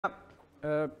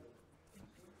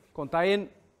Góðan daginn,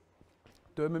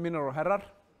 dömur mínar og herrar,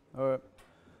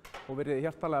 og verið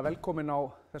hjartalega velkomin á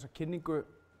þessa kynningu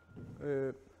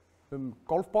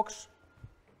Golfbox.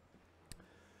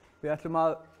 Við ætlum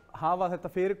að hafa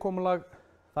þetta fyrirkomulag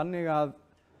þannig að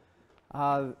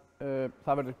það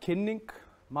verður kynning.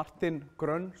 Martin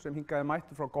Grøn sem hingaði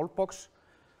mættur frá Golfbox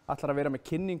ætlar að vera með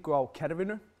kynningu á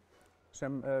kerfinu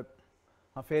sem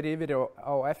hann fer yfir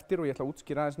á eftir og ég ætla að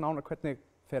útskýra aðeins nánar hvernig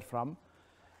fer fram.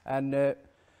 En ég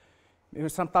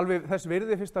finnst samt alveg þess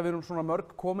virði fyrst að við erum svona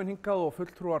mörg komin hingað og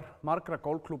fulltrúar margra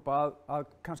golfklúbba að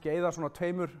kannski eyða svona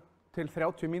 2 til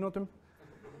 30 mínútum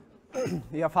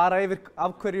í að fara yfir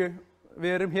af hverju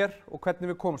við erum hér og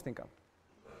hvernig við komumst hingað.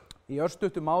 Í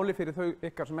örstuttu máli fyrir þau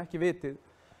ykkar sem ekki vitið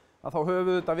að þá höfum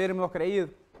við þetta verið með okkar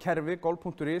eigið kerfi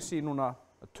golf.is í núna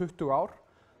 20 ár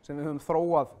sem við höfum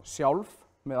þróað sjálf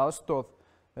með aðstoð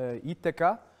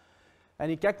ídeka. En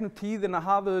í gegnum tíðina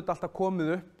hafa þetta alltaf komið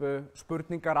upp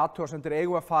spurningar, athugasemdir,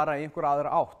 eigum að fara í einhverja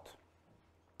aðra átt.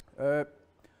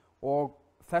 Og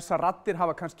þessar raddir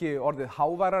hafa kannski orðið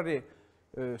háværari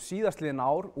síðastliðin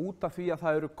ár út af því að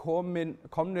það eru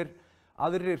komnir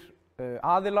aðrir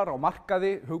aðilar á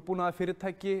markaði,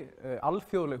 hugbúnaðarfyrirtæki,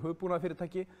 alþjóðleg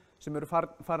hugbúnaðarfyrirtæki sem eru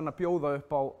farin að bjóða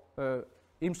upp á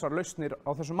ýmsar lausnir á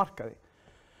þessum markaði.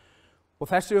 Og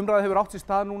þessi umræða hefur átt sér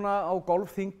stað núna á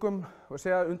golfþingum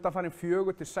undanfarin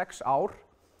 4 til 6 ár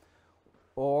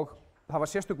og það var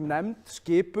sérstök nefnd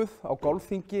skipuð á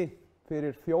golfþingi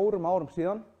fyrir 4 árum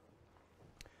síðan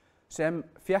sem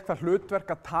fékk það hlutverk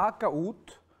að taka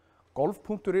út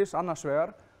golf.is annars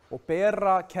vegar og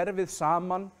bera kerfið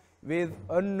saman við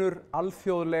annan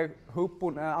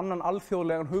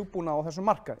alþjóðlegan hugbúnað á þessum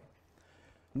markaði.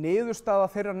 Niðurstaða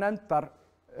þeirra nefndar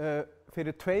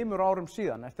fyrir 2 árum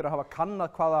síðan, eftir að hafa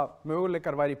kannað hvaða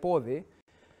möguleikar væri í boði,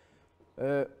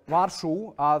 var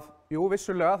sú að, jú,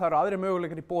 vissulega, það eru aðrir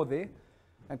möguleikar í boði,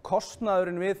 en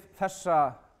kostnaðurinn við þessa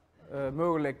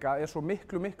möguleika er svo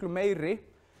miklu meiri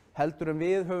heldur en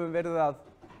við höfum verið að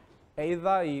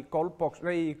eyða í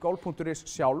golf.is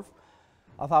sjálf,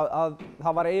 að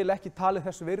það var eiginlega ekki talið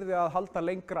þess virði að halda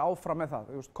lengra áfram með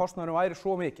það. Kostnaðurinn væri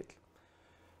svo mikill.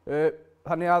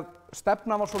 Þannig að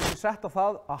stefnan var svolítið sett á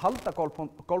það að halda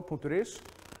golf.is,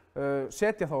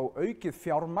 setja þá aukið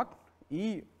fjármagn í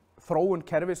þróun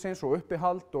kerfisins og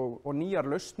uppihald og nýjar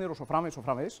lausnir og svo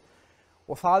framvegis.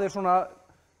 Og það er svona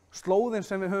slóðin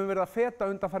sem við höfum verið að feta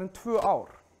undanfarin 2 ár.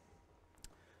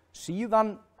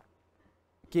 Síðan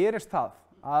gerist það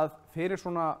að fyrir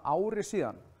svona ári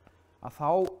síðan, að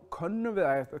þá könnum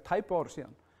við, tæpu ári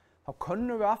síðan, þá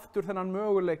könnum við aftur þennan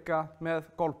möguleika með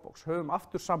Golfbox, höfum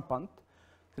aftur samband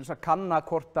til þess að kanna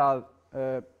hvort að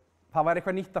það væri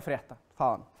eitthvað nýtt að frétta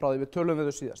þaðan, frá því við tölum við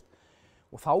þau síðast.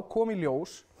 Og þá kom í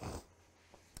ljós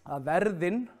að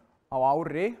verðin á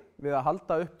ári við að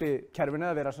halda uppi kerfinu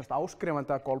eða vera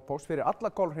áskrifandi að Golfbox fyrir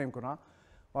alla golfhreyfinguna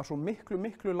var svo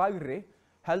miklu lægri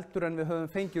heldur en við höfum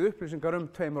fengið upplýsingar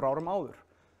 2 árum áður.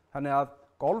 Þannig að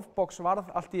Golfbox varð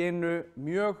allt í einu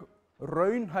mjög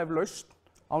raunhæf lausn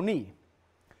á ný.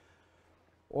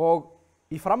 Og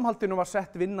í framhaldinu var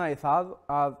sett vinna í það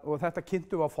og þetta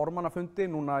kynntum við á formannafundi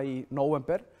núna í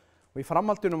nóvember og í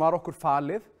framhaldinu var okkur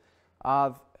falið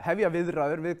að hefja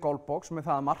viðræður við Golfbox með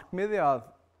það að markmiði að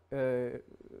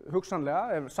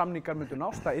hugsanlega, ef samningar myndu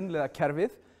nást, að innleiða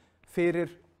kerfið fyrir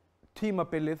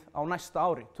tímabilið á næsta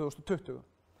ári, 2020.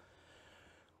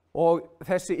 Og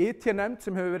þessi IT-nefnd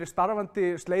sem hefur verið starfandi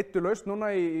sleitulaust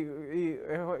núna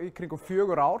í kringum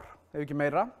 4 ár, ef ekki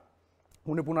meira,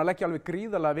 hún er búin að leggja alveg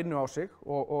gríðarlega vinnu á sig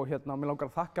og mér langar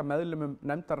að þakka meðlimum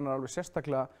nefndarinnar alveg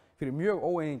sérstaklega fyrir mjög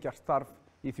óeigingjart starf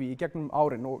í því í gegnum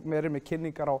árin og við erum með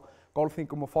kynningar á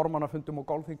golfþingum og formannafundum og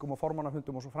golfþingum og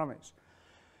formannafundum og svo framvegis.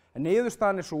 En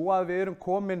niðurstaðan er svo að við erum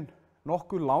komin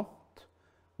nokkuð langt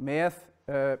með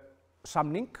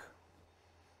samning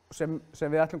sem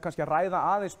við ætlum kannski að ræða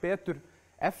aðeins betur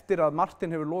eftir að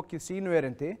Martin hefur lokið sínu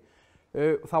erindi.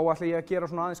 Þá ætla ég að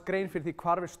gera svona aðeins grein fyrir því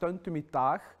hvar við stöndum í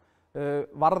dag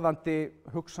varðandi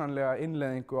hugsanlega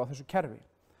innleiðingu á þessu kerfi.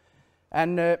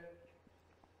 En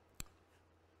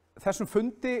þessum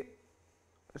fundi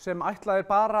sem ætlað er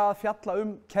bara að fjalla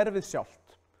kerfið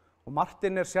sjálft og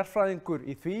Martin er sérfræðingur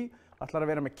í því, ætlar að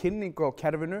vera með kynningu á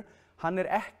kerfinu, hann er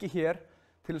ekki hér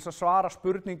til þess að svara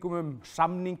spurningum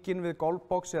samningin við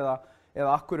Golfbox eða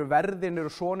akkur verðin eru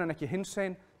svona en ekki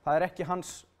hinsegin, það er ekki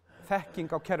hans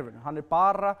þekking á kerfinu, hann er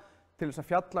bara til þess að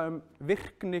fjalla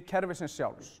virkni kerfisins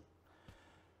sjálfs.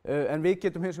 En við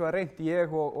getum hins vegar reynt, ég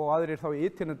og aðrir þá í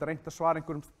IT-nefnd reynt að svara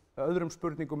einhverjum öðrum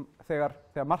spurningum þegar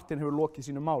Martin hefur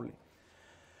lokið sínu máli.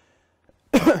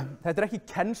 Þetta er ekki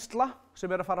kennsla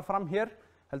sem er að fara fram hér,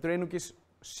 heldur einungis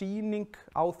sýning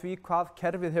á því hvað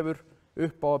kerfið hefur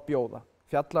upp á að bjóða,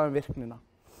 fjalla virknina.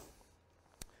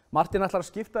 Martin ætlar að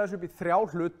skipta þessu upp í 3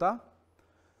 hluta.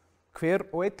 Hver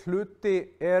og einn hluti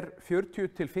 40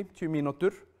 til 50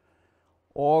 mínútur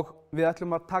og við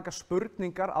ætlum að taka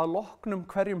spurningar að loknum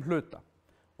hverjum hluta.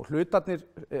 Og hlutarnir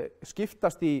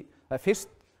skiptast í, fyrst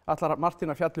ætlar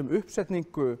Martin að fjalla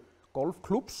uppsetningu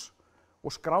golfklúbbs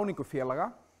og skráningu félaga,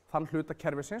 þann hluta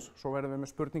kerfisins, svo verðum við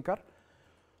með spurningar.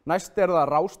 Næst það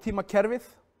rástímakerfið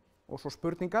og svo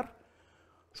spurningar.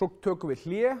 Svo tökum við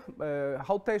hlé,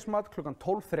 hádegismat klukkan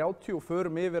 12:30 og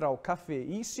förum yfir á kaffi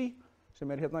Easy, sem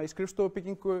hérna í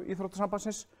skrifstofubyggingu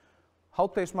Íþróttasambandsins.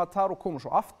 Hádegismat þar og komum svo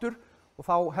aftur og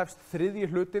þá hefst 3.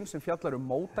 hlutinn sem fjallar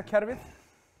mótakerfið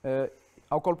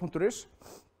á golf.is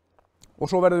og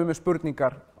svo verðum við með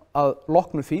spurningar að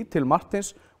loknu því til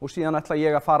Martins og síðan ætla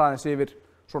ég að fara aðeins yfir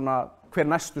svona hver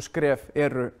næstu skref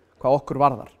eru hvað okkur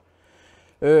varðar.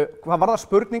 Hvað varðar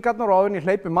spurningarnar og áður en ég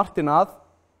hleypi Martin að,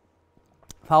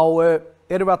 þá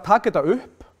erum við að taka þetta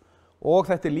upp og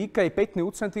þetta líka í beinni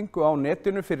útsendingu á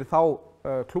netinu fyrir þá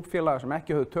klúbbfélaga sem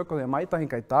ekki höfðu tök á því að mæta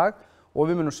hingað í dag og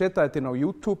við munum setja þetta inn á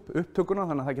YouTube upptökuna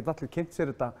þannig að það geta allir kynnt sér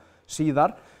þetta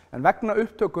síðar. En vegna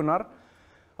upptökunar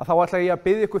að þá ætla ég að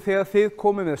biðja ykkur þegar þið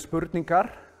komið með spurningar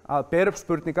að bera upp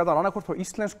spurningar, það annarkvort á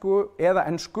íslensku eða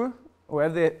ensku og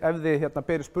ef þið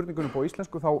berið spurningunum á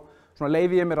íslensku þá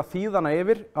leyfi ég mér að þýða hana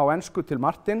yfir á ensku til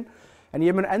Martin en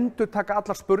ég mun endurtaka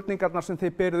allar spurningarnar sem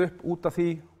þið berið upp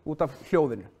út af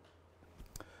hljóðinu.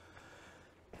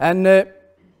 En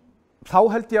þá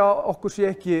held ég að okkur sé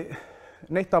ekki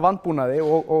neitt af vanbúnaði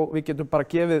og við getum bara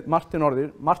gefið Martin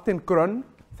orðið. Martin Grøn,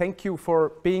 thank you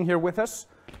for being here with us.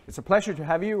 It's a pleasure to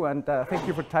have you and thank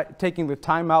you for taking the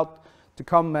time out to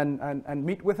come and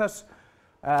meet with us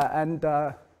and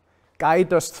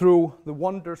guide us through the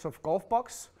wonders of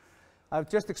Golfbox. I've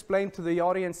just explained to the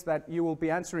audience that you will be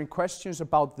answering questions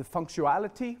about the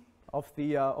functionality of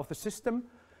the system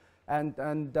and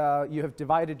you have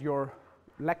divided your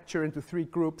lecture into 3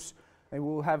 groups and we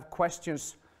will have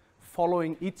questions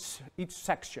following each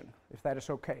section, if that is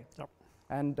okay. Yep.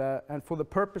 And for the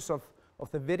purpose of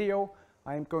the video,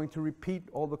 I am going to repeat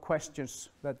all the questions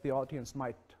that the audience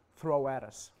might throw at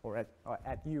us or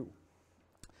at you.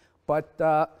 But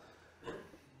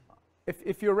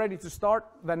if you're ready to start,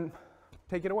 then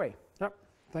take it away. Yep,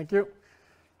 thank you.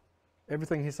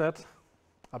 Everything he said,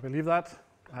 I believe that.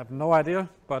 I have no idea,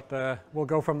 but we'll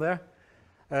go from there.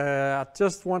 I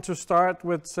just want to start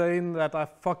with saying that I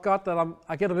forgot that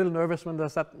I get a little nervous when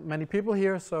there's that many people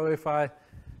here, so if I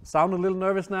sound a little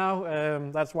nervous now,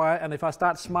 that's why, and if I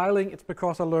start smiling, it's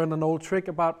because I learned an old trick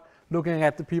about looking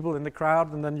at the people in the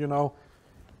crowd and then, you know,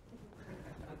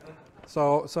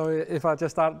 so if I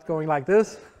just start going like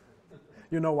this,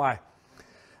 you know why.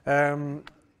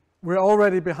 We're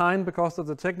already behind because of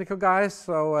the technical guys,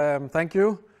 so thank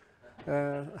you.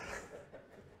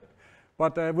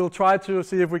 But we'll try to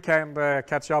see if we can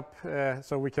catch up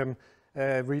so we can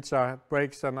reach our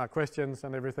breaks and our questions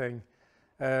and everything.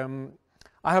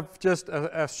 I have just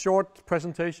a short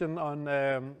presentation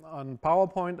on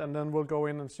PowerPoint and then we'll go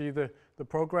in and see the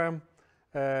program.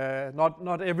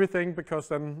 Not everything because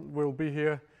then we'll be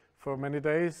here for many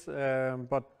days,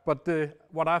 but what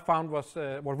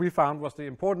we found was the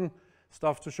important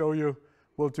stuff to show you.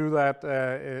 We'll do that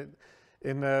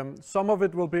some of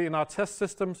it will be in our test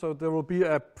system, so there will be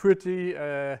a pretty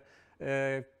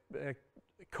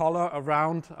color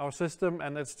around our system,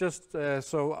 and it's just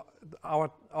so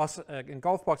us in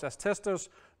Golfbox as testers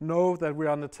know that we're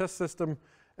on the test system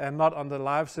and not on the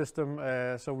live system,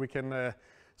 so we can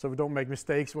so we don't make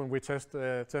mistakes when we test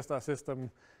our system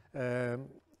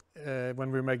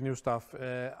when we make new stuff.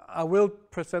 I will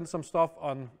present some stuff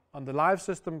on the live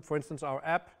system. For instance, our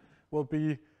app will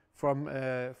be from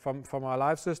our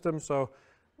live system. So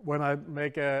when I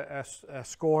make a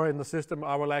score in the system,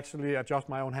 I will actually adjust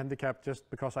my own handicap just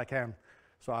because I can.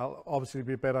 So I'll obviously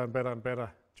be better and better and better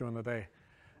during the day.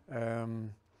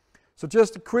 So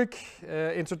just a quick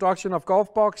introduction of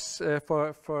Golfbox.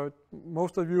 For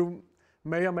most of you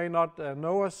may or may not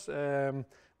know us.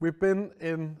 We've been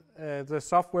in the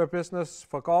software business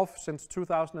for golf since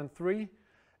 2003,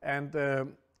 and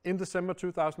in December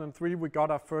 2003 we got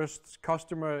our first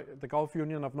customer, the Golf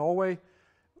Union of Norway,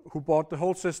 who bought the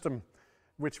whole system,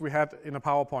 which we had in a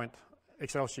PowerPoint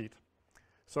Excel sheet.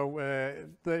 So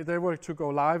they were to go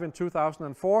live in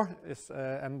 2004,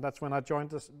 and that's when I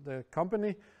joined the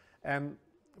company. And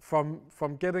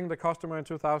from getting the customer in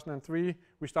 2003,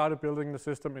 we started building the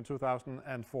system in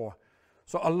 2004.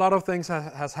 So a lot of things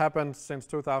has happened since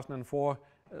 2004,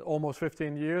 almost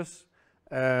 15 years.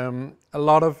 A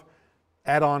lot of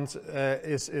add-ons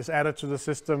is added to the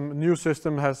system. New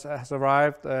system has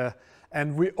arrived,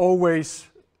 and we always,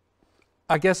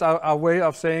 I guess our way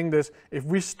of saying this, if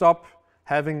we stop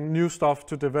having new stuff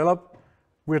to develop,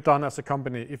 we're done as a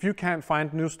company. If you can't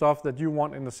find new stuff that you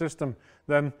want in the system,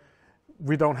 then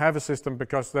we don't have a system,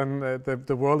 because then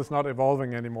the world is not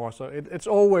evolving anymore. So there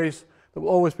will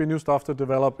always be new stuff to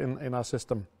develop in our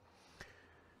system.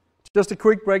 Just a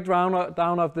quick breakdown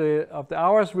of the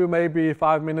hours. We may be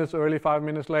 5 minutes early, 5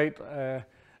 minutes late of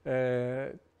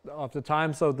the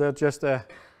time, so they're just a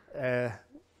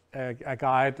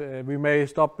guide. We may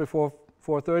stop before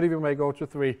 4:30. We may go to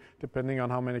 3, depending on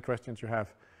how many questions you have.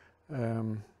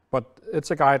 But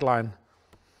it's a guideline.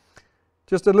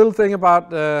 Just a little thing about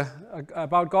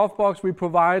Golfbox. We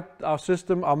provide our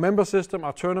system, our member system,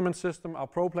 our tournament system, our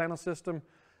pro planner system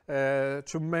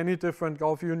to many different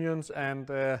golf unions, and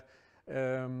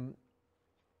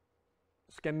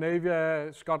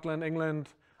Scandinavia, Scotland,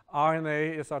 England.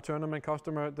 RNA is our tournament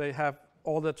customer. They have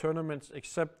all the tournaments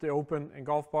except the Open in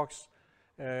Golfbox.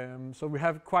 So we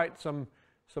have quite some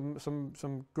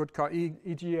good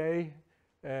EGA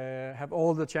have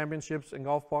all the championships in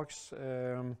Golfbox.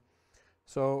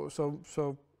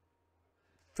 So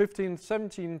 15,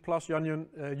 17 plus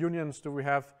unions do we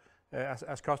have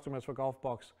as customers for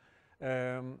Golfbox.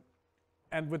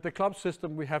 And with the club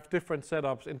system, we have different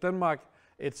setups. In Denmark,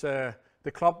 it's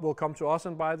the club will come to us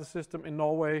and buy the system. In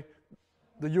Norway,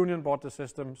 the union bought the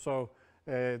system, so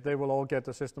they will all get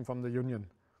the system from the union.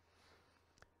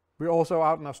 We're also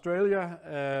out in Australia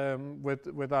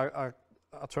with our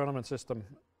tournament system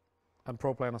and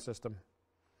pro planner system.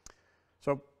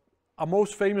 So our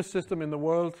most famous system in the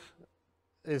world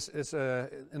is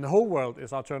in the whole world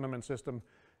is our tournament system,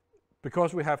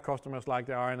 because we have customers like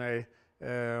the RNA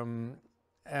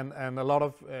and a lot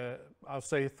of I'll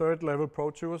say third level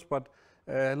pro tours, but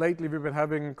lately we've been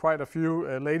having quite a few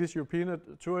ladies European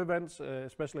tour events,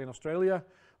 especially in Australia,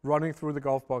 running through the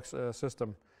Golfbox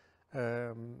system.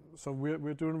 So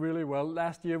we're doing really well.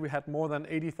 Last year we had more than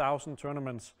 80,000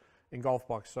 tournaments in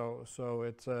Golfbox, so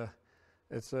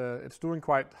it's doing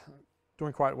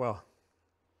quite well.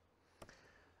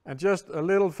 And just a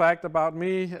little fact about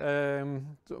me.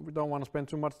 We don't want to spend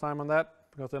too much time on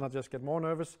that, because then I just get more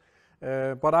nervous.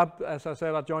 But as I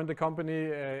said, I joined the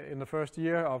company in the first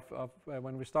year of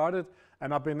when we started,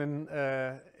 and I've been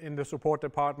in the support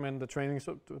department, the training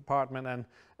department, and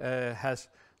has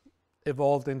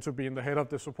evolved into being the head of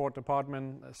the support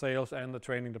department, sales, and the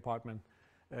training department.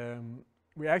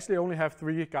 We actually only have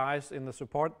 3 guys in the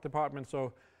support department,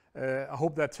 so I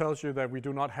hope that tells you that we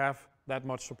do not have that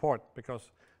much support,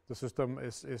 because the system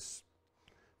is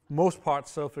most part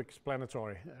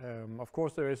self-explanatory. Of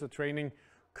course, there is a training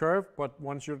curve, but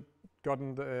once you've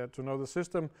gotten to know the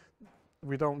system,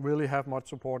 we don't really have much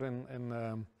support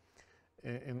in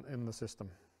the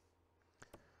system.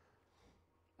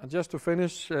 And just to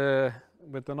finish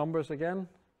with the numbers again,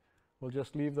 we'll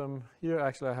just leave them here.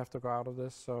 Actually, I have to go out of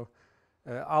this, so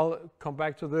I'll come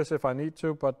back to this if I need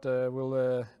to, but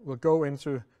we'll go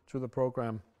into the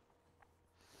program.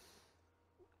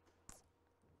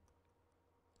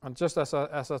 And just as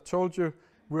I told you,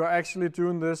 we are actually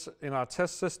doing this in our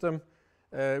test system.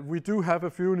 We do have a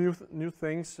few new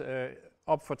things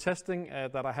up for testing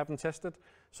that I haven't tested.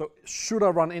 So should I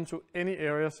run into any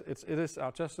errors, it is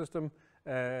our test system.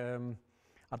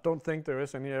 I don't think there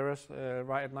is any errors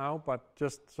right now, but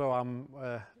just so I'm,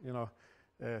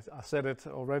 I said it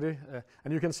already.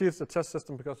 And you can see it's a test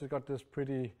system because it's got this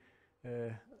pretty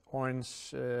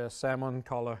orange salmon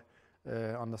color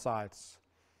on the sides.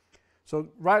 So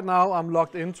right now I'm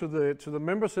logged into the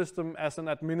member system as an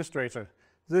administrator.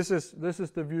 This is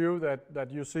the view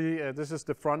that you see. This is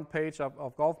the front page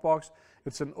of Golfbox.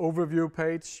 It's an overview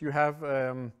page. You have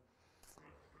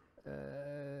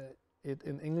it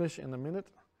in English in a minute.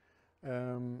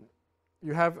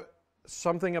 You have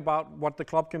something about what the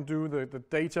club can do, the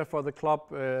data for the club.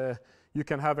 You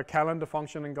can have a calendar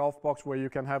function in Golfbox where you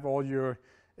can have all your,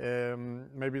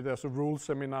 maybe there's a rules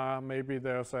seminar, maybe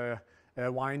there's a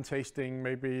wine tasting,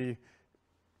 maybe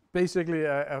basically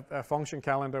a function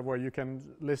calendar where you can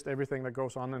list everything that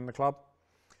goes on in the club.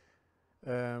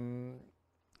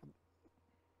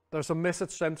 There's a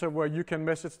message center where you can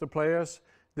message the players.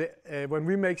 When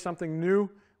we make something new,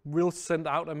 we'll send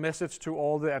out a message to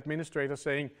all the administrators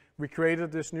saying, we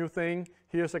created this new thing,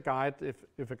 here's a guide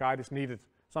if a guide is needed.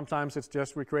 Sometimes it's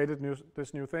just, we created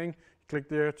this new thing, click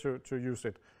there to use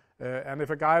it. And if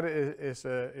a guide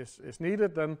is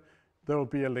needed, then there will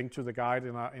be a link to the guide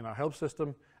in our help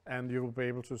system, and you will be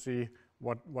able to see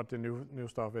what the new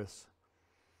stuff is.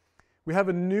 We have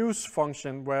a news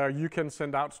function where you can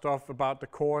send out stuff about the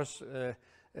course.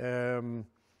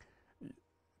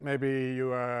 Maybe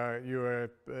you are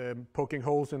poking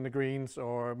holes in the greens,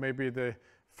 or maybe the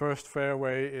first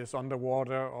fairway is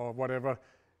underwater, or whatever.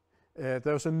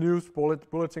 There's a news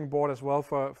bulletin board as well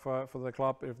for the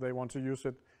club if they want to use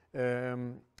it.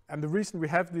 And the reason we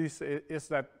have these is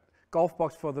that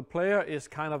Golfbox for the player is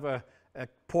kind of a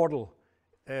portal.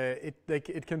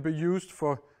 It can be used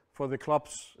for the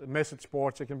club's message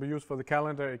boards, it can be used for the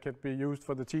calendar, it can be used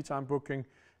for the tee time booking,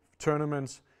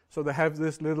 tournaments. So they have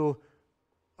this little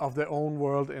of their own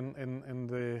world in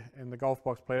the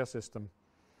Golfbox player system.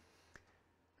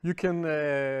 You can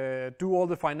do all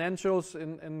the financials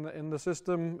in the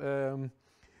system.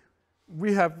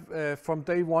 We have from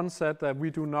day one said that we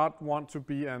do not want to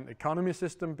be an economy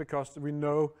system, because we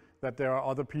know that there are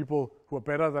other people who are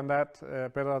better than that,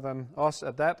 better than us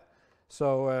at that.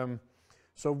 So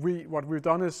what we've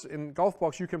done is in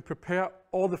Golfbox you can prepare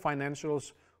all the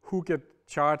financials, who get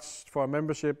charged for a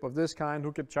membership of this kind,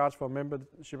 who get charged for a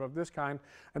membership of this kind,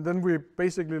 and then we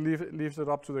basically leaves it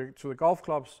up to the golf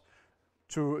clubs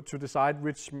to decide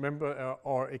which member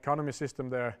or economy system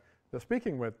they're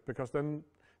speaking with, because then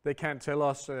they can't tell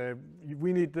us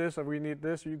we need this or we need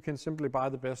this. You can simply buy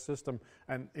the best system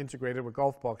and integrate it with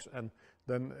Golfbox, and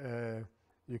then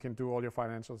you can do all your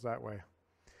financials that way.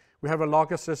 We have a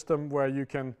locker system where you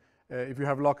can, if you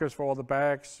have lockers for all the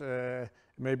bags,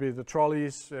 maybe the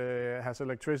trolleys has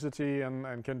electricity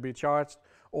and can be charged.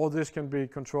 All this can be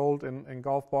controlled in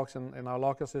Golfbox and in our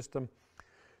locker system.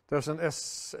 There's an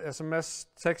SMS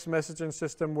text messaging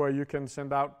system where you can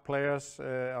send out players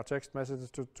or text messages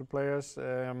to players.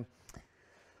 I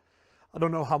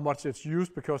don't know how much it's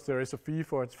used, because there is a fee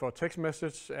for text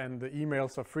message, and the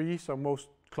emails are free, so most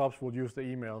clubs will use the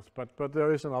emails. But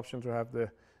there is an option to have the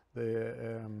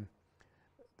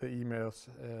emails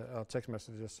or text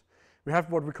messages. We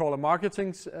have what we call a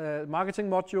marketing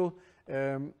module.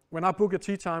 When I book a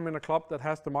tee time in a club that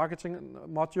has the marketing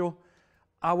module,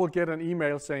 I will get an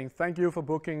email saying, thank you for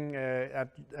booking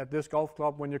at this golf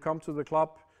club. When you come to the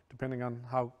club, depending on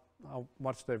how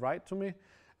much they write to me,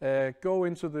 go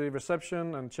into the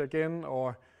reception and check in,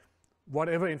 or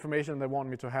whatever information they want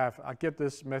me to have. I get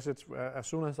this message as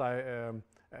soon as I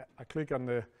click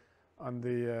on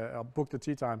I'll book the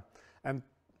tee time. And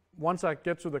once I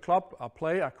get to the club, I'll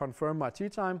play, I confirm my tee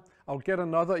time, I'll get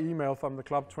another email from the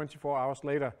club 24 hours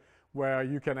later, where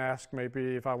you can ask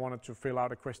maybe if I wanted to fill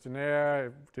out a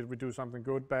questionnaire, did we do something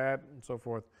good, bad, and so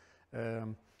forth.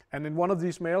 And in one of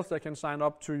these mails, they can sign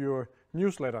up to your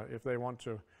newsletter if they want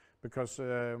to, because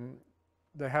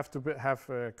they have to have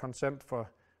consent for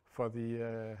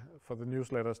the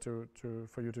newsletters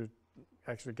for you to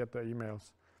actually get their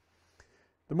emails.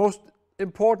 The most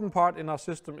important part in our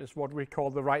system is what we call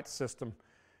the rights system.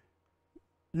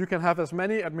 You can have as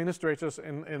many administrators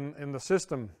in the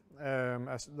system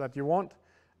as that you want,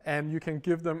 and you can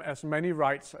give them as many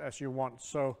rights as you want.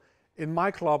 So in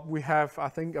my club we have, I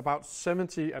think, about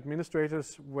 70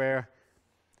 administrators, where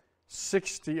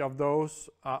 60 of those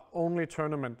are only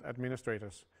tournament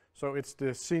administrators. So it's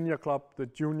the senior club, the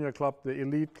junior club, the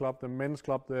elite club, the men's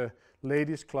club, the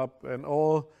ladies club, and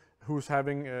all who's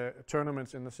having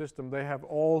tournaments in the system. They have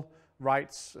all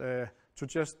rights to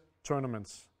just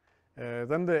tournaments.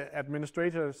 Then the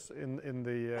administrators in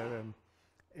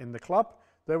the club,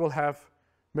 they will have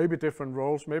maybe different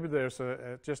roles. Maybe there's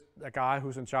just a guy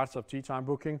who's in charge of tee time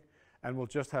booking and will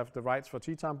just have the rights for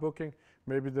tee time booking.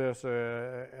 Maybe there's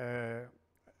an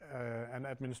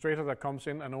administrator that comes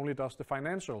in and only does the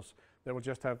financials. They will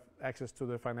just have access to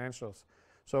the financials.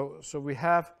 So we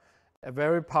have a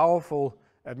very powerful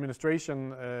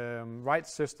administration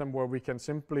rights system, where we can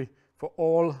simply, for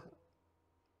all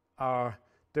our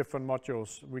different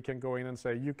modules, we can go in and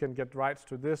say, you can get rights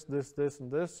to this, this, this,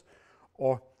 and this,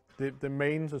 or the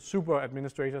main, the super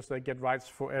administrators, they get rights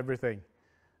for everything.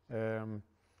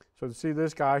 So you see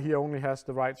this guy, he only has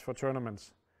the rights for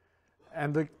tournaments.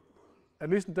 And at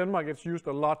least in Denmark, it's used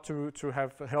a lot to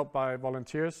have help by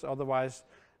volunteers. Otherwise,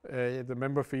 the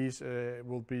member fees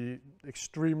will be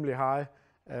extremely high.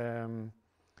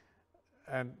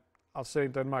 And I'll say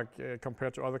in Denmark,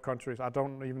 compared to other countries, I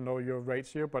don't even know your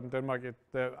rates here, but in Denmark,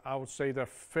 I would say they're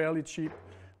fairly cheap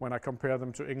when I compare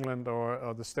them to England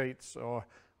or the States or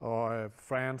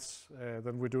France.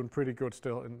 Then we're doing pretty good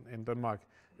still in Denmark.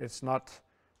 It's not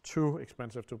too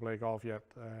expensive to play golf yet.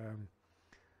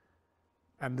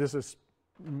 And this is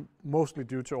mostly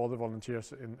due to all the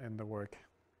volunteers in the work.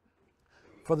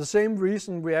 For the same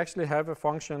reason, we actually have a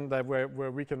function that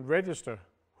where we can register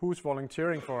who's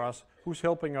volunteering for us, who's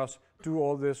helping us do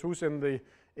all this, who's in the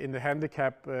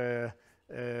handicap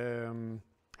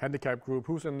group,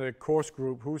 who's in the course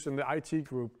group, who's in the IT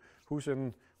group, who's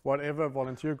in whatever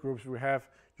volunteer groups we have,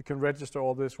 you can register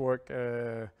all this work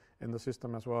in the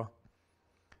system as well.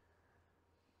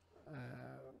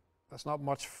 There's not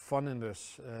much fun in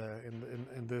this,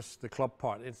 in this, the club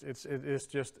part. It is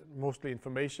just mostly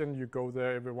information. You go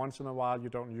there every once in a while. You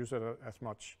don't use it as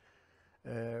much.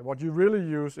 What you really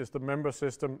use is the member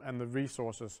system and the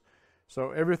resources.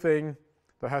 So everything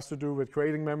that has to do with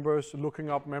creating members, looking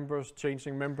up members,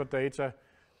 changing member data,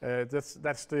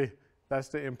 that's the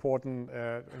important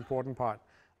part.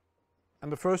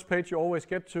 And the first page you always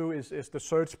get to is the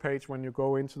search page when you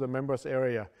go into the members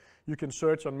area. You can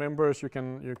search on members, you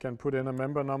can put in a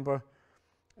member number,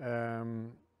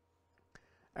 and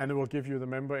it will give you the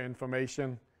member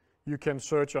information. You can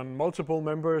search on multiple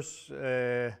members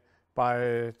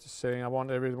by saying I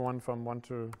want everyone from 1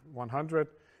 to 100.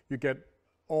 You get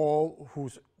all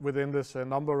who's within this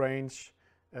number range,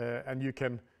 and you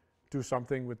can do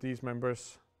something with these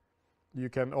members. You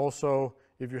can also,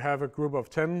 if you have a group of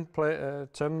 10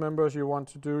 members you want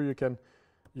to do, you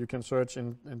can search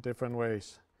in different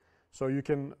ways. So you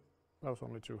can, that was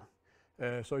only 2.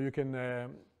 So you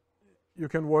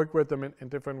can work with them in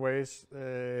different ways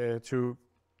to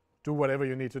do whatever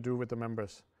you need to do with the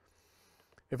members.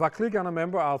 If I click on a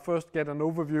member, I'll first get an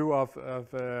overview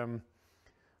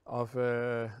of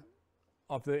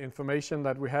the information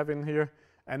that we have in here,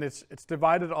 and it's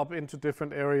divided up into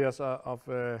different areas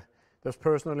there's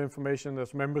personal information,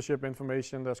 there's membership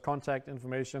information, there's contact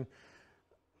information.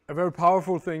 A very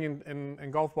powerful thing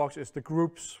in Golfbox is the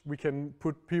groups. We can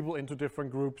put people into different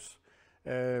groups.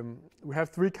 We have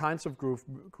 3 kinds of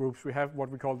groups. We have what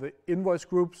we call the invoice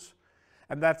groups,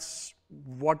 and that's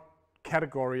what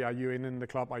category are you in the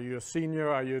club? Are you a senior?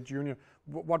 Are you a junior?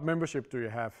 What membership do you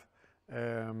have?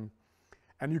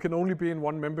 And you can only be in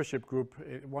one membership group,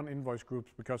 one invoice group,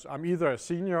 because I'm either a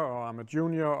senior or I'm a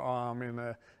junior or I'm in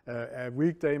a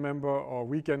weekday member or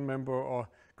weekend member or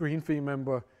green fee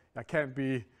member. I can't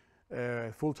be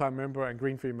a full-time member and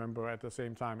green fee member at the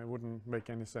same time. It wouldn't make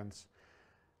any sense.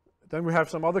 Then we have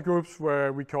some other groups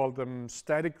where we call them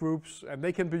static groups, and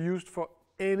they can be used for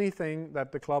anything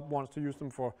that the club wants to use them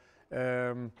for.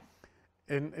 In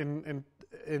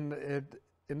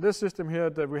this system here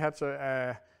that we had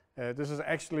this is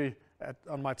actually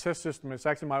on my test system. It's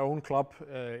actually my own club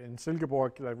in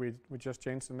Silkeborg that we just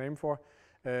changed the name for.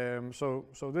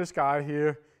 So this guy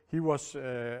here, he was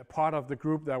part of the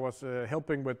group that was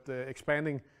helping with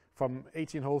expanding from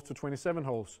 18 holes to 27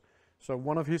 holes. So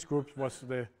one of his groups was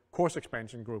the course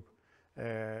expansion group.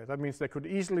 That means they could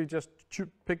easily just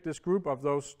pick this group of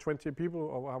those 20 people,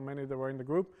 or how many there were in the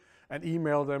group, and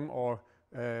email them or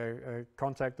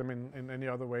contact them in any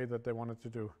other way that they wanted to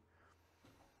do.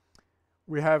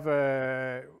 We have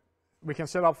we can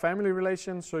set up family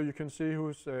relations, so you can see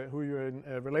who you're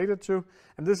related to.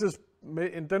 And this is,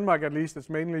 in Denmark at least, it's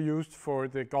mainly used for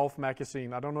the golf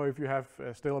magazine. I don't know if you have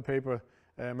still a paper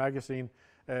magazine.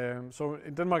 So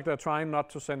in Denmark, they're trying not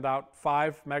to send out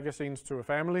 5 magazines to a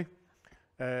family,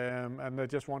 and they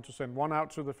just want to send 1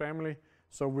 out to the family.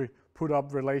 So we put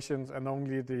up relations, and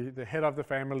only the head of the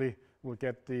family will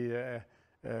get the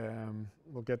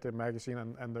magazine,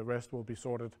 and the rest will be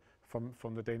sorted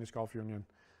from the Danish Golf Union.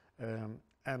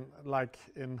 And like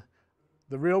in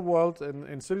the real world,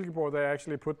 in Silkeborg, they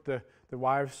actually put the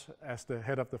wives as the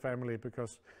head of the family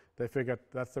because they figured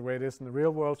that's the way it is in the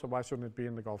real world, so why shouldn't it be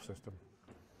in the golf system?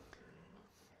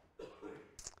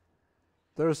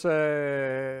 There's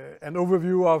an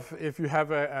overview of if you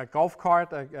have a golf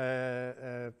card,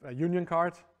 a union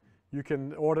card, you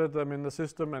can order them in the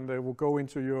system and they will go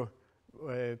into your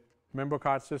member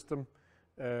card system.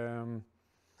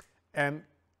 And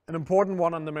an important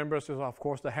one on the members is, of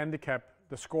course, the handicap,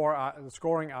 the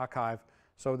scoring archive.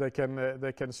 So they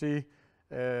can see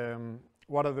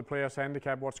what are the players'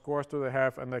 handicap, what scores do they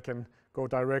have, and they can go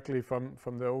directly from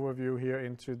the overview here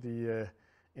into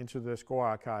the score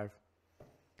archive.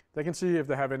 They can see if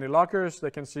they have any lockers,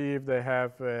 they can see if they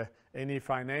have any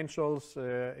financials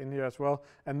in here as well,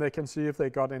 and they can see if they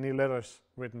got any letters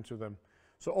written to them.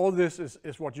 So all this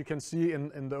is what you can see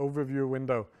in the overview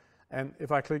window. And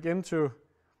if I click into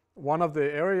one of the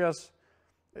areas,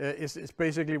 it's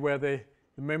basically where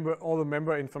all the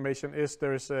member information is.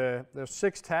 There's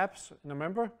 6 tabs in a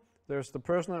member. There's the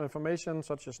personal information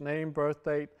such as name, birth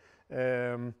date,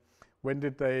 when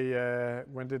did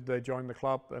they join the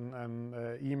club, and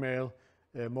email,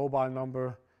 mobile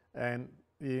number, and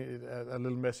a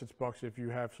little message box if you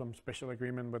have some special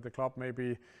agreement with the club.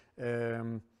 Maybe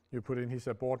you put in he's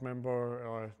a board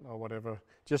member or whatever.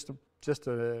 Just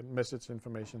a message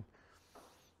information.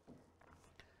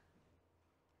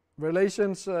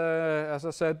 Relations, as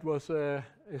I said,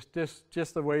 is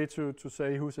just a way to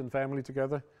say who's in family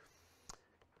together.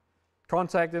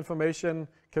 Contact information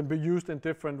can be used in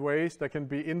different ways. There can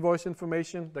be invoice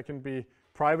information, there can be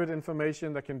private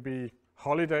information, there can be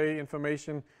holiday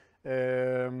information.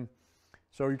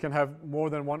 So you can have more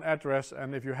than one address,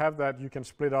 and if you have that, you can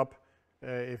split up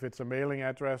if it's a mailing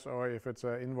address or if it's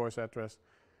an invoice address.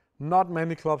 Not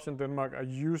many clubs in Denmark are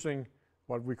using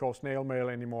what we call snail mail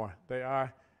anymore. They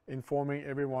are informing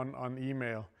everyone on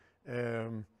email.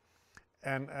 And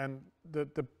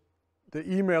the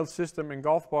email system in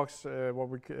Golfbox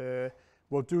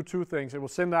will do two things. It will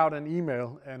send out an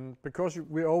email, and because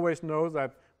we always know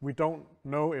that we don't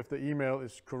know if the email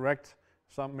is correct,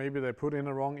 maybe they put in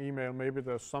a wrong email, maybe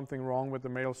there's something wrong with the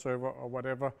mail server or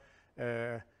whatever,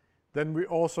 then we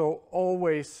also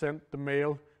always send the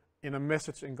mail in a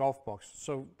message in Golfbox.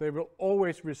 So they will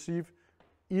always receive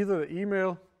either the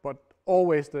email, but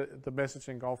always the message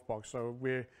in Golfbox. So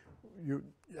you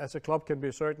as a club can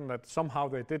be certain that somehow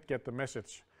they did get the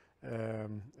message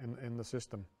in the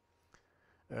system.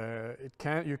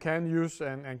 You can use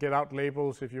and get out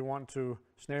labels if you want to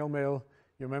snail mail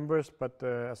your members, but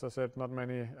as I said, not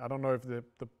many. I don't know if the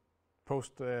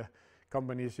post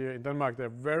companies here in Denmark, they're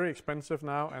very expensive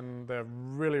now and they're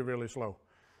really, really slow.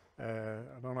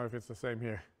 I don't know if it's the same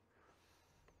here.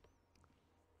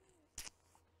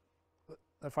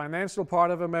 The financial part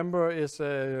of a member is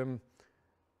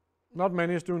not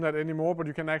many is doing that anymore, but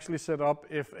you can actually set up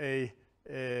if a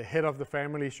head of the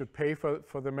family should pay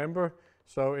for the member.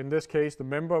 So in this case, the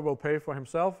member will pay for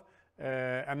himself,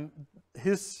 and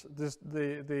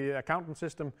the accountant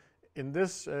system in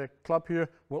this club here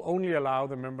will only allow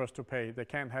the members to pay. They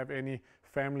can't have any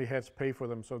family heads pay for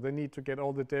them, so they need to get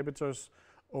all the debitors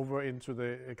over into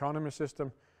the economy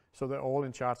system, so they're all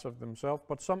in charge of themselves.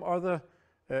 But some other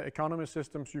economy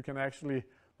systems, you can actually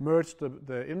merge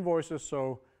the invoices,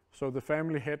 so the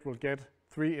family head will get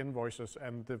 3 invoices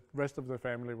and the rest of the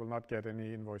family will not get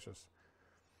any invoices.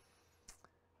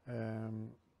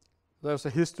 There's a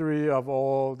history of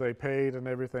all they paid and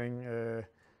everything,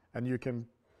 and you can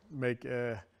make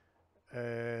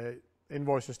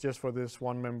invoices just for this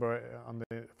one member on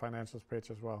the financials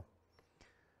page as well.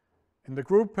 In the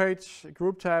group page,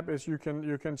 group tab is you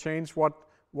can change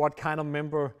what kind of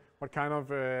member, what kind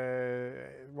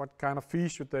of fee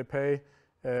should they pay.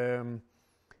 In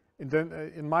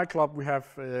my club we have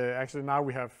actually now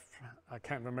we have, I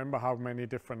can't remember how many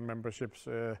different memberships,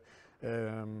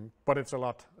 but it's a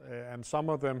lot, and some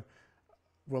of them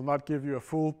will not give you a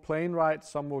full plane ride,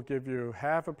 some will give you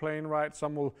half a plane ride,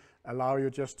 some will allow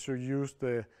you just to use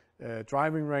the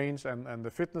driving range and the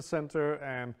fitness center,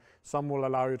 and some will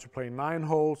allow you to play 9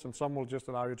 holes, and some will just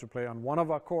allow you to play on one of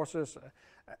our courses.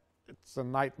 It's a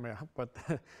nightmare,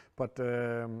 but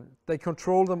they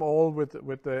control them all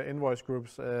with the invoice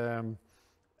groups,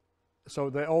 so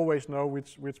they always know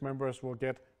which members will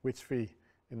get which fee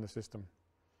in the system.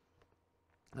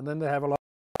 And then they have a lot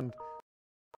of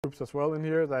groups as well in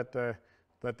here that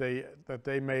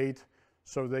they made,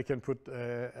 so they can put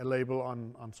a label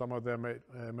on some of their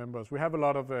members. We have a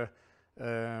lot of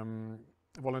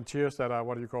volunteers that are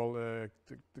what you call the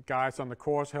guys on the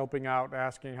course, helping out,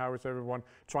 asking how is everyone,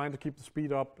 trying to keep the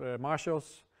speed up.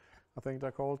 Marshals, I think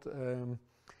they're called,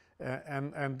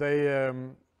 and they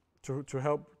to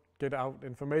help get out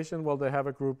information. Well, they have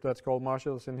a group that's called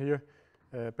Marshals in here,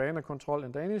 banekontrol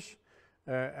in Danish,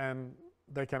 and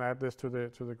they can add this to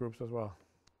the groups as well.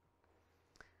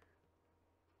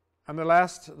 And the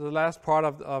last part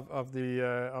of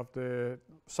the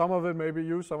some of it may be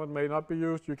used, some of it may not be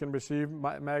used. You can receive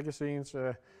magazines,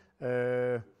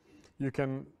 you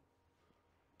can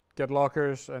get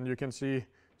lockers, and you can see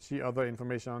other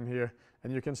information on here,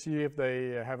 and you can see if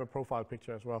they have a profile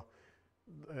picture as well.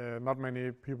 Not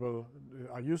many people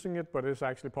are using it, but it's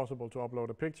actually possible to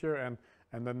upload a picture, and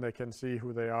then they can see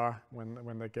who they are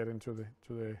when they get into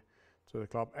the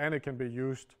club, and it can be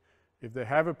used. If they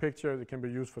have a picture, it can be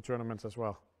used for tournaments as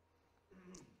well.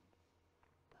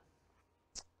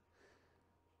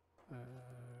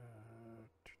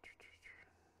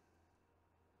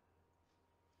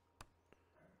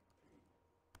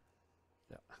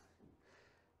 Yeah.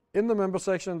 In the member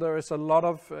section, there is a lot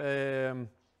of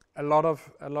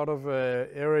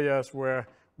areas where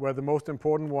the most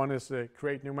important one is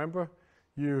create new member.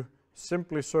 You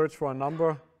simply search for a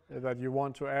number that you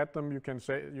want to add them. You can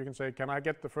say, can I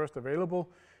get the first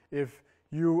available? If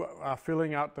you are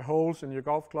filling out the holes in your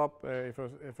golf club, if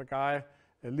a guy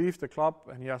leaves the club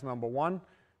and he has number 1,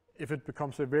 if it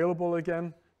becomes available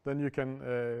again, then you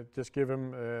can just give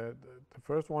him the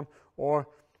first one. Or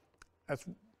as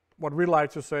what we like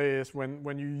to say is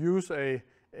when you use a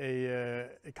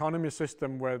economy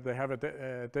system where they have a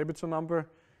debitor number,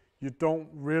 you don't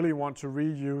really want to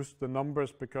reuse the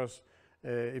numbers, because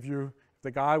if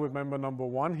the guy with member number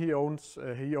 1, he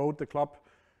owed the club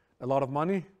a lot of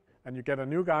money, and you get a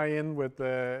new guy in with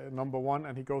number 1,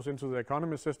 and he goes into the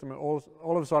economy system, and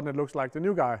all of a sudden it looks like the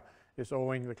new guy is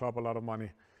owing the club a lot of money.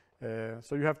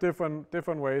 So you have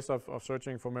different ways of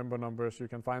searching for member numbers. You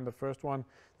can find the first one.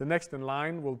 The next in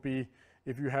line will be,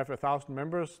 if you have 1,000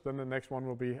 members, then the next one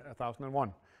will be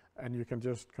 1,001, and you can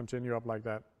just continue up like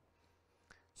that.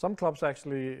 Some clubs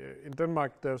actually, in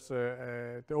Denmark, there's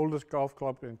the oldest golf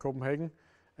club in Copenhagen,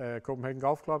 Copenhagen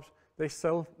Golf Clubs. They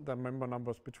sell their member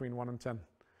numbers between 1 and 10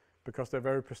 because they're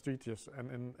very prestigious.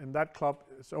 And in that club,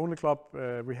 it's the only club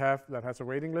we have that has a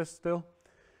waiting list still.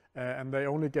 And they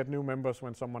only get new members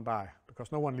when someone dies, because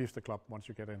no one leaves the club once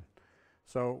you get in.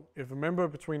 So if a member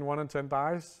between 1 and 10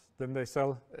 dies, then they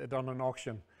sell it on an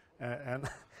auction. And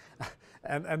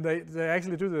they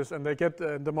actually do this, and they get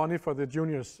the money for the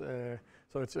juniors.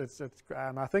 So it's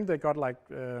and I think they got like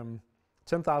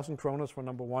 10,000 kroners for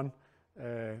number 1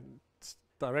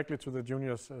 directly to the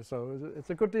juniors. So it's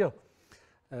a good deal.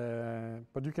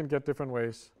 But you can get different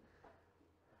ways.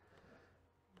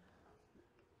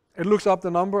 It looks up the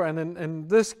number, and in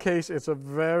this case, it's a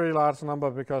very large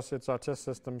number because it's our test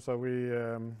system. So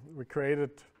we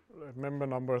created member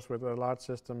numbers with a large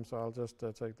system. So I'll just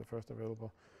take the first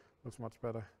available. Looks much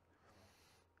better.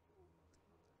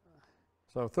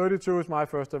 So 32 is my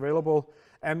first available.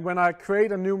 And when I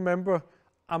create a new member,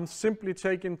 I'm simply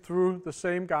taking through the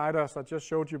same guide as I just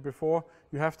showed you before.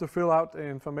 You have to fill out the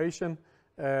information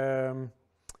on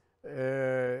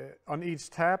each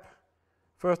tab.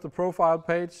 First, the profile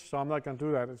page, so I'm not going to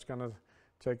do that. It's going to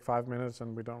take 5 minutes,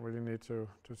 and we don't really need to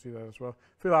see that as well.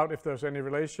 Fill out if there's any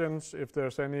relations, if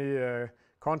there's any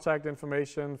contact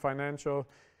information, financial.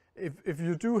 If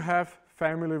you do have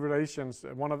family relations,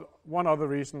 one other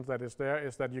reason that is there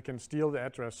is that you can steal the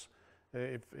address.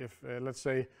 If let's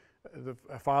say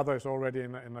a father is already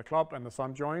in a club and the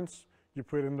son joins, you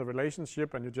put in the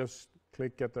relationship and you just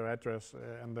click get their address,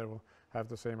 and they will have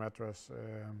the same address.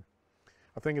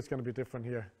 I think it's going to be different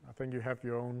here. I think you have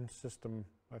your own system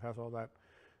that has all that,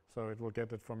 so it will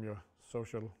get it from your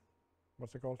social,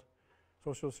 what's it called?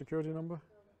 Social security number?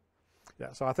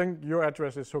 Yeah, so I think your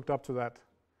address is hooked up to that.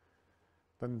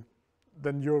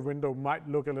 Then your window might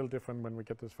look a little different when we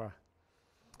get this far.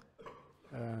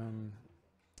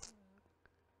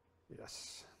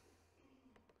 Yes.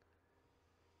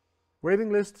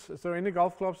 Waiting lists. Is there any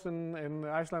golf clubs in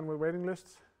Iceland with waiting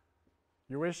lists?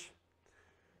 You wish?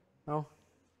 No?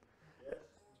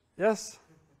 Yes.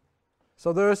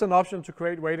 So there is an option to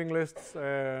create waiting lists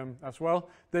as well.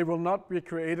 They will not be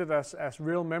created as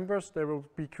real members. They will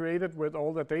be created with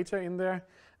all the data in there.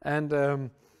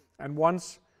 And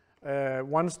once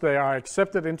they are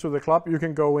accepted into the club, you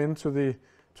can go into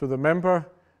the member.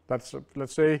 That's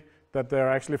let's say that they're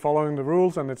actually following the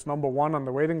rules, and it's number 1 on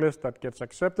the waiting list that gets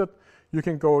accepted. You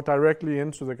can go directly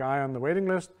into the guy on the waiting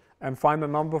list and find a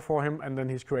number for him, and then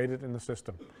he's created in the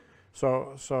system.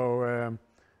 So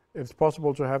it's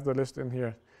possible to have the list in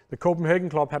here. The Copenhagen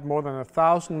Club had more than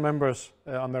 1,000 members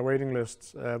on their waiting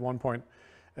lists at one point,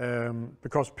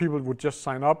 because people would just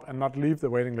sign up and not leave the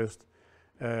waiting list,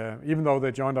 even though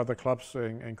they joined other clubs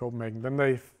in Copenhagen. Then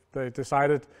they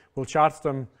decided we'll charge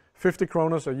them 50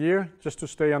 kroners a year just to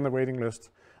stay on the waiting list,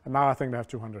 and now I think they have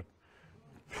 200.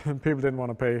 People didn't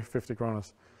want to pay 50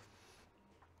 kroners.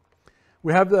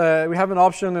 We have an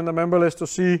option in the member list to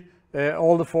see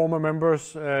all the former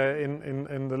members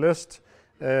in the list.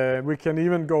 We can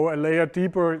even go a layer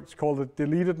deeper. It's called the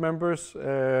deleted members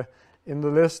in the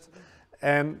list.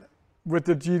 And with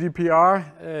the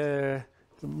GDPR,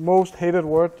 the most hated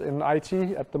word in IT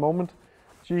at the moment,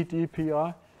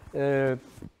 GDPR,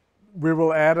 we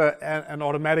will add an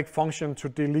automatic function to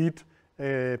delete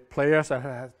players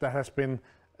that has been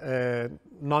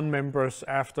non-members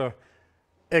after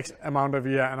X amount of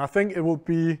year. And I think it will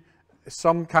be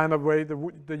some kind of way.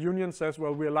 The union says,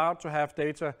 well, we're allowed to have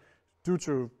data due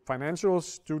to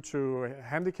financials, due to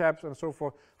handicaps and so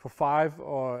forth for 5,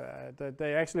 or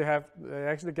they actually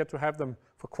get to have them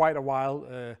for quite a while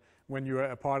when you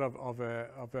are a part of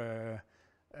a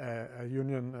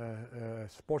union,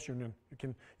 sports union.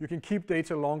 You can keep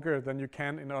data longer than you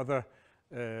can in other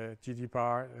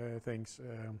GDPR things.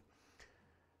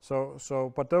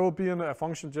 But there will be a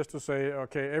function just to say,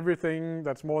 okay, everything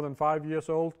that's more than 5 years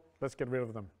old, let's get rid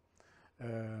of them.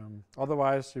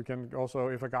 Otherwise, you can also,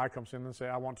 if a guy comes in and say,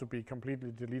 I want to be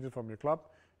completely deleted from your club,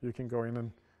 you can go in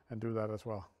and do that as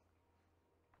well.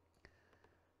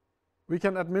 We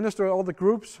can administer all the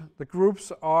groups. The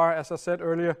groups are, as I said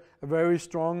earlier, a very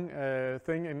strong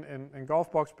thing in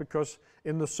Golfbox, because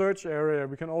in the search area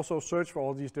we can also search for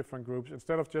all these different groups.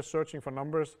 Instead of just searching for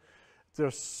numbers,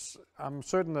 I'm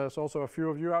certain there's also a few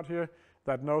of you out here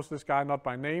that knows this guy not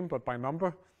by name but by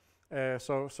number.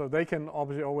 So they can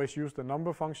obviously always use the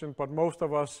number function, but most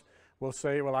of us will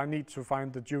say, well, I need to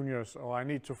find the juniors, or I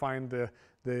need to find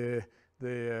the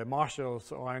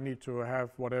marshals, or I need to have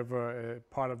whatever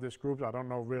part of this group. I don't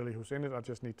know really who's in it. I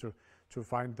just need to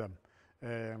find them.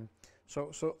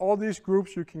 So all these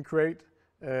groups you can create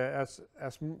as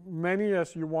many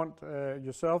as you want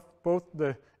yourself, both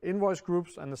the invoice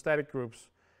groups and the static groups.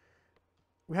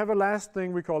 We have a last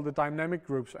thing we call the dynamic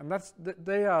groups, and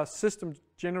they are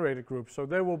system-generated groups. So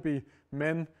there will be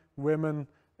men, women,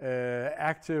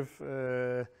 active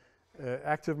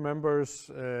members.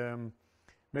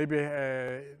 Maybe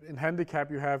in handicap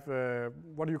you have,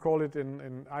 what do you call it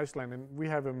in Iceland? And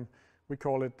we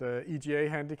call it EGA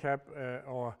handicap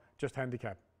or just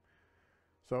handicap.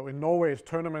 So in Norway it's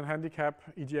tournament handicap,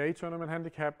 EGA tournament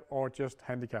handicap, or just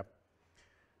handicap.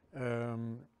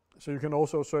 So you can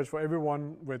also search for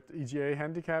everyone with EGA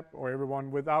handicap or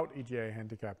everyone without EGA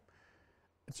handicap.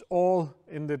 It's all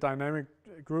in the dynamic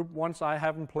group. Once I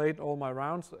haven't played all my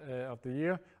rounds of the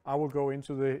year, I will go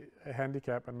into the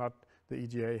handicap and not the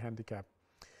EGA handicap.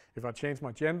 If I change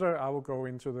my gender, I will go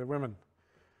into the women.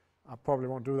 I probably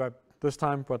won't do that this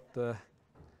time, but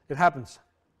it happens.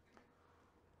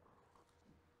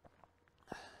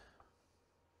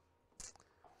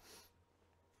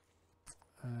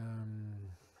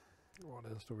 What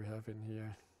else do we have in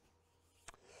here?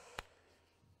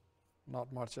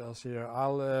 Not much else here.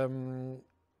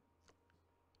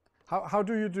 How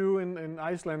do you do in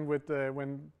Iceland with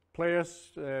when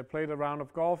players played a round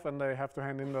of golf and they have to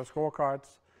hand in their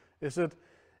scorecards? Is it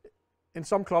in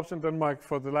some clubs in Denmark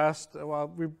for the last,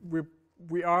 well,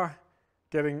 we are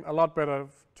getting a lot better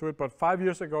to it, but 3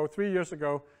 years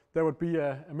ago, there would be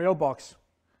a mailbox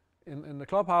in the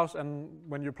clubhouse, and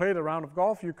when you played a round of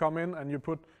golf, you come in and you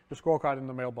put your scorecard in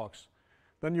the mailbox.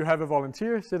 Then you have a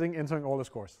volunteer sitting entering all the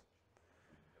scores.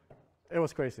 It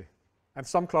was crazy. And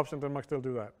some clubs in Denmark still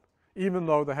do that. Even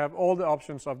though they have all the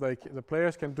options of the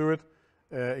players can do it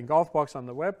in Golfbox on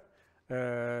the web,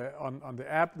 on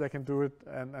the app they can do it,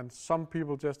 and some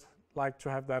people just like to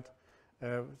have that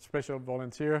special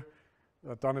volunteer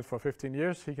that done it for 15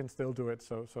 years, he can still do it,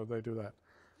 so they do that.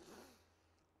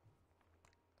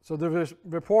 So the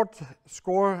report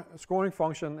scoring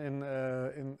function in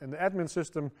the admin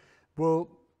system will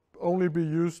only be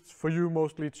used for you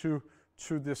mostly to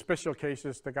the special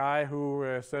cases. The guy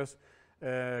who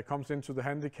comes into the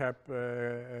handicap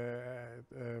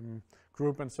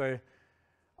group and say,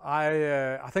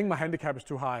 I think my handicap is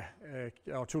too high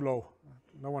or too low.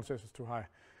 No one says it's too high.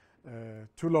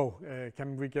 Too low.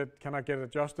 Can I get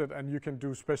adjusted? And you can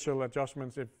do special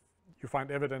adjustments if you find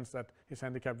evidence that his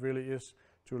handicap really is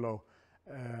too low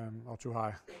or too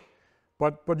high.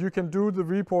 But you can do the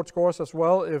report scores as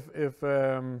well if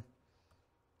for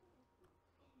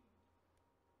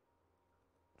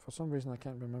some reason I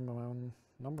can't remember my own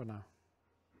number now.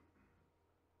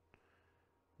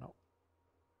 No.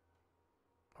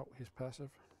 Oh, he's passive.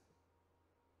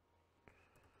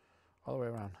 Other way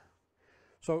around.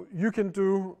 So you can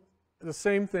do the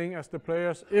same thing as the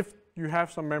players if you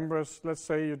have some members. Let's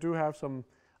say you do have some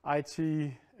IT,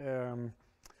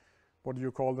 what do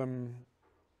you call them,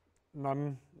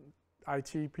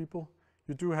 non-IT people.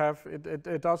 You do have,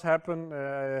 it does happen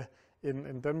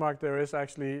in Denmark. There is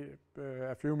actually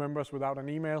a few members without an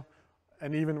email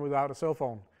and even without a cell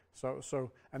phone.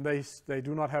 And they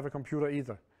do not have a computer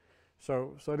either.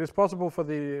 So it is possible for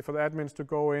the admins to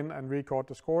go in and record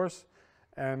the scores,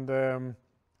 and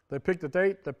they pick the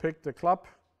date, they pick the club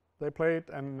they played,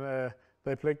 and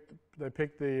they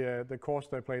pick the course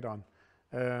they played on.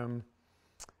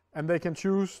 And they can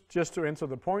choose just to enter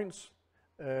the points,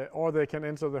 or they can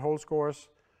enter the whole scores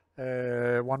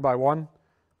one by one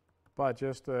by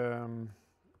just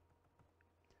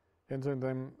entering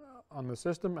them on the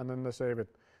system, and then they save it.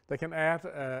 They can add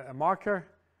a marker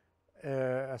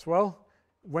as well.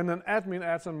 When an admin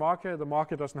adds a marker, the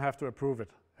marker doesn't have to approve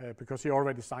it because he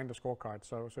already signed the scorecard,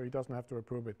 so he doesn't have to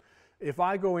approve it. If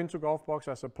I go into Golfbox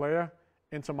as a player,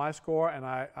 enter my score, and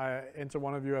I enter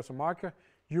one of you as a marker,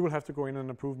 you will have to go in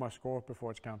and approve my score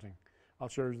before it's counting. I'll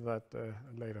show you that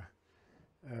later.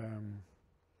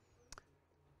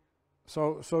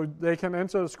 So they can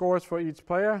enter the scores for each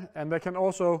player, and they can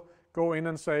also go in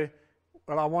and say,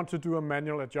 well, I want to do a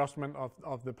manual adjustment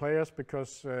of the players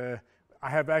because I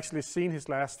have actually seen his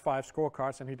last 5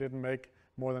 scorecards and he didn't make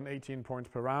more than 18 points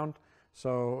per round.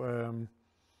 So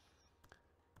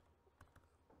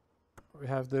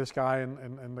this guy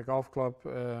in the golf club,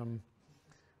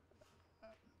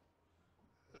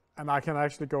 and I can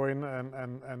actually go in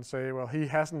and say, well, he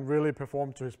hasn't really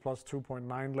performed to his plus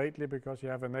 2.9 lately because he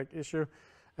have a neck issue.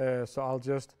 So I'll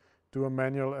just do a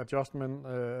manual adjustment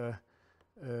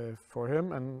for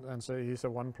him and say he's a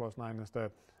 1+9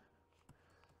 instead.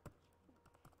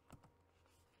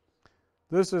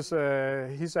 This is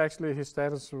his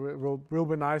status will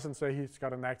be nice and say he's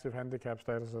got an active handicap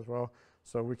status as well.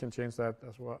 So we can change that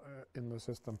as well in the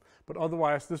system. But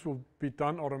otherwise, this will be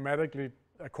done automatically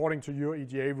according to your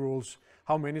EGA rules.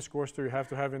 How many scores do you have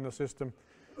to have in the system?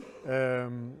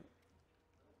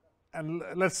 And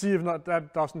let's see if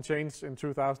that doesn't change in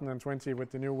 2020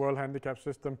 with the new World Handicap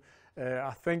System.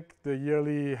 I think the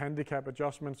yearly handicap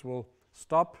adjustments will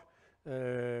stop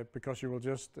because you will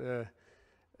just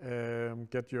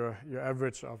get your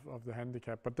average of the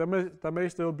handicap. But there may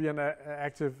still be an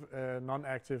active,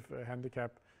 non-active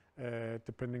handicap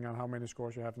depending on how many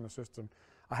scores you have in the system.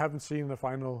 I haven't seen the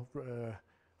final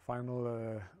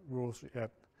rules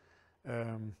yet.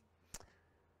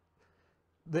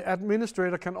 The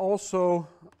administrator can also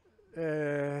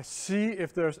see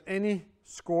if there's any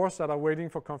scores that are waiting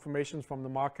for confirmations from the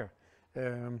marker.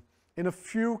 In a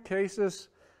few cases,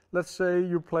 let's say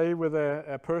you play with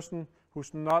a person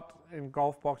who's not in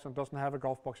Golfbox and doesn't have a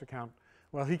Golfbox account.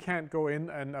 Well, he can't go in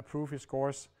and approve his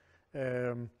scores.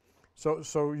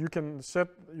 So you can set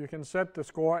the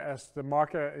score as the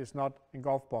marker is not in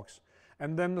Golfbox,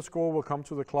 and then the score will come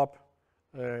to the club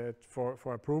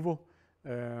for approval.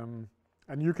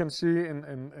 And you can see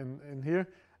in here,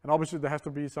 and obviously there has to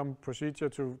be some procedure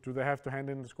do they have to hand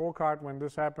in the scorecard when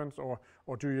this happens, or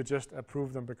do you just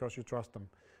approve them because you trust them,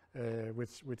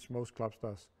 which most clubs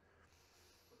does.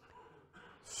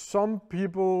 Some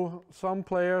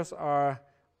players are,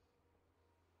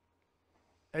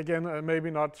 again,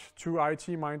 maybe not too IT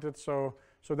minded, so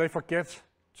they forget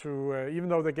to, even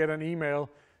though they get an email,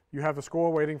 you have a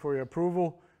score waiting for your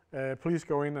approval, please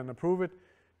go in and approve it.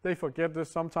 They forget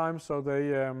this sometimes, so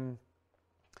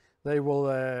they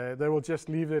will just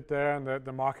leave it there, and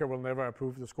the marker will never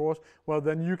approve the scores. Well,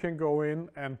 then you can go in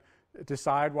and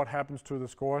decide what happens to the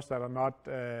scores that are not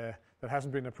that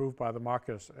hasn't been approved by the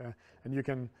markers, and you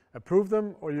can approve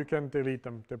them or you can delete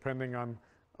them depending on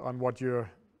what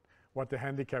the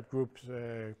handicap group's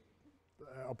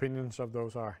opinions of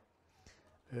those are.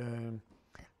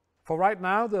 For right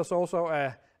now, there's also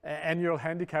a annual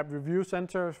handicap review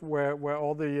center where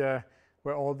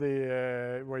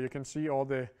you can see all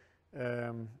the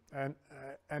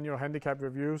annual handicap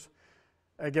reviews.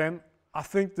 Again, I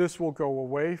think this will go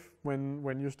away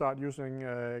when you start using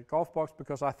Golfbox,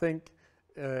 because I think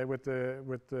there'll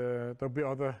be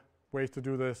other ways to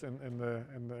do this in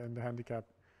the handicap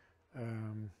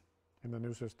in the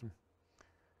new system.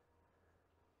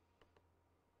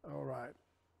 All right.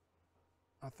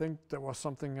 I think there was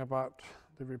something about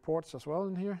the reports as well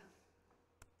in here.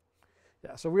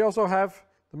 Yeah, so we also have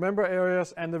the member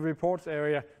areas and the reports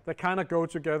area that kind of go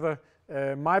together.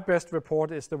 My best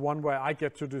report is the one where I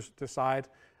get to decide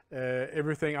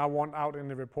everything I want out in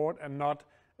the report, and not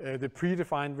the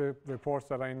predefined reports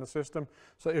that are in the system.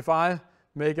 So if I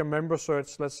make a member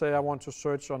search, let's say I want to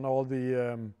search on all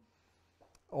the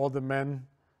men,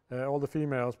 all the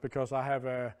females, because I have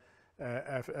a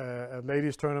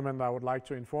ladies tournament I would like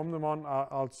to inform them on,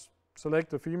 I'll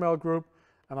select the female group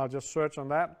and I'll just search on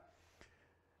that.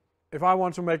 If I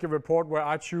want to make a report where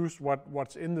I choose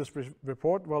what's in this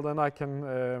report, well, then I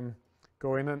can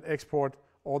go in and export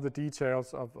all the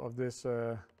details of this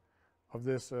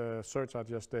search I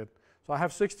just did. So I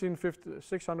have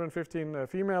 615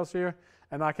 females here,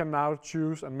 and I can now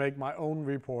choose and make my own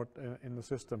report in the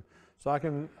system. So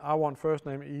I want first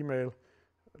name, email,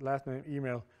 last name,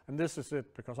 email, and this is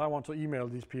it, because I want to email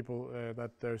these people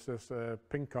that there's this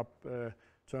Pink Cup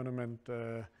tournament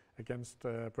against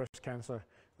breast cancer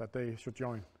that they should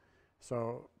join.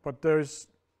 So, but there's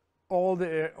all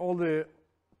the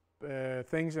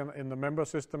things in the member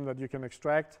system that you can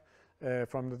extract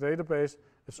from the database.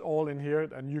 It's all in here,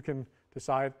 and you can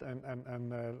decide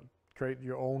and create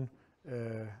your own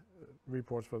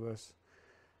reports for this.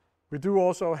 We do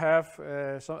also have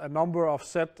a number of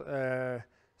set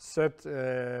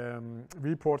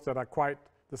reports that are quite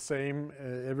the same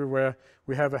everywhere.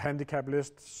 We have a handicap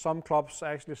list. Some clubs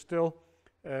actually still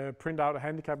print out a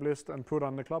handicap list and put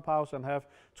on the clubhouse and have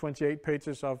 28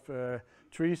 pages of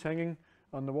trees hanging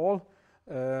on the wall.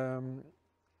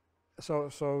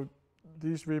 So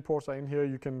these reports are in here.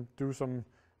 You can do some,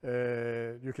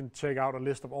 you can check out a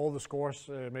list of all the scores.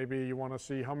 Maybe you want to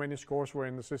see how many scores were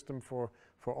in the system for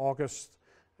August.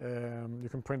 You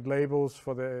can print labels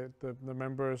for the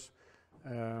members.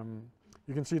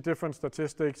 you can see different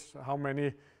statistics. How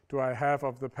many do I have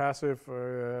of the passive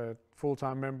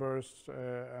full-time members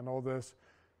and all this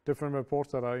different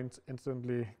reports that are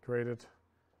instantly created.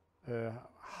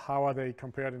 How are they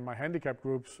compared in my handicap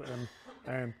groups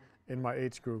and in my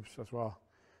age groups as well.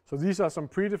 So these are some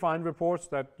predefined reports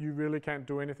that you really can't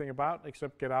do anything about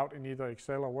except get out in either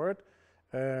Excel or Word.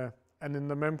 And in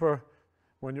the member,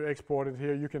 when you export it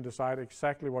here, you can decide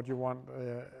exactly what you want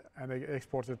and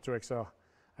export it to Excel.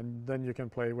 And then you can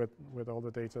play with all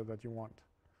the data that you want.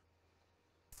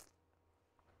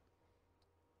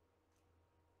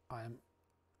 I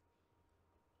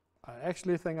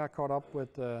actually think I caught up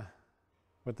with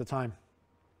the time.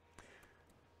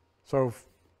 So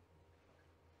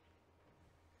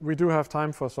we do have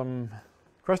time for some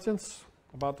questions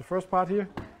about the first part here,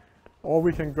 or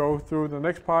we can go through the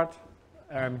next part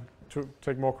and to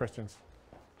take more questions.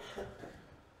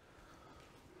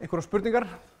 Einhverjar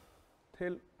spurningar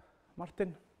til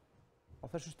Martin á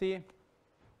þessu stigi?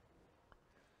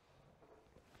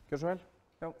 Gjör svo vel.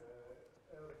 Já.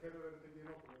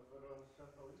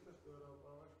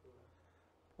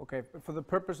 Okay, for the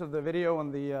purpose of the video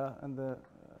and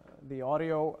the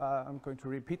audio, I'm going to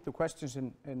repeat the questions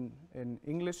in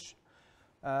English.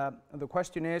 The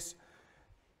question is,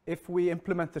 if we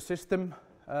implement the system,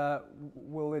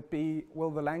 will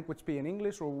the language be in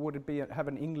English, or would it have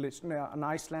an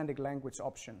Icelandic language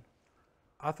option?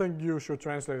 I think you should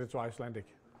translate it to Icelandic,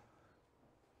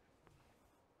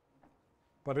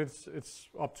 but it's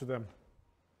up to them.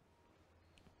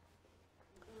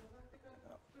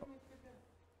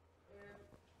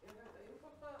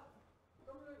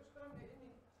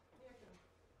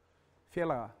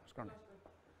 Félaga skráni.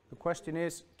 The question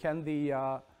is, can the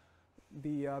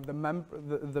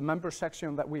member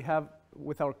section that we have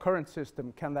with our current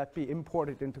system, can that be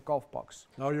imported into Golfbox?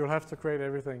 No, you'll have to create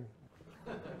everything.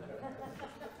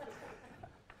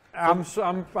 I'm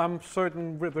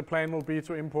certain the plan will be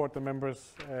to import the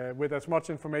members with as much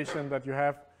information that you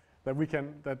have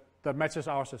that matches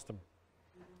our system.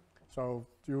 So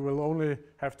you will only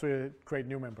have to create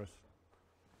new members.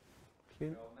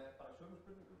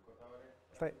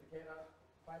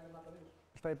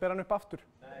 Það ég bera hann upp aftur?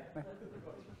 Nei.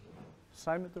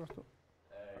 Sæmundur varst þú?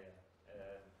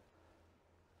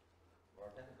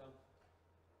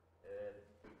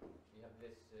 We have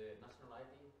this national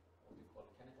ID, what we call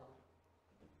Kynningin.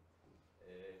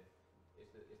 Is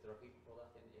there a feature for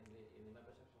that in the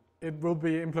member section? It will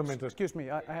be implemented. Excuse me,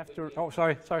 I have to... Oh,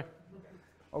 sorry.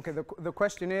 Okay, the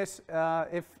question is,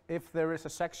 if there is a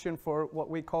section for what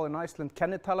we call in Iceland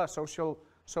kennitala,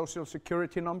 social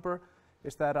security number,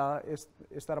 is that a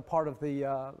part of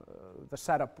the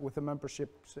setup with the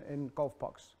memberships in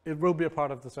Golfbox? It will be a part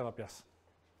of the setup, yes.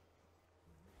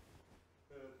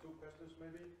 Two questions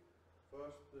maybe.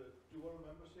 First, dual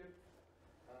membership,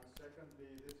 and secondly,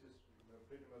 this is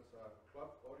pretty much a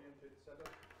club-oriented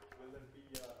setup. Will there be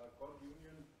a golf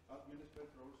union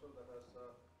administrator also that has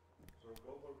sort of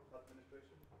global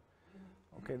administration?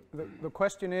 Okay, the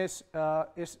question is,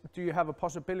 do you have a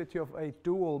possibility of a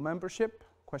dual membership?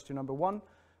 Question number one.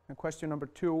 And question number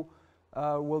two,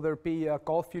 will there be a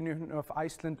Golf Union of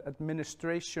Iceland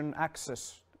administration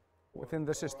access within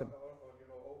the system? Or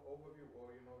overview, or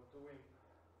doing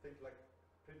things like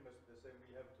pretty much the same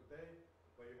we have today,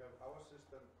 where you have our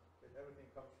system, that everything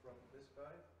comes from this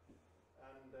guy,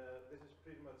 and this is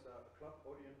pretty much a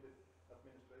club-oriented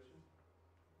administration.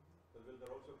 But will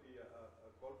there also be a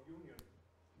Golf Union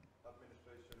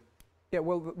administration? Yeah,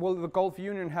 will the Golf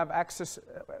Union have access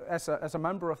as a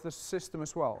member of the system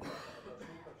as well?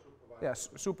 Yes,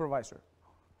 supervisor.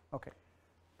 Okay.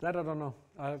 That I don't know.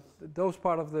 Those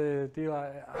part of the deal,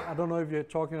 I don't know if you're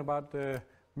talking about the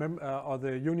or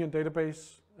the union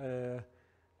database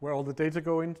where all the data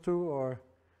go into, or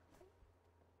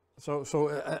so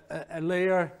a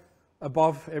layer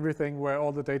above everything where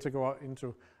all the data go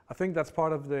into. I think that's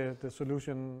part of the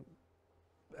solution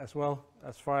as well,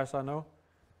 as far as I know.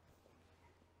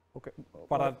 Okay.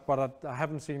 But I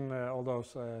haven't seen all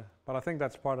those. But I think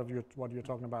that's part of what you're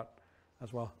talking about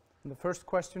as well. And the first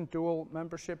question, dual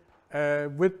membership.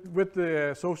 With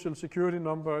the social security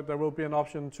number, there will be an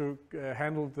option to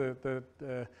handle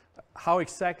the how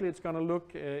exactly it's going to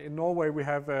look. In Norway, we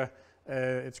have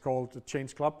it's called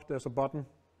Change Club. There's a button.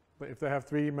 But if they have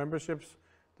 3 memberships,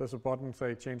 there's a button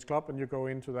say Change Club, and you go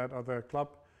into that other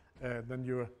club. Then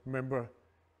you're a member.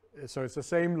 So it's the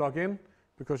same login,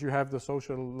 because you have the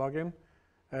social login,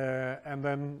 and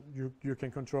then you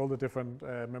can control the different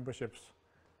memberships.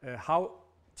 How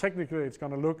technically it's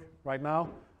going to look right now,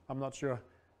 I'm not sure,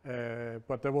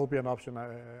 but there will be an option,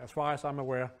 as far as I'm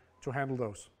aware, to handle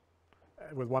those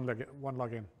with one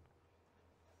login.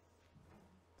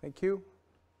 Thank you.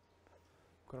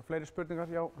 Hvað fleiri spurningar?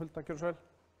 Já, Hulda, gjörðu svo vel.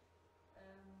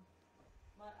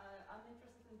 I'm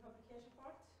interested in publication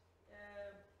part.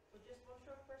 But just one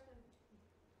short question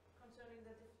concerning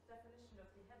the definition of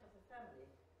the head of the family.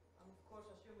 I'm of course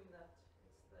assuming that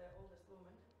it's the oldest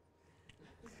woman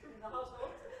in the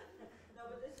household. No,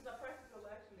 but this is a practical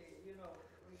actually, you know,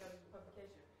 regarding the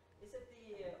publication. Is it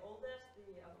the oldest,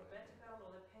 the alphabetical,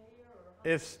 or the payer, or how?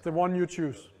 It's the one you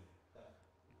choose.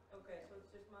 Okay, so it's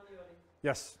just manually.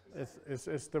 Yes,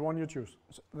 it's the one you choose.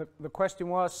 So the question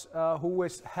was, who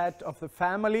is head of the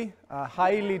family? A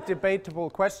highly debatable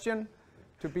question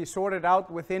to be sorted out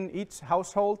within each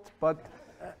household. But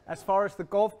as far as the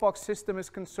Golfbox system is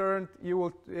concerned,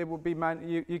 you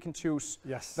can choose.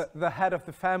 Yes. The head of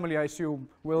the family, I assume,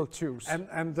 will choose.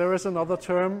 And there is another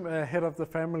term, head of the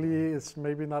family is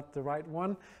maybe not the right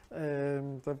one.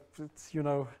 It's, you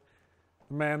know,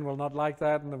 the man will not like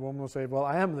that, and the woman will say, well,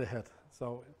 I am the head.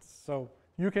 So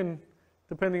you can,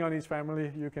 depending on each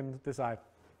family, you can decide.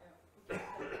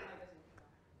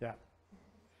 Yeah.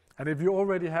 And if you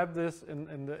already have this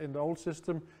in the old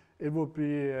system, it will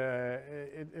be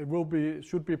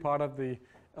should be part of the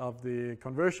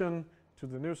conversion to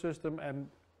the new system, and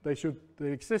the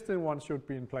existing one should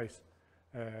be in place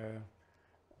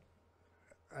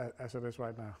as it is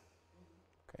right now.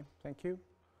 Okay, thank you.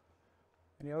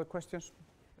 Any other questions?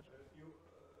 You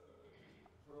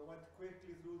sort of went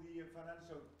quickly through the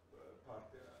financial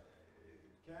part.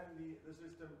 Can the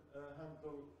system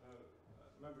handle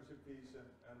membership fees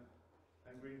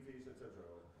and green fees, etc.?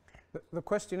 The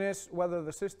question is whether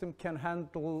the system can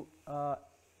handle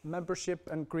membership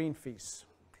and green fees.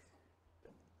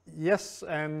 Yes,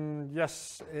 and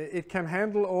yes, it can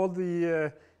handle all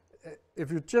the.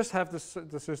 If you just have the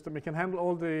system, it can handle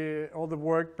all the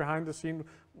work behind the scene.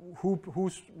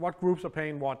 What groups are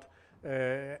paying what,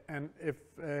 and if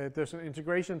there's an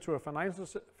integration to a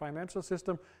financial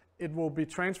system, it will be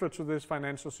transferred to this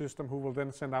financial system, who will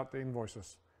then send out the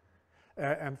invoices.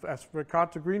 And as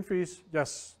regard to green fees,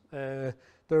 yes,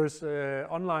 there's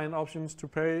online options to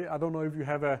pay. I don't know if you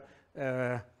have a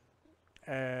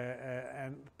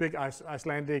big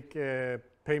Icelandic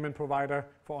payment provider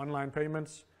for online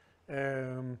payments.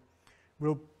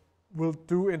 We'll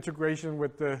do integration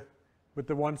with the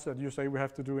ones that you say we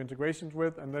have to do integrations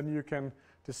with, and then you can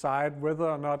decide whether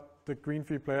or not the green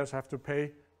fee players have to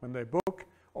pay when they book,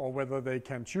 or whether they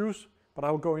can choose. But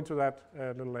I'll go into that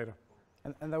a little later.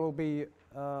 And there will be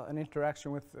an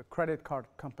interaction with the credit card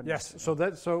companies. Yes,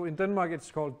 so in Denmark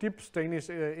it's called DIPS, Danish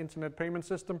Internet Payment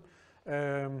System,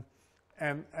 and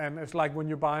it's like when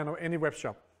you buy any web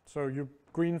shop. So your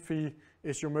green fee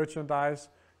is your merchandise.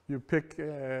 You pick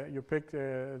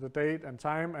the date and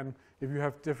time, and if you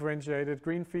have differentiated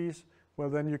green fees, well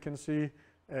then you can see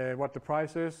what the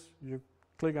price is. You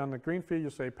click on the green fee, you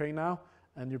say pay now,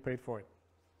 and you paid for it.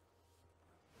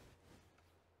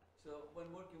 So when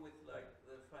working with like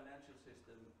the financial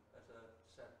system as a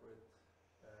separate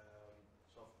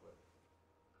software,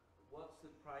 what's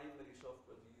the primary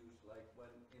software to use, like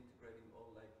when integrating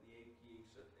all like the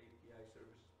API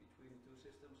services between the two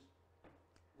systems?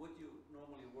 Would you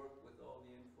normally work with all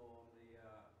the info on the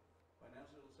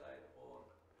financial side or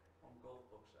on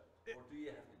Golfbox side, or do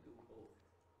you have to do both?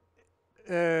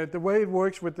 The way it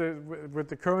works with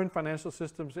the current financial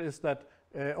systems is that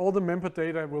all the member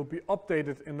data will be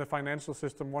updated in the financial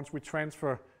system once we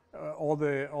transfer all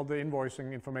the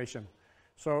invoicing information.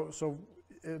 So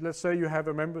let's say you have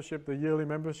a membership, the yearly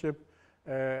membership,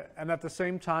 and at the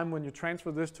same time when you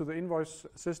transfer this to the invoice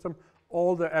system,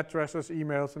 all the addresses,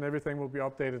 emails, and everything will be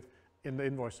updated in the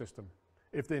invoice system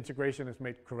if the integration is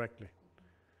made correctly.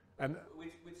 And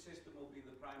which system will be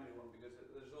the primary one? Because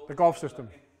there's always the golf system.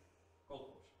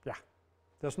 Golfbox. Yeah,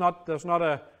 there's not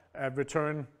a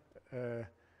return. There's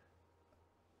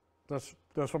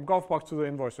from Golfbox to the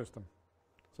invoice system.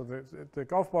 So the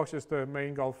Golfbox is the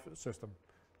main golf system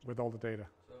with all the data.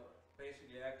 So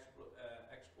basically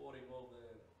exporting all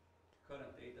the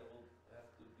current data will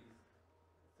have to be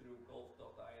through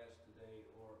golf.is today,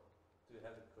 or to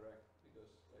have it correct, because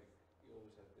like you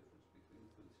always have difference between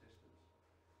two systems.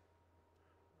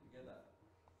 You get that?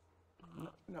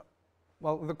 No.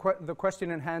 Well, the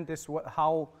question in hand is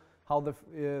how the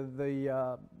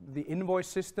invoice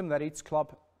system that each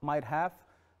club might have,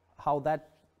 how that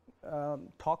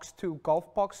talks to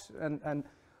Golfbox, and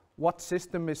what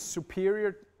system is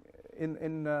superior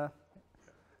in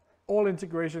all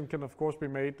integration can of course be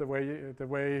made the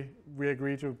way we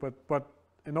agree to, but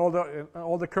in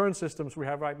all the current systems we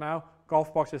have right now,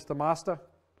 Golfbox is the master,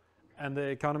 and the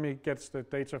economy gets the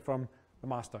data from the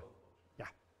master. Yeah,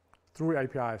 through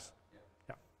APIs.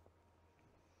 Yeah.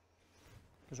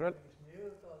 Israel?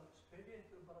 New. mögulegt að spyrja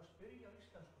einhverjum bara að spyrja á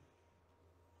íslensku?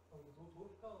 Þá getur þú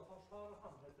túlkað og þá svarar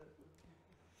hann. Þetta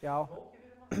Já, flókið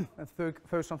fyrir mann. en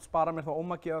þau samt spara mér þá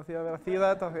ómakið af því að vera að þýða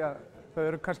þetta, því að þau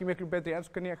eru kannski miklu betri í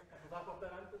ensku en ég. Það er gott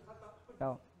að endur taka spurningu.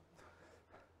 Já.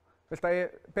 Viltu að ég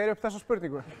beri upp þessa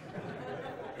spurningu?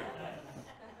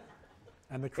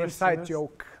 And the question Inside is,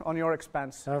 joke on your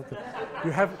expense.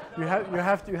 you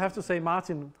have to say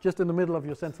Martin just in the middle of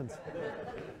your sentence.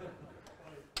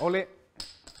 Óli,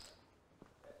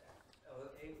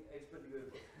 Ein spurningu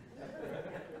viðbót.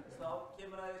 Þá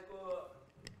kemur að þið sko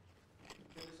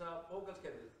til þess að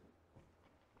bókhaldskerfið.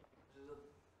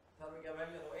 Þarf ekki að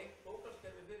velja þá eitt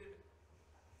bókhaldskerfi fyrir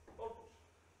Golfbox.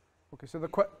 okay, so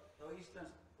Þá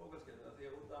íslensk bókhaldskerfi, af því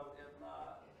að út af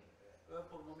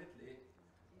öpunum á milli,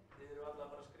 þið eru alltaf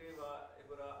bara að skrifa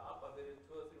einhverja ABBA fyrir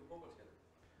 2-3 bókhaldskerfi.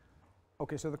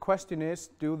 Okay, so the question is,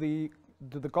 do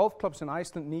the golf clubs in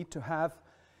Iceland need to have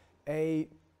a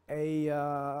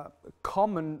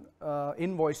common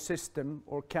invoice system,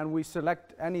 or can we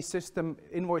select any system,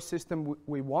 invoice system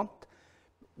we want?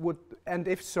 And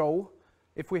if so,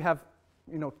 if we have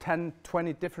 10,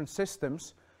 20 different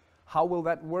systems, how will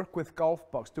that work with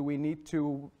Golfbox? Do we need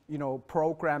to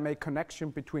program a connection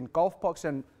between Golfbox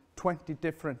and 20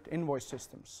 different invoice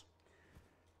systems?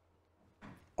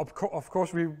 Of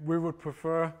course, we would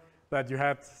prefer that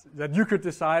you could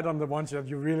decide on the ones that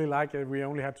you really like, and we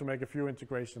only had to make a few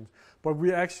integrations. But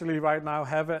we actually right now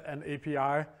have an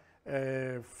API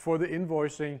for the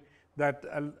invoicing that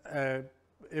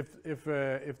if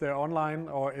they're online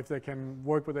or if they can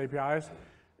work with APIs,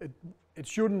 it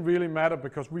shouldn't really matter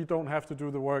because we don't have to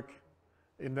do the work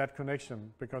in that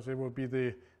connection, because it will be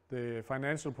the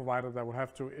financial provider that will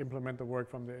have to implement the work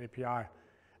from the API.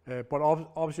 But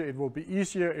obviously it will be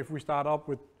easier if we start up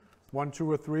with 1,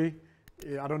 2, or 3.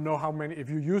 I don't know how many, if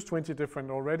you use 20 different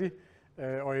already,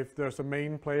 or if there's a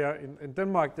main player. In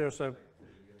Denmark there's a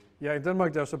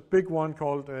big one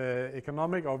called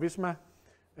Economic or Visma,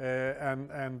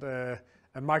 and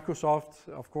Microsoft,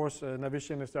 of course,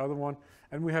 Navision is the other one,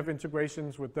 and we have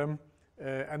integrations with them,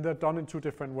 and they're done in 2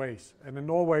 different ways. And in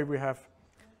Norway we have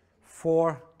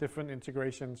 4 different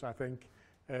integrations, I think,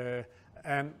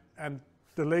 and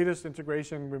the latest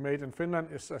integration we made in Finland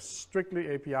is a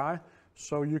strictly API,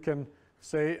 so you can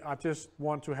say, I just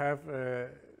want to have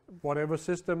whatever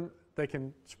system, they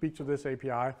can speak to this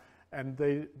API, and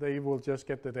they will just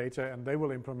get the data and they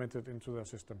will implement it into their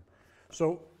system.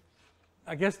 So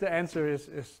I guess the answer is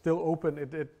still open.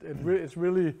 It's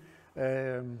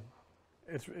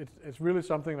really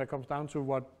something that comes down to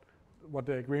what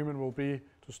the agreement will be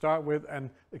to start with, and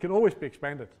it can always be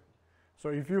expanded. So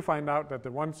if you find out that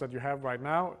the ones that you have right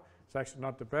now is actually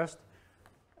not the best,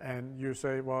 and you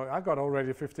say, well, I got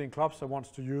already 15 clubs that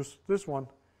wants to use this one,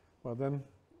 well then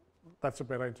that's a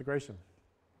better integration.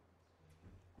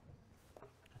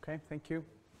 Okay, thank you.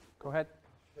 Go ahead.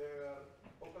 Þegar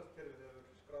bókhaldskerfið hefur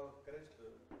skráð greiðslu,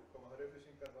 koma þær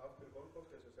upplýsingar þá aftur í Golfbox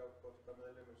til þess að sjá hvort hvað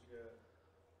meðlimur sé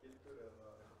gildur eða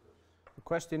eitthvað. The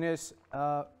question is,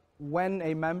 when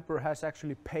a member has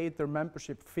actually paid their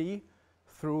membership fee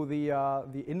through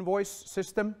the invoice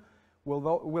system,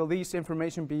 will these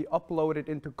information be uploaded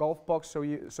into Golfbox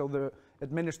so the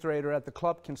administrator at the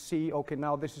club can see, okay,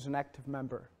 now this is an active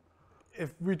member?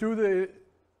 If we do the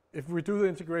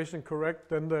integration correct,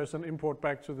 then there's an import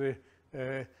back to the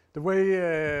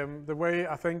way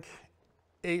I think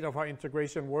 8 of our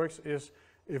integration works is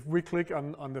if we click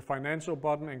on the financial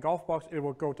button in Golfbox, it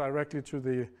will go directly to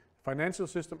the financial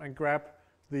system and grab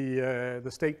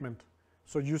the statement.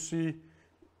 So you see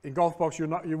in Golfbox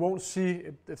you won't see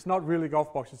it, it's not really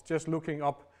Golfbox, it's just looking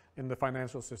up in the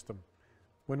financial system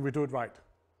when we do it right.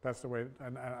 That's the way,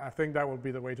 and I think that will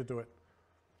be the way to do it.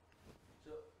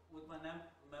 So would my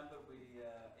member be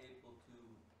able to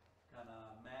kind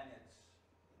of manage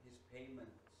his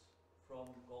payments from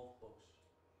Golfbox?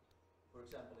 For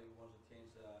example, if he wants to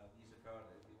change a Visa card,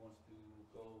 if he wants to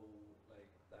go like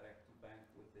direct to bank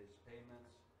with his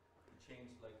payments, to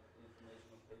change like information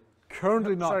on payments.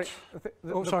 Currently not.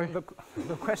 Sorry.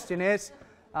 The question is,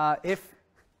 if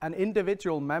an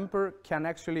individual member can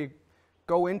actually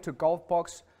go into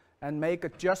Golfbox and make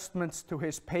adjustments to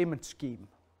his payment scheme.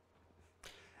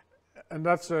 And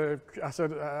that's,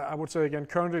 I would say again,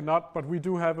 currently not, but we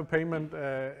do have a payment,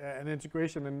 an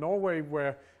integration in Norway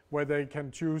where they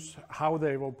can choose how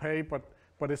they will pay, but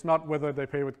it's not whether they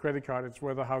pay with credit card, it's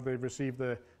whether how they receive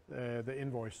the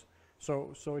invoice.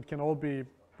 So it can all be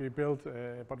built,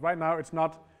 but right now it's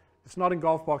not in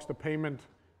Golfbox the payment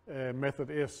method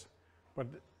is, but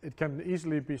it can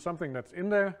easily be something that's in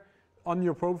there on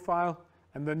your profile,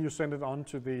 and then you send it on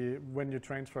to when you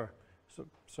transfer.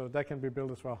 So that can be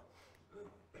built as well.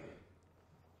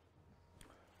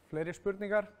 Fleiri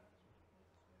spurningar?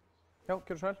 Já,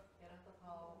 gjörðu svo vel. Hægt að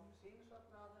fá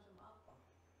sýnisvagna á þessum appa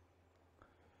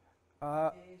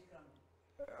í skránu?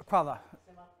 Hvaða?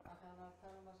 Sem að það var að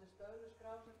tala þessi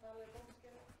stöðuskrá sem talaði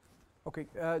bókskera? Okay,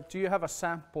 do you have a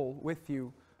sample with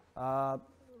you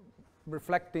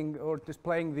reflecting or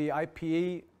displaying the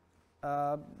IPE?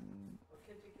 Or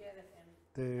could you get it in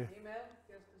The email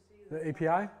just to see the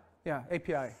API? Yeah,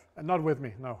 API. Not with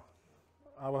me, no.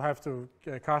 I will have to,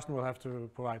 Carsten will have to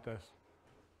provide this.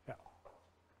 Yeah.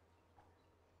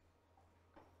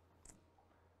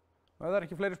 Og ef það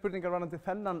ekki fleiri spurningar varðandi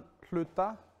þennan hluta,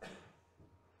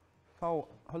 þá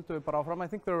höldum við bara áfram. I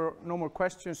think there are no more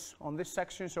questions on this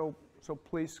section, so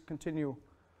please continue.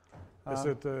 Is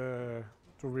it,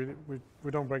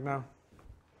 we don't break now?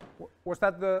 Was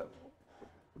that the,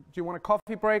 do you want a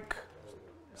coffee break?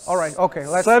 All right, okay,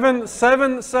 let's...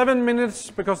 7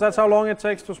 minutes, because that's how long it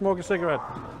takes to smoke a cigarette.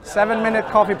 7-minute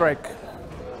coffee break.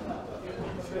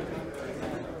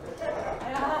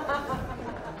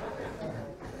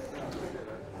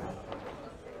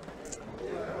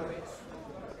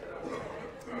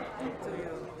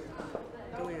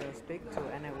 Do you speak to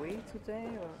NAV today,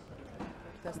 or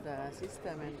does the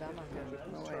system in Denmark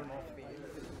have no way?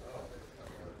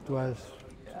 Do I?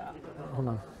 Hold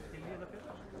on.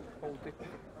 Hold it.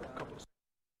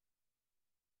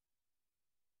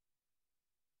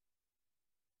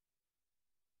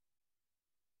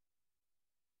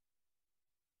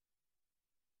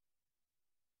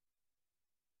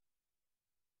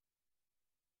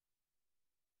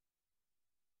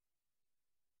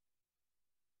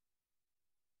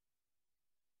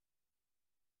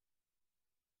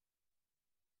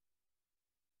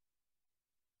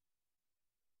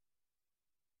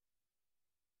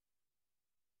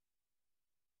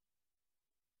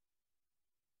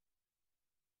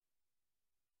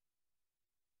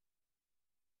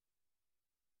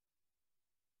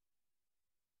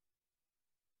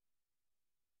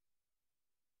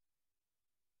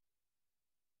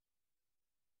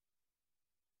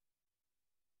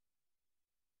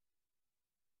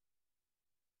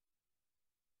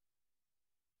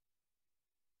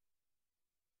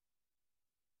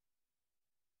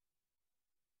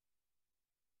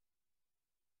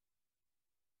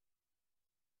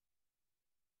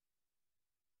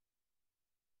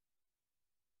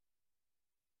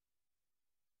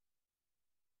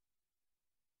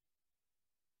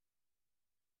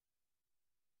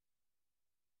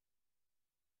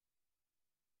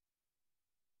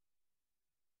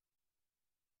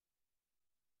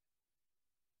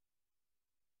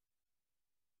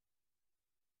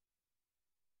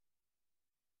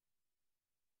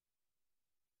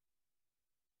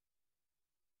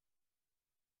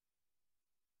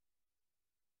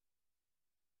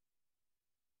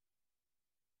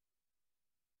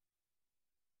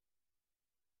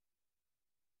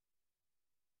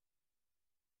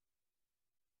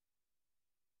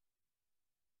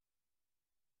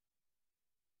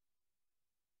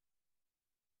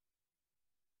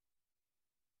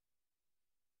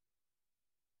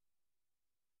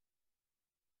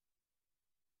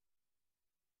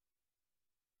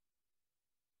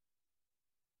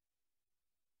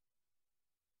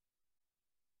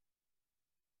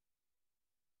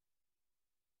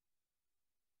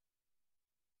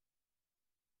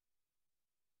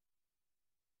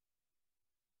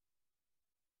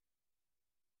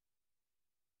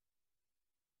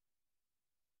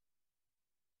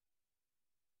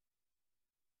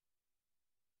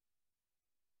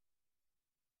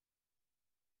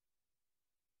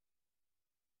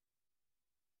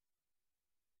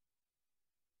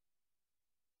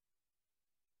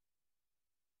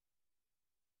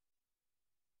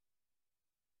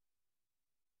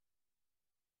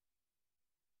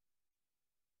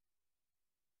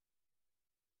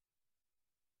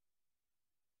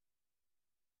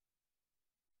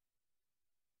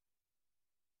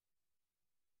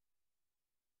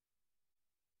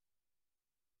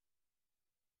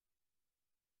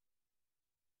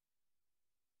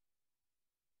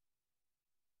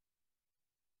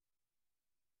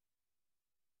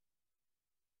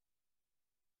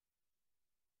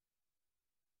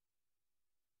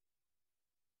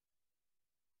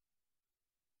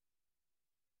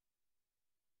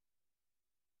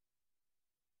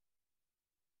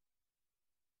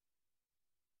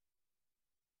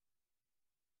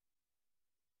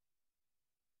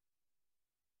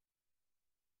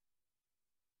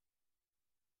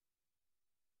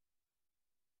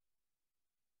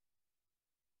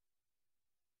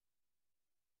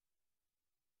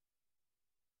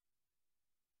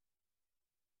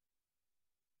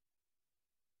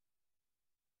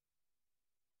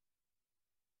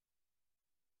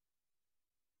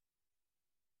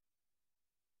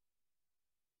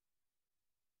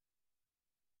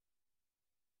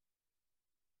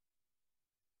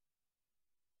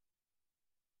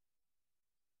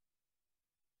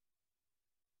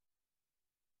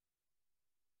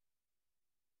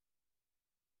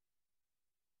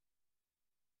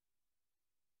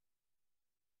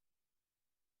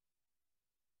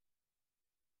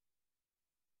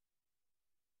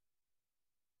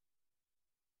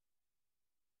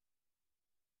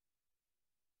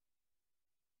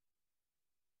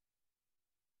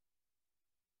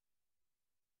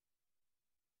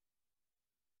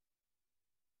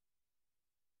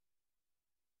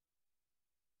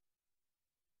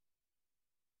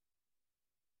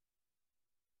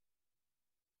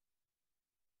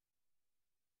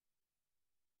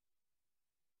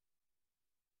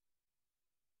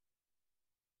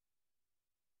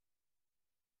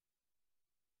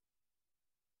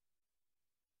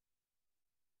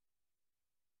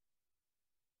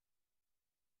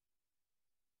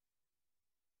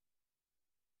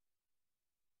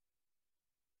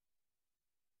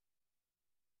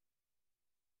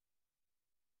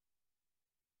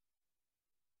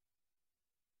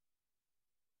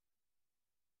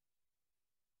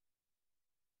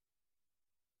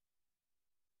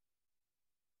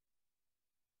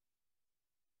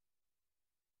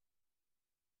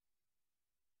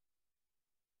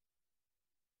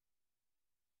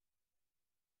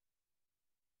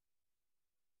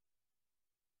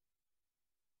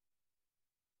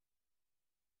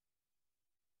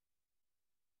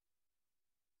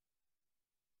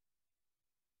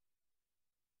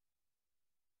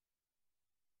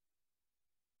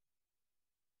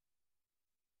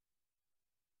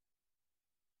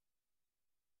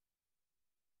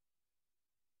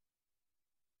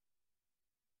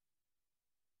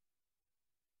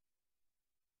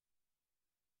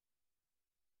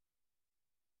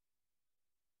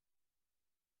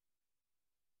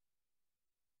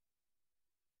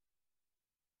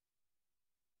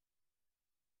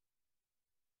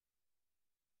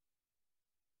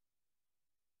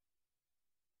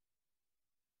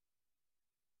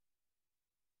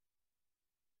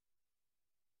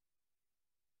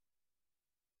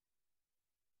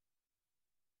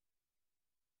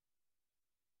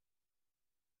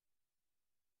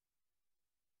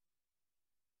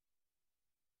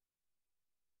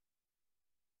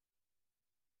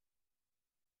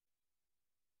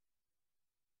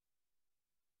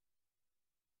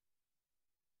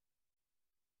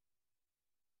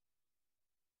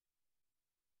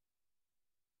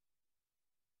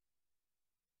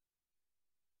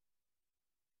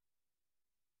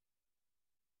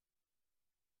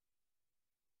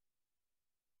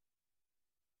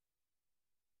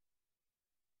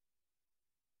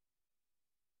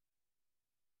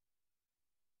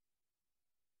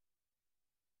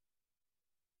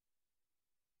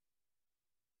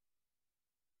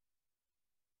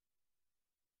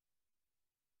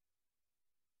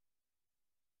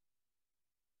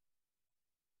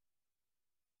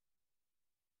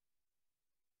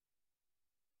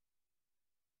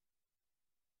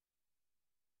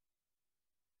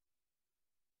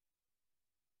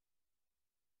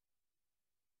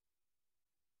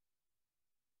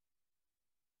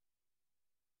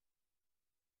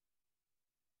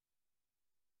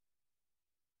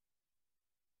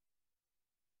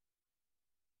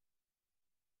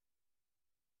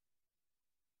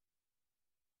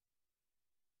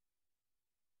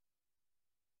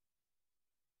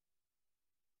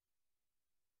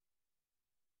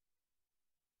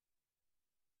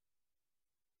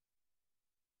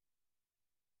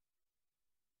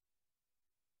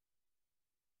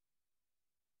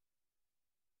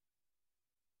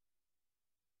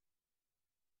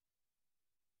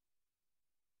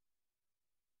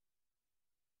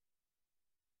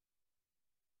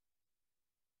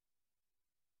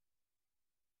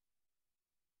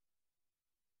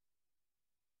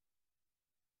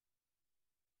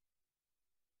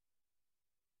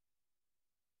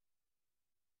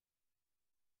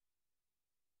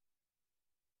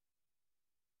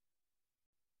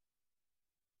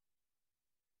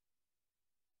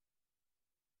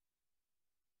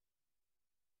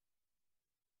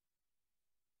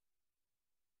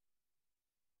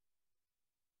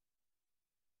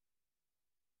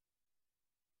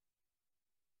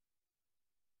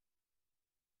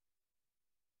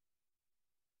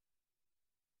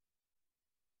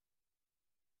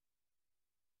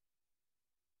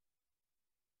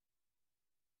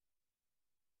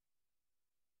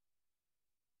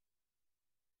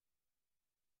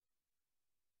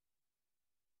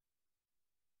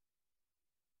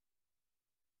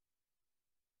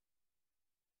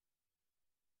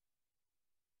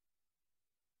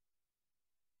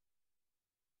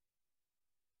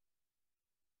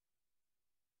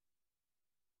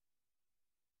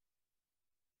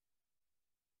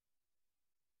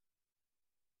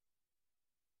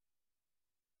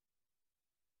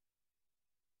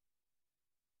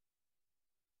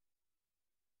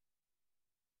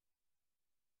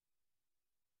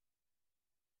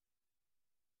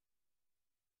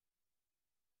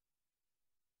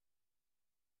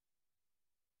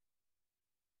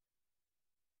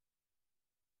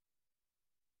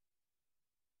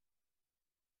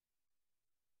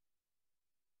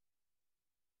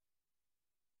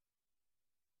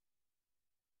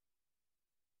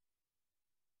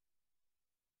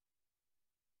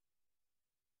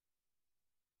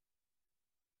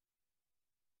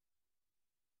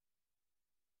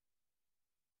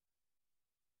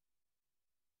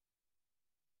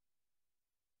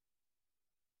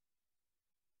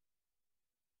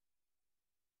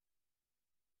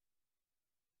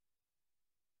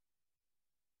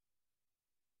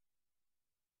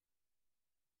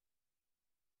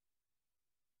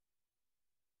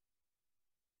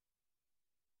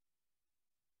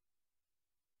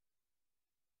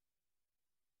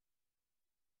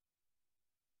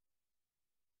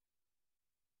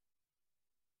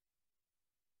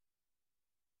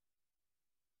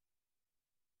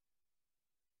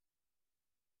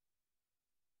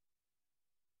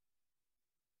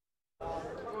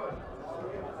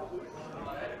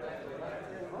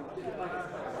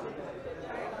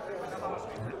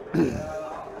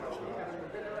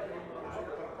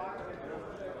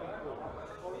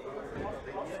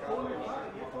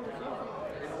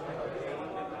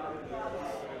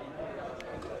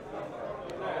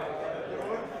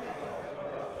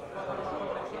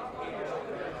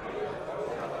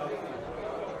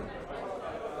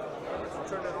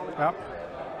 Yeah.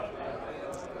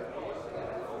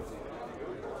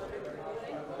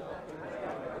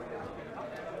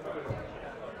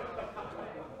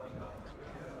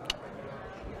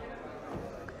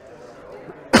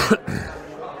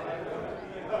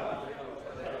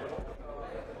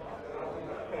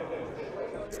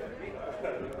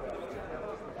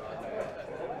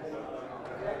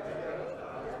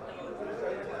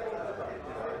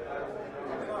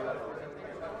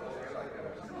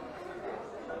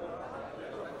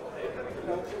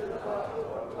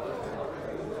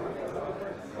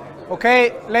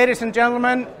 Okay, ladies and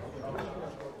gentlemen,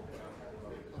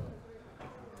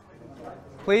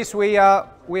 please, we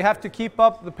have to keep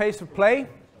up the pace of play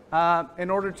in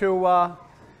order to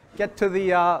get to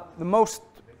the most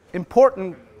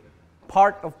important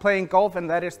part of playing golf, and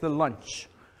that is the lunch.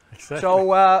 Exactly.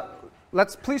 So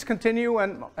let's please continue,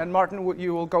 and Martin,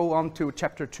 you will go on to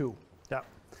chapter 2. Yeah,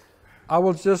 I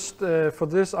will just for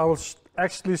this I will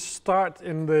actually start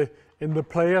in the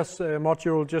players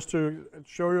module just to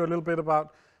show you a little bit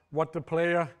about what the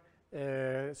player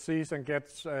sees and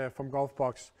gets from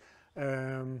Golfbox.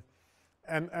 And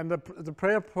the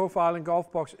player profile in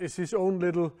Golfbox is his own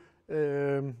little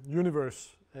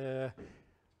universe.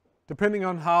 Depending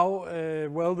on how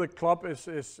well the club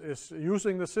is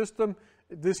using the system,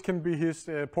 this can be his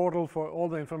portal for all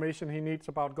the information he needs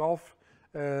about golf.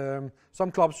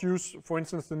 Some clubs use, for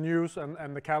instance, the news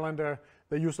and the calendar.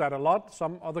 They use that a lot.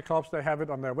 Some other clubs, they have it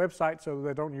on their website, so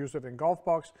they don't use it in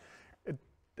Golfbox. It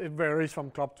varies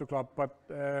from club to club, but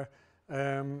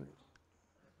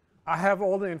I have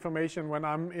all the information when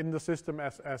I'm in the system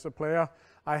as a player.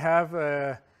 I have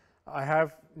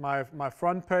my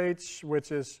front page,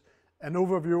 which is an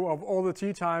overview of all the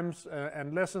tee times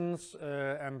and lessons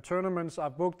and tournaments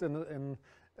I've booked and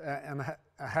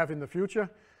have in the future.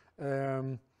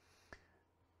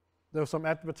 There's some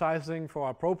advertising for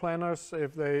our pro planners,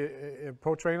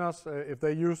 pro trainers, if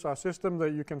they use our system,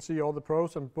 that you can see all the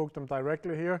pros and book them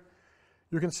directly here.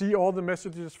 You can see all the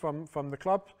messages from the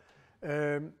club.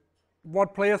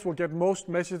 What players will get most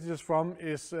messages from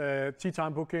is tee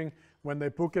time booking. When they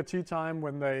book a tee time,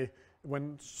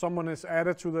 when someone is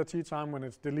added to the tee time, when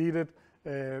it's deleted,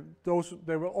 they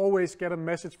will always get a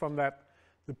message from that.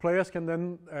 The players can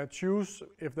then choose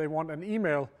if they want an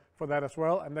email for that as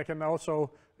well, and they can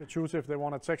also choose if they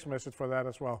want a text message for that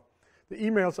as well. The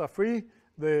emails are free.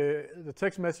 The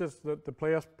text message that the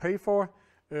players pay for,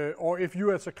 or if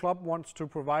you as a club wants to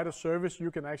provide a service, you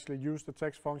can actually use the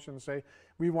text function and say,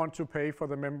 we want to pay for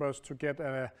the members to get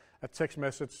a text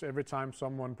message every time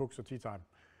someone books a tee time.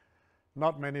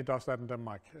 Not many does that in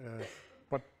Denmark,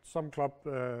 but some club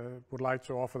would like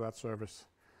to offer that service.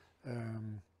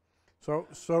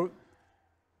 So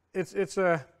it's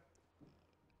a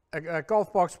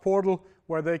Golfbox portal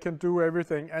where they can do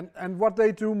everything. And what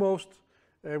they do most,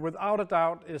 without a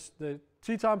doubt, is the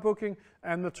tee time booking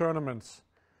and the tournaments.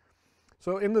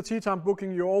 So in the tee time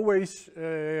booking, you're always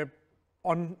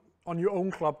on your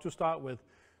own club to start with.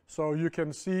 So you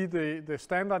can see the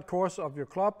standard course of your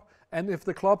club, and if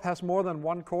the club has more than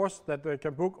one course that they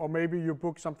can book, or maybe you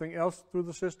book something else through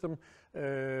the system.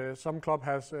 Some club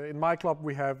has, in my club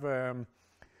we have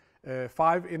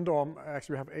 5 indoor,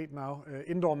 actually we have 8 now,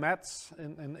 indoor mats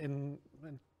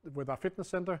with our fitness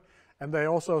center, and they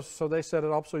also, so they set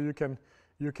it up so you can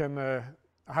I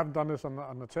haven't done this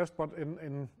on the test, but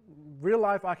in real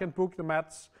life I can book the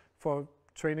mats for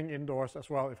training indoors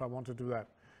as well if I want to do that.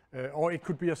 Or it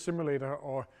could be a simulator,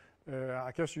 or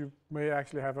I guess you may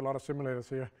actually have a lot of simulators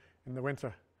here in the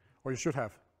winter, or you should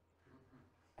have,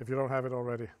 if you don't have it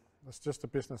already. That's just a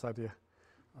business idea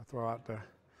I throw out there.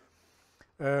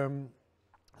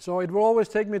 So it will always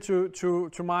take me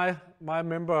to my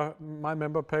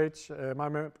member page,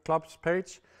 club's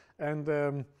page,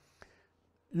 and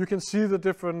you can see the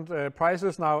different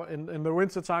prices now. In the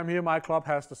winter time here, my club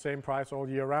has the same price all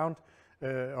year round,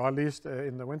 or at least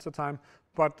in the winter time.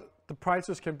 But the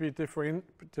prices can be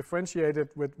differentiated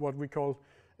with what we call,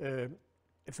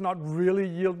 it's not really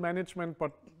yield management,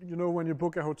 but you know, when you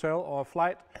book a hotel or a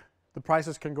flight, the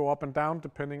prices can go up and down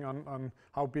depending on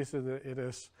how busy it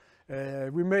is.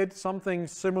 We made something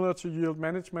similar to yield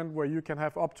management where you can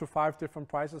have up to 5 different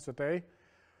prices a day.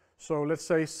 So let's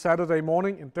say Saturday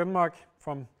morning in Denmark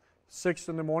from 6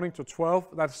 in the morning to 12,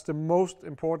 that's the most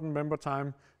important member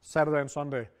time, Saturday and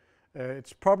Sunday.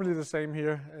 It's probably the same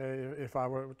here if I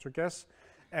were to guess.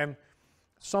 And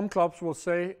some clubs will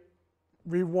say,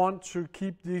 we want to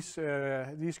keep these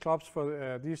clubs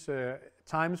for these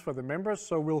times for the members,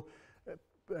 so we'll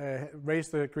raise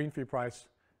the green fee price,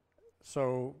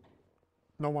 so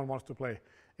no one wants to play.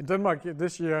 In Denmark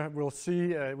this year, we'll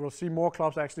see more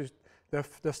clubs actually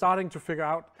they're starting to figure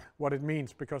out what it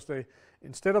means, because they,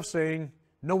 instead of saying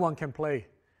no one can play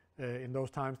in those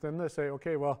times, then they say,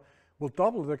 okay, well, we'll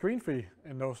double the green fee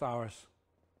in those hours.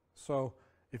 So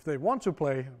if they want to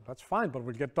play, that's fine, but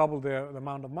we'll get double the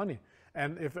amount of money.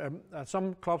 And if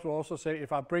some clubs will also say,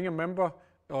 if I bring a member,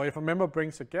 or if a member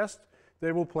brings a guest,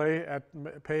 they will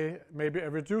pay maybe a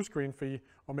reduced green fee,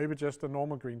 or maybe just a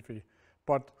normal green fee.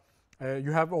 But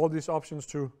you have all these options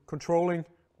to controlling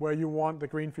where you want the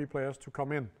green fee players to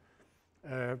come in,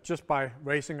 just by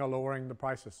raising or lowering the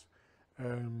prices.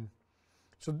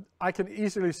 So I can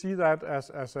easily see that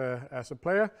as a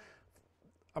player.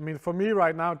 I mean, for me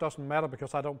right now, it doesn't matter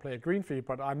because I don't play a green fee,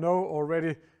 but I know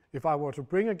already if I were to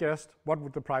bring a guest, what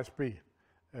would the price be?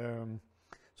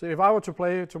 So if I were to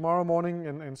play tomorrow morning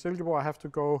in Silkeborg, I have to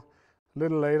go a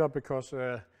little later because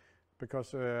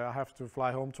I have to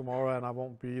fly home tomorrow and I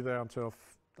won't be there until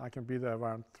I can be there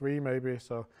around 3 maybe.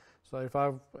 So if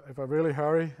I really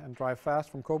hurry and drive fast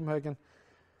from Copenhagen,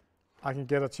 I can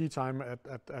get a tea time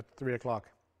at 3 o'clock.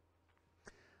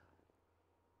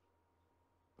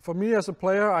 For me as a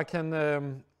player, I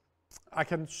can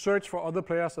search for other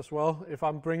players as well. If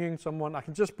I'm bringing someone, I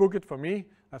can just book it for me.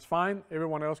 That's fine.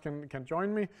 Everyone else can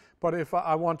join me. But if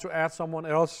I want to add someone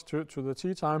else to the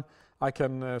tea time, I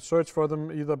can search for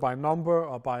them either by number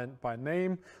or by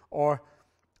name. Or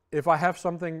if I have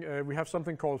something, we have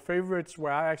something called favorites,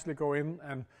 where I actually go in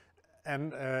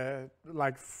and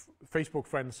like Facebook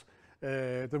friends.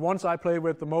 The ones I play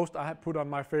with the most, I put on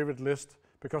my favorite list,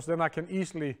 because then I can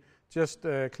easily just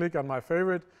click on my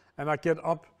favorite and I get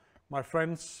up my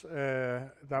friends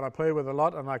that I play with a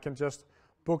lot, and I can just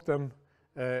book them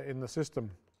in the system.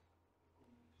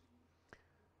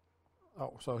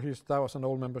 Oh, so that was an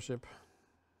old membership.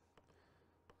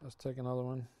 Let's take another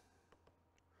one.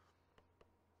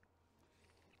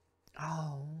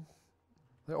 Oh,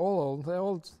 they're all old. They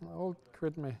all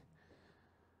quit me.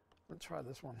 Let's try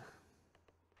this one.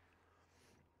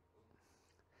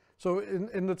 So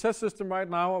in the test system right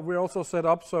now, we also set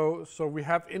up so we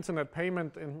have internet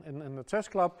payment in the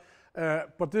test club,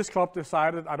 but this club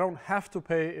decided I don't have to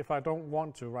pay if I don't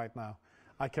want to right now.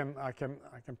 I can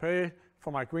pay for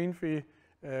my green fee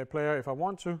player if I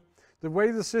want to. The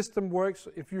way the system works,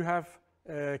 if you have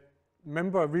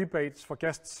member rebates for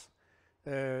guests,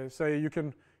 say you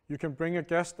can bring a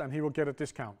guest and he will get a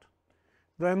discount.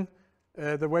 Then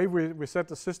the way we set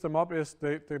the system up is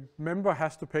the member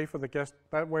has to pay for the guest.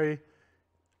 That way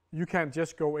you can't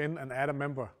just go in and add a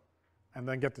member and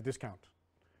then get the discount.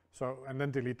 So, and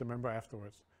then delete the member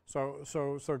afterwards. So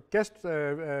guest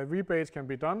rebates can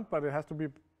be done, but it has to be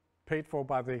paid for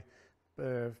by the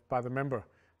member.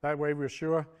 That way we're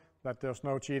sure that there's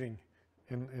no cheating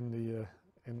in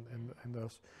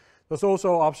those. There's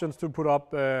also options to put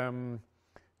up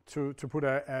to put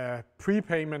a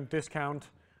prepayment discount.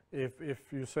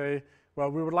 If you say, well,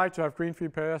 we would like to have green fee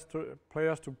players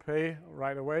to pay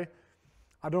right away.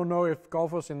 I don't know if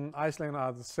golfers in Iceland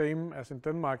are the same as in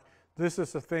Denmark. This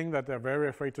is a thing that they're very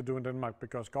afraid to do in Denmark,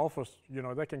 because golfers,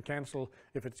 they can cancel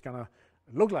if it's gonna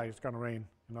look like it's gonna rain,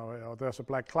 or there's a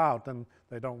black cloud, then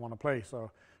they don't want to play. So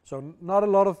not a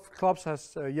lot of clubs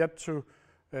has yet to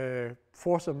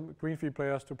force some green fee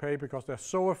players to pay, because they're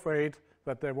so afraid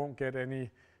that they won't get any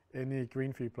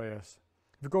green fee players.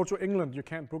 If you go to England, you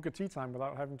can't book a tea time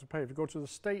without having to pay. If you go to the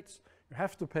States, you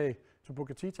have to pay to book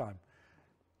a tea time.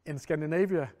 In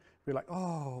Scandinavia, we're like,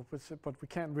 oh, but we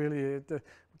can't really,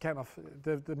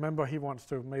 the member, he wants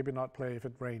to maybe not play if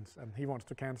it rains, and he wants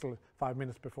to cancel 5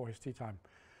 minutes before his tea time.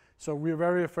 So we're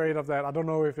very afraid of that. I don't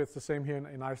know if it's the same here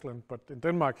in Iceland, but in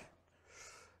Denmark,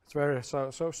 it's very,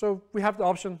 so we have the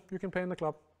option. You can pay in the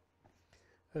club.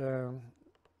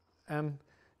 And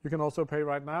you can also pay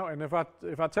right now. And if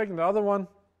I taken the other one,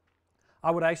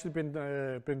 I would actually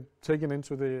been taken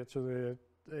into the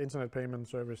internet payment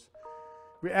service.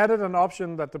 We added an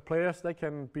option that the players, they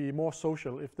can be more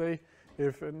social.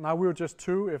 If now we're just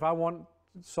 2, if I want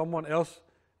someone else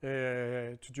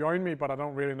to join me, but I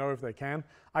don't really know if they can,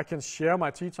 I can share my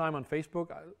tea time on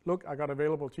Facebook. Look, I got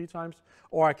available tea times.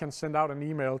 Or I can send out an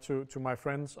email to my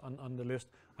friends on the list.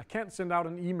 I can't send out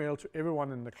an email to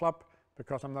everyone in the club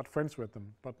because I'm not friends with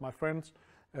them. But my friends,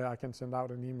 I can send out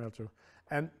an email to.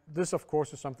 And this, of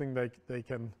course, is something they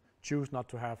can choose not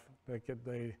to have.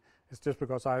 It's just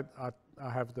because I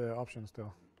have the option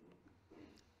still.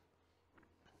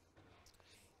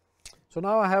 So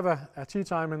now I have a tea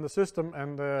time in the system,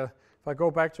 and if I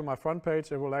go back to my front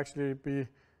page, it will actually be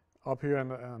up here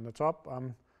on the top.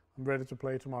 I'm ready to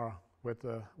play tomorrow with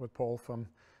Paul from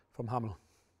Hamel.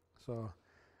 So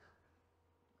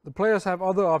the players have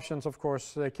other options, of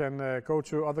course. They can go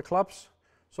to other clubs.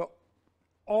 So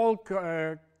all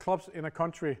clubs in a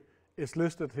country is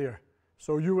listed here.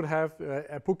 So you would have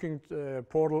a booking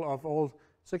portal of all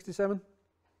 67?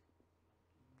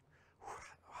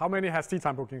 How many has tea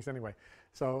time bookings anyway?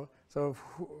 So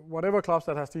whatever clubs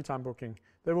that has tea time booking,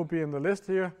 they will be in the list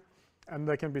here, and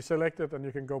they can be selected, and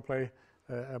you can go play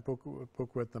a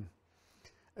book with them.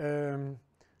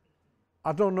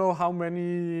 I don't know how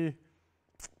many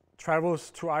travels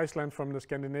to Iceland from the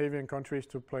Scandinavian countries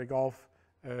to play golf.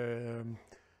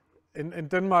 In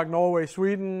Denmark, Norway,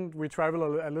 Sweden, we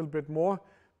travel a little bit more,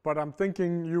 but I'm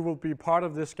thinking you will be part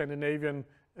of this Scandinavian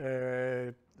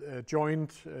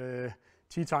joint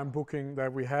tea time booking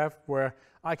that we have, where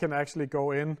I can actually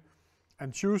go in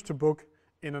and choose to book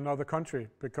in another country,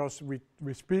 because we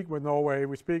speak with Norway,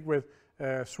 we speak with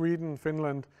Sweden,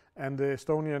 Finland, and the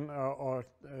Estonian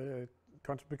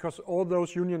country, because all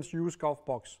those unions use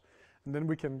Golfbox, and then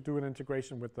we can do an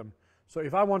integration with them. So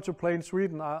if I want to play in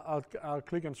Sweden, I'll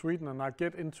click on Sweden, and I'll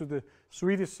get into the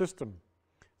Swedish system.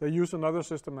 They use another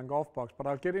system than Golfbox, but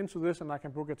I'll get into this and I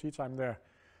can book a tea time there.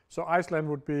 So Iceland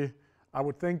would be, I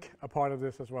would think, a part of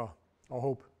this as well, or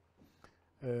hope.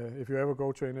 If you ever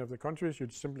go to any of the countries,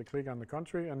 you'd simply click on the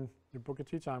country and you book a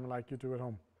tea time like you do at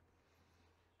home.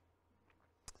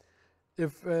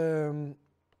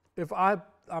 If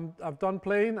I've done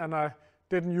playing and I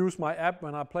didn't use my app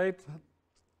when I played,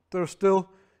 there's still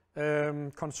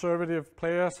conservative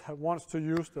players who wants to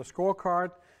use the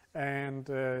scorecard, and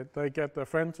they get their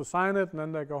friend to sign it, and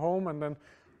then they go home, and then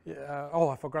oh,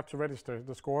 I forgot to register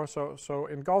the score. So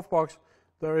in Golfbox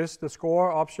there is the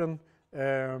score option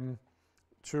to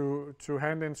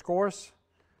hand in scores,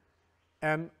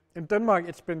 and in Denmark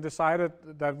it's been decided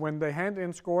that when they hand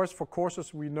in scores for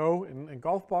courses we know in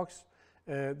Golfbox,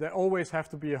 they always have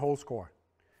to be a whole score.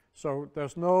 So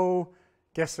there's no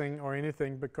guessing or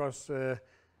anything, because the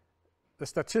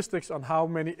statistics on how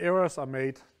many errors are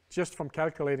made just from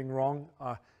calculating wrong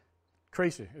are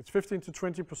crazy. It's 15 to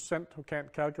 20% who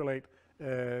can't calculate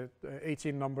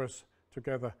 18 numbers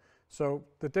together. So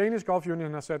the Danish Golf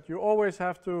Union has said you always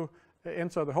have to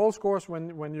enter the whole scores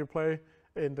when you play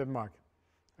in Denmark,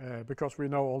 because we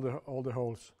know all the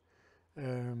holes.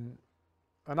 And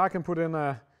I can put in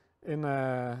a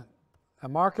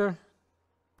marker.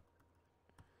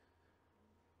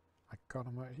 I got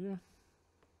them right here.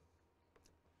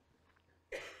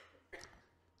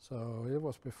 So it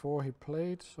was before he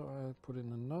played, so I put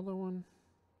in another one.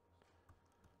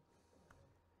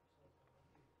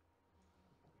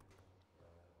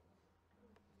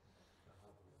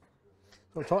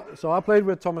 So I played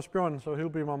with Thomas Bjørn, so he'll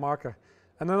be my marker.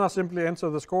 And then I simply enter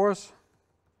the scores,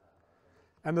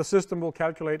 and the system will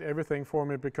calculate everything for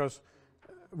me, because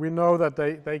we know that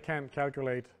they can't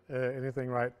calculate anything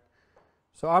right.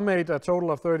 So I made a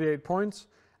total of 38 points,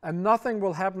 and nothing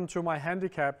will happen to my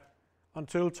handicap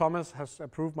until Thomas has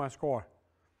approved my score.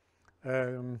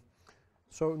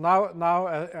 So now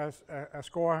a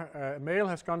score mail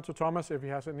has gone to Thomas if he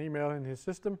has an email in his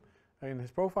system, in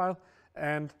his profile,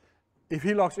 and if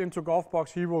he logs into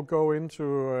Golfbox, he will go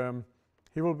into,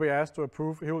 he will be asked to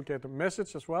approve. He will get a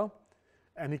message as well,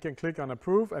 and he can click on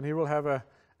approve, and he will have a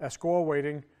score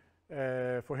waiting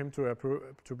for him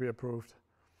to be approved.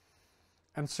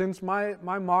 And since my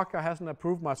marker hasn't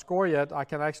approved my score yet, I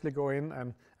can actually go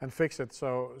in and fix it.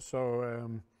 So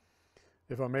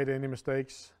if I made any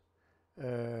mistakes,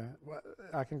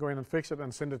 I can go in and fix it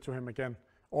and send it to him again.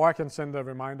 Or I can send a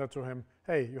reminder to him,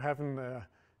 hey, you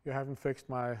haven't fixed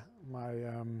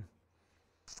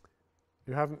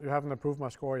you haven't approved my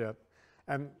score yet.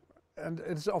 And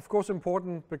it's of course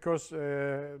important, because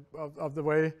of the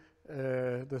way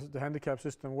the handicap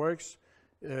system works.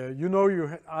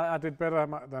 I did better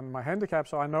than my handicap,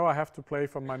 so I know I have to play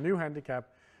from my new handicap.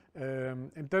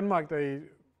 In Denmark, they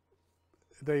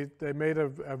made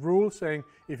a rule saying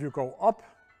if you go up,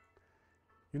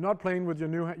 you're not playing with your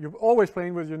you're always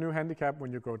playing with your new handicap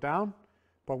when you go down,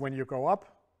 but when you go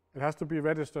up, it has to be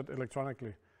registered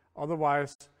electronically.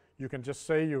 Otherwise, you can just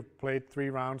say you played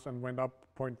 3 rounds and went up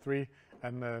 0.3,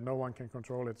 and no one can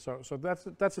control it. So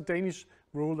that's a Danish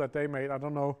rule that they made. I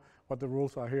don't know what the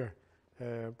rules are here.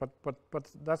 But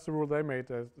that's the rule they made.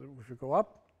 If you go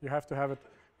up, you have to have it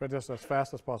registered as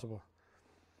fast as possible.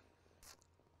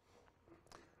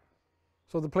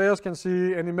 So the players can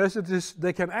see any messages.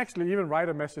 They can actually even write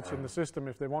a message in the system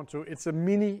if they want to. It's a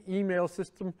mini email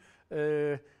system.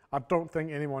 I don't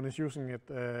think anyone is using it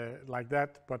like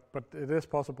that, but it is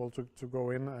possible to go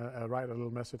in and write a little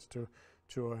message to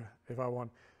if I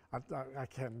want. I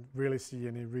can't really see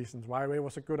any reasons why. It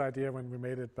was a good idea when we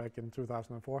made it back in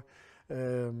 2004.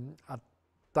 I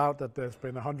doubt that there's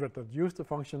been 100 that use the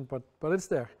function, but it's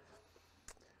there.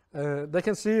 They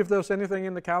can see if there's anything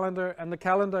in the calendar, and the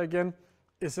calendar again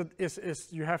is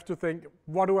you have to think,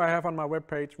 what do I have on my web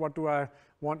page? What do I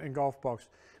want in Golfbox?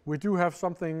 We do have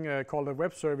something called a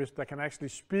web service that can actually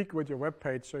speak with your web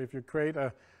page. So if you create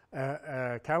a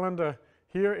calendar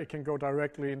here, it can go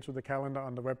directly into the calendar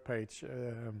on the web page.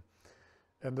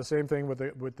 And the same thing with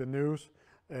the news.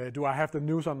 Do I have the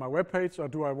news on my web page, or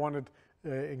do I want it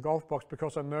in Golfbox,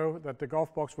 because I know that the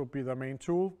Golfbox will be their main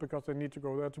tool, because they need to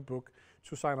go there to book,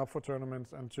 to sign up for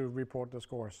tournaments, and to report the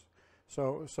scores.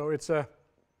 So it's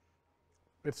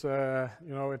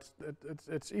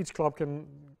each club can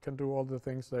do all the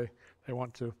things they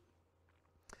want to.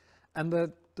 And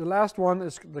the last one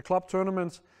is the club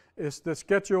tournaments. Is the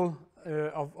schedule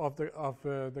of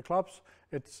the clubs.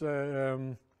 It's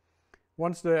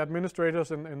once the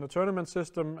administrators in the tournament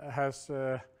system has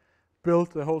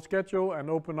built the whole schedule and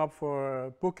open up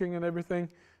for booking and everything,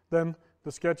 then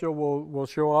the schedule will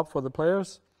show up for the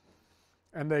players,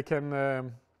 and they can.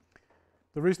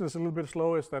 The reason it's a little bit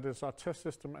slow is that it's our test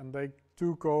system, and they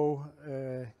do go.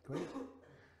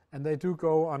 And they do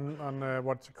go on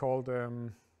what's it called.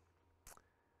 That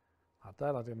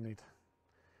I didn't need.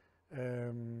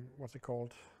 What's it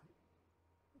called?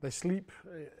 They sleep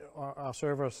our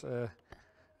servers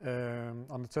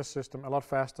on the test system a lot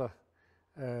faster.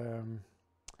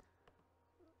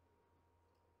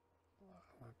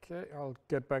 Okay, I'll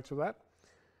get back to that.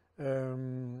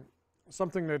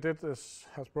 Something they did has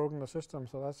broken the system,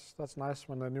 so that's nice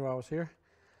when they knew I was here.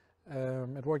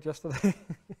 It worked yesterday.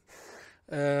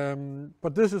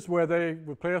 But this is where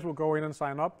the players will go in and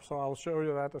sign up, so I'll show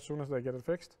you that as soon as they get it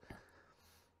fixed.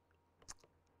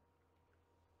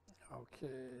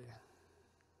 Okay.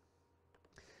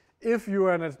 If you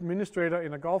are an administrator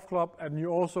in a golf club and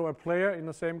you're also a player in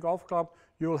the same golf club,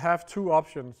 you'll have two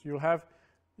options. You'll have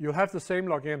the same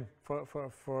login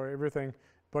for everything,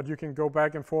 but you can go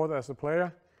back and forth as a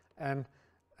player, and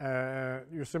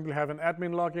you simply have an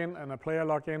admin login and a player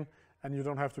login, and you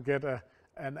don't have to get an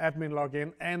admin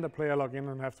login and a player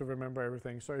login and have to remember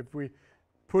everything. So if we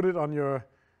put it on your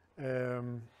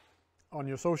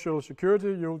social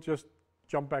security, you'll just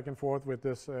jump back and forth with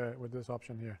this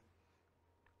option here.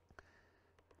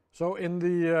 So in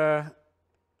the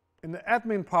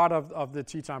admin part of the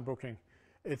tee time booking,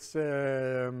 it's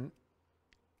I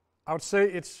would say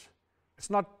it's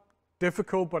not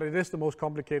difficult, but it is the most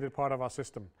complicated part of our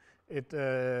system. It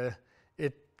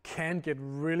can get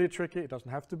really tricky. It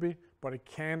doesn't have to be, but it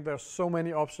can. There's so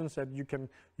many options that you can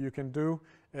do.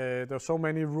 There's so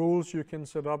many rules you can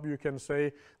set up. You can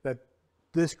say that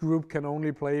this group can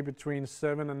only play between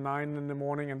 7 and 9 in the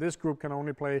morning, and this group can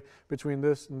only play between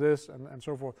this and this, and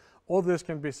so forth. All this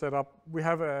can be set up. We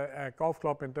have a golf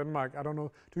club in Denmark. I don't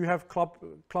know. Do you have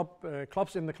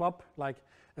clubs in the club, like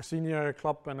a senior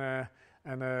club and a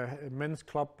men's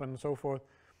club and so forth?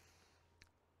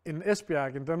 In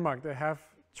Esbjerg in Denmark, they have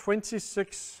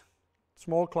 26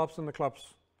 small clubs in the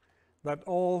clubs that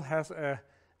all has a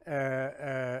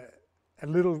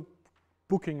little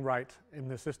booking right in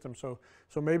the system. So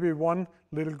maybe one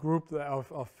little group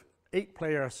of 8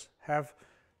 players have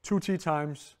 2 tee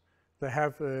times. They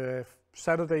have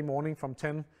Saturday morning from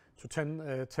 10 to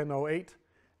 10:08,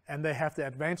 and they have the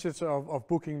advantage of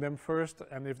booking them first.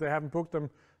 And if they haven't booked them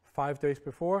 5 days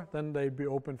before, then they'd be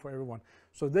open for everyone.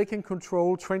 So they can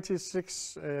control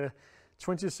 26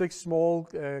 small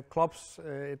clubs.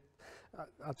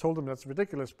 I told them that's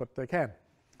ridiculous, but they can.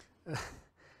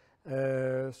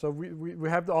 So we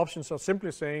have the options of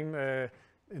simply saying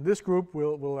in this group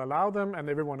we'll allow them, and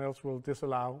everyone else will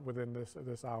disallow within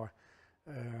this hour.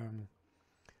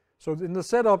 So in the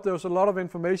setup, there's a lot of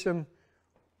information.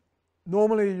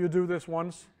 Normally you do this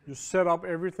once, you set up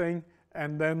everything,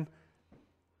 and then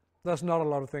there's not a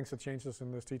lot of things that changes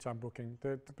in this tee time booking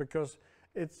because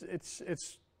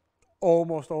it's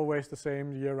almost always the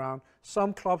same year round.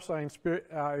 Some clubs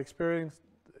are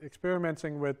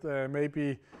experimenting with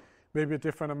maybe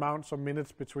different amounts of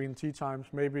minutes between tee times.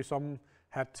 Maybe some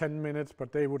had 10 minutes,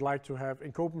 but they would like to have,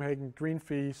 in Copenhagen, green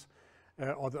fees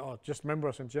or just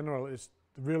members in general is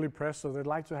really pressed, so they'd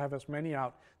like to have as many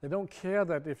out. They don't care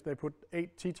that if they put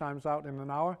 8 tee times out in an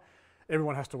hour,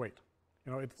 everyone has to wait.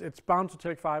 You know, it's bound to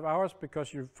take 5 hours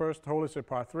because your first hole is a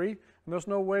par 3, and there's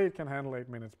no way it can handle 8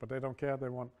 minutes, but they don't care. They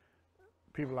want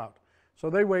people out. So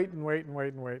they wait and wait and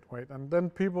wait and wait, and then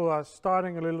people are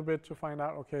starting a little bit to find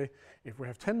out, okay, if we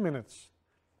have 10 minutes,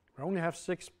 we only have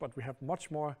 6, but we have much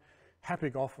more happy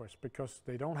golfers because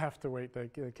they don't have to wait. They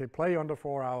can play under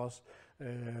 4 hours.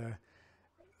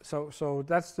 So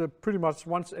that's pretty much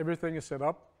once everything is set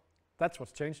up, That's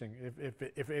what's changing,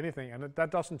 if anything, and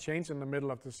that doesn't change in the middle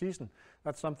of the season.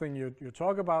 That's something you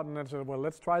talk about, and then say, well,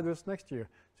 let's try this next year,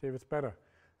 see if it's better.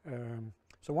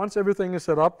 So once everything is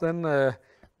set up, then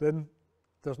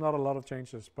there's not a lot of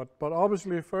changes. But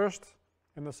obviously, first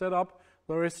in the setup,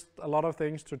 there is a lot of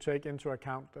things to take into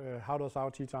account. How does our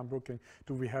tea time booking?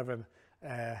 Do we have a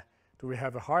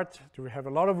heart? Do we have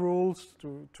a lot of rules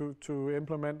to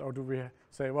implement, or do we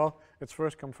say, well, it's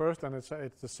first come first, and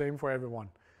it's the same for everyone?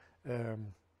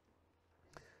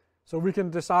 So we can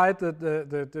decide that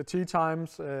the tea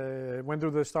times, when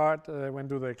do they start, when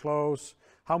do they close,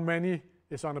 how many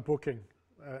is on a booking,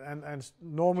 and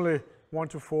normally 1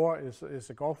 to 4 is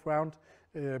a golf round,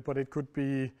 but it could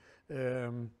be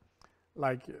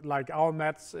like our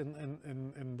mats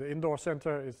in the indoor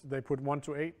center, they put 1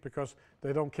 to 8 because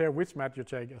they don't care which mat you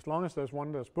take. As long as there's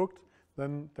one that's booked,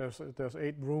 then there's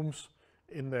 8 rooms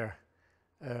in there.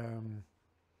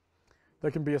 There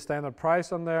can be a standard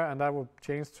price on there, and that will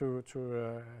change to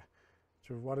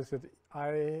what is it?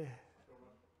 Krona.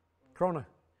 Krona?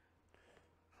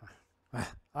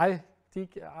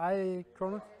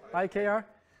 IKR?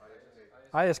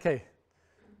 ISK.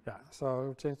 Yeah, so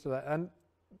we'll change to that.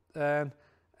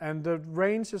 And the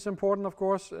range is important, of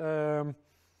course. And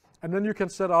then you can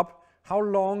set up how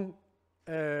long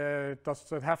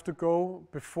does it have to go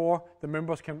before the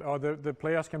members can, or the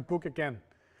players can book again.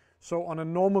 So on a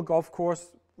normal golf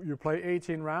course, you play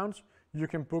 18 rounds, you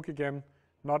can book again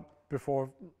not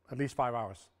before at least 5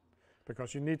 hours,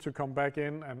 because you need to come back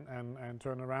in and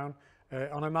turn around.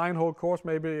 On a 9-hole course,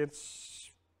 maybe it's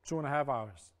 2.5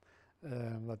 hours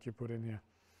that you put in here.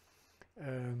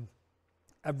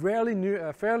 A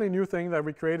fairly new thing that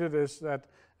we created is that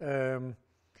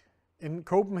in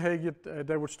Copenhagen,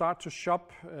 they would start to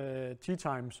shop tea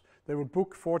times. They would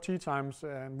book 4 tea times,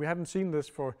 and we haven't seen this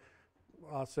for,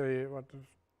 I'll say,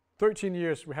 13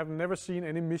 years. We have never seen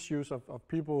any misuse of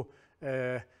people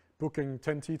booking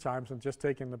 10 tea times and just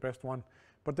taking the best one.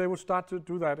 But they would start to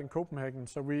do that in Copenhagen.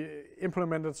 So we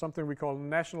implemented something we call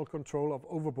national control of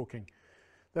overbooking.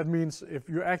 That means if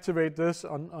you activate this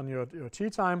on your tea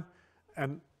time,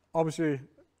 and obviously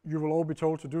you will all be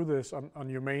told to do this on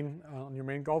your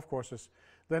main golf courses,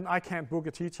 then I can't book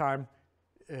a tea time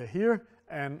here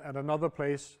and at another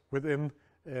place within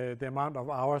the amount of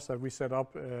hours that we set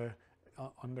up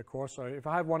on the course. So if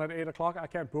I have one at 8 o'clock, I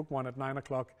can't book one at 9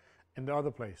 o'clock in the other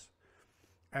place.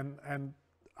 And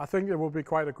I think it will be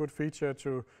quite a good feature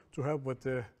to help with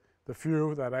the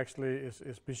few that actually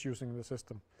is misusing the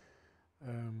system.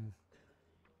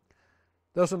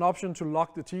 There's an option to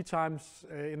lock the tea times.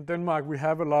 In Denmark, we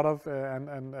have a lot of,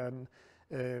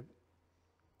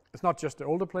 it's not just the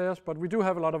older players, but we do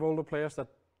have a lot of older players that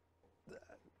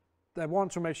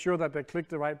want to make sure that they click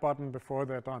the right button before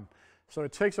they're done. So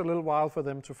it takes a little while for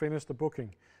them to finish the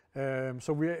booking.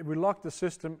 So we lock the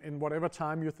system in whatever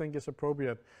time you think is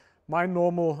appropriate. My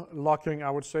normal locking, I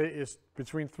would say, is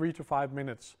between 3 to 5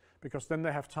 minutes, because then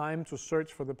they have time to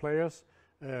search for the players,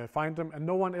 find them, and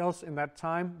no one else in that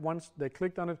time, once they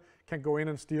clicked on it, can go in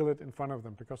and steal it in front of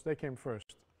them, because they came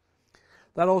first.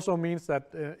 That also means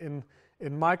that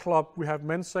in my club, we have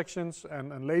men's sections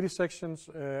and ladies sections,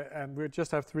 and we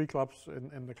just have 3 clubs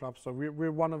in the club, so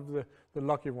we're one of the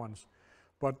lucky ones.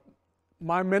 But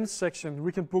my men's section,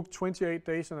 we can book 28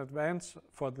 days in advance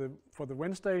for the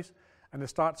Wednesdays, and it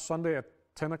starts Sunday at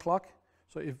 10 o'clock.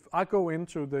 So if I go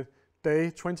into the day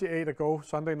 28 ago,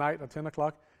 Sunday night at 10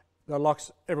 o'clock, there are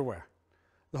locks everywhere.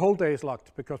 The whole day is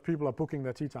locked because people are booking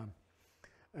their tea time.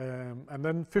 And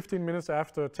then 15 minutes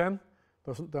after 10,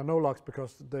 there are no locks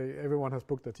because everyone has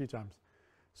booked their tea times.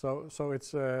 So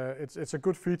it's a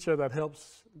good feature that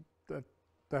helps the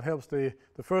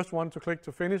first one to click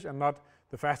to finish and not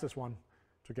the fastest one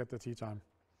to get the tea time.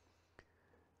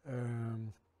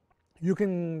 You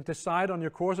can decide on your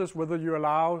courses whether you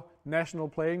allow national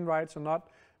playing rights or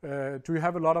not. Do you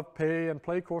have a lot of pay and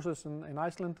play courses in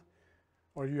Iceland?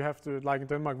 Or you have to, like in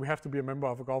Denmark, we have to be a member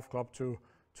of a golf club to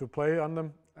play on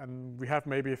them. And we have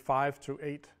maybe 5 to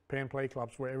 8 pay and play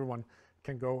clubs where everyone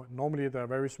can go. Normally they're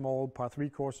very small par 3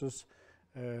 courses.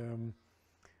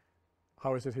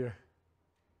 How is it here?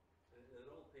 They're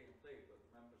all pay and play, but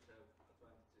members have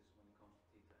advantages when it comes to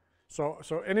tea time.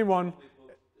 So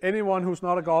anyone who's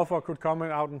not a golfer could come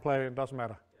out and play, it doesn't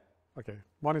matter. Yeah. Okay,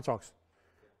 money talks.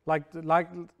 Yeah.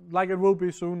 Like it will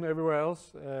be soon everywhere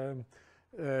else.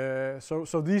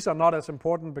 So these are not as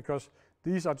important because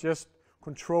these are just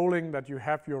controlling that you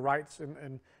have your rights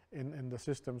in the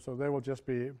system, so they will just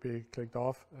be clicked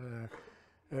off.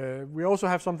 We also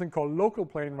have something called local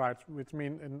playing rights, which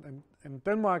mean in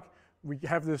Denmark we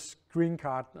have this green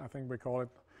card, I think we call it.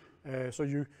 So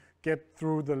get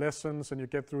through the lessons and you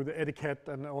get through the etiquette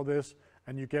and all this,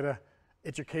 and you get a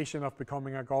education of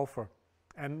becoming a golfer.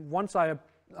 And once I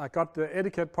got the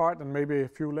etiquette part and maybe a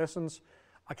few lessons,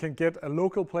 I can get a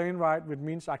local playing right, which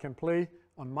means I can play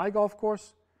on my golf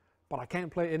course, but I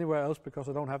can't play anywhere else because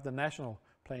I don't have the national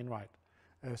playing right.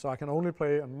 So I can only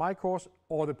play on my course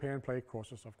or the pay and play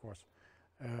courses, of course.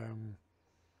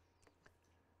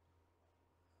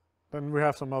 Then we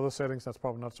have some other settings that's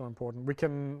probably not so important. We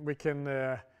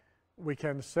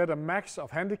can set a max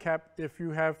of handicap if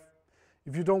you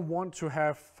don't want to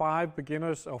have 5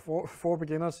 beginners or four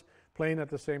beginners playing at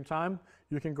the same time.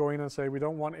 You can go in and say we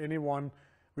don't want anyone.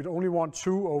 We only want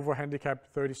 2 over handicap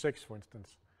 36, for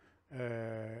instance,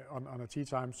 on a tee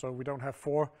time. So we don't have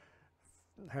 4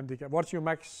 handicap. What's your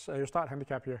max? Your start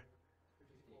handicap here?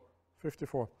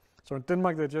 54. So in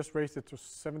Denmark they just raised it to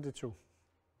 72.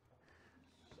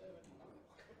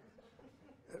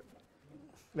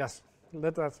 Yes,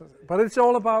 let that. But it's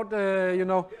all about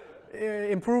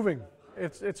improving.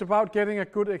 It's about getting a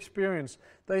good experience.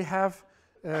 They have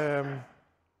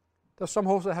there's some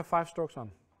holes that have 5 strokes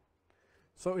on,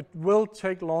 so it will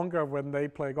take longer when they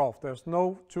play golf. There's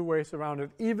no 2 ways around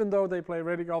it. Even though they play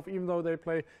ready golf, even though they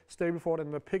play Stableford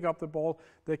and they pick up the ball,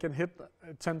 they can hit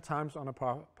 10 times on a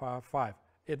par 5.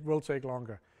 It will take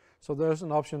longer. So there's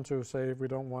an option to say we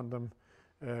don't want them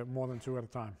more than 2 at a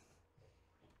time.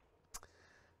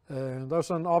 There's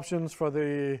some options for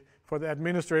the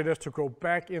administrators to go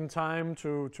back in time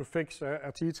to fix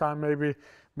a tee time.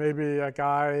 Maybe a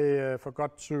guy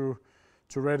forgot to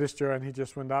register and he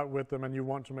just went out with them, and you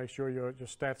want to make sure your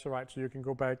stats are right, so you can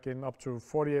go back in up to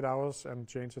 48 hours and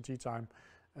change the tee time.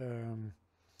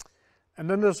 And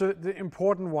then there's the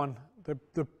important one,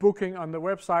 the booking on the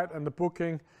website, and the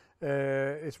booking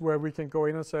is where we can go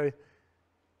in and say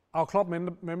our club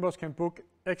members can book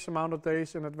X amount of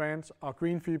days in advance, our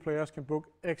green fee players can book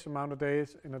X amount of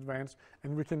days in advance,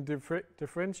 and we can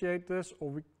differentiate this,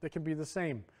 or they can be the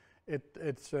same.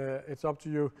 It's up to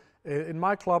you. In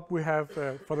my club we have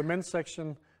for the men's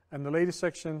section and the ladies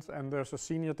sections, and there's a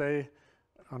senior day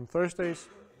on Thursdays.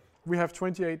 We have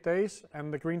 28 days,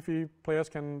 and the green fee players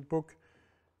can book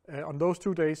on those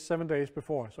 2 days 7 days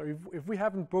before. So if we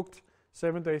haven't booked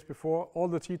 7 days before, all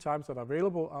the tee times that are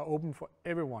available are open for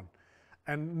everyone.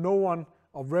 And no one,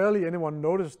 or rarely anyone,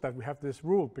 noticed that we have this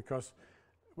rule, because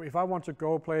if I want to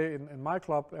go play in my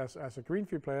club as a green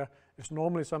fee player, it's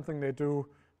normally something they do,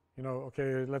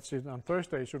 okay, let's see, on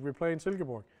Thursday, should we play in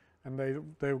Silkeborg? And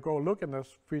they go look, and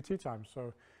there's free tee times.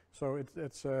 So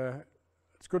it's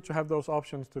good to have those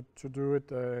options to do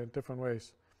it different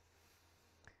ways.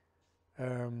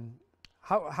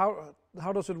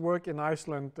 How does it work in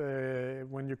Iceland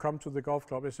when you come to the golf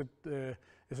club? Is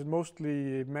it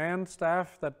mostly manned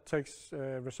staff that takes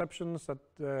receptions, that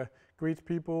greets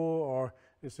people, or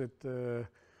is it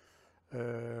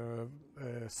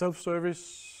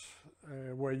self-service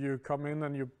where you come in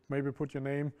and you maybe put your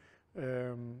name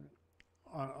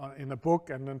in a book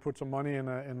and then put some money in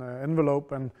an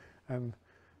envelope and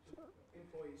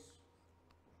employees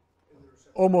in the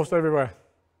reception? Almost everywhere.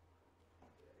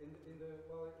 In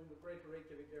the greater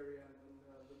Reykjavik area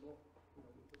and the more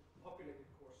populated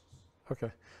courses.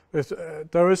 Okay,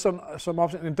 there is some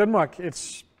option. In Denmark,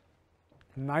 it's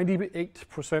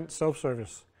 98%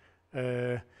 self-service,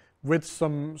 with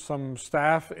some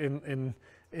staff in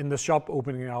the shop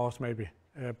opening hours maybe.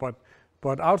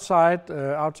 But outside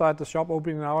the shop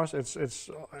opening hours,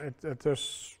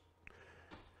 there's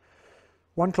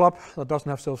one club that doesn't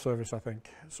have self-service, I think.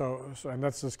 So and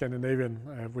that's the Scandinavian,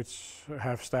 which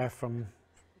have staff from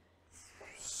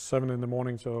 7 in the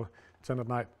morning till 10 at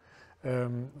night.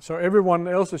 So everyone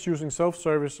else is using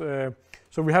self-service.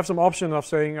 So we have some option of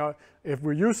saying if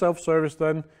we use self-service,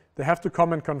 then they have to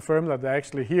come and confirm that they're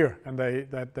actually here and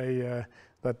that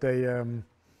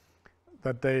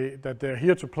they're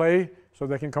here to play, so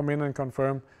they can come in and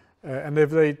confirm. And if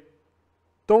they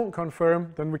don't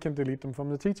confirm, then we can delete them from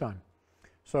the tee time.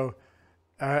 So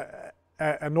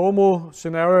a normal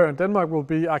scenario in Denmark will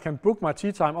be I can book my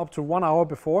tee time up to 1 hour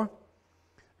before.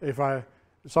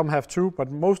 Some have 2, but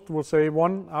most will say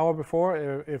 1 hour before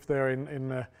if they're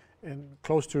in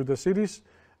close to the cities.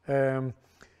 And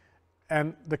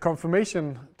the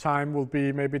confirmation time will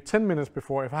be maybe 10 minutes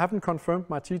before. If I haven't confirmed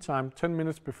my tee time 10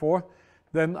 minutes before,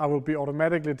 then I will be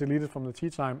automatically deleted from the tee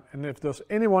time. And if there's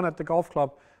anyone at the golf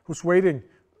club who's waiting,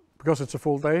 because it's a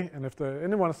full day, and if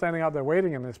anyone is standing out there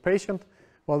waiting and is patient,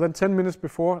 well then 10 minutes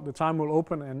before the time will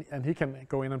open and he can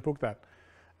go in and book that.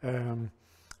 And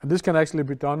this can actually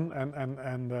be done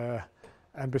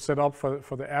and be set up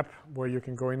for the app, where you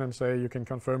can go in and say you can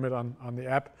confirm it on the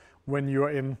app when you're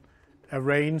in a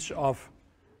range of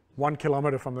 1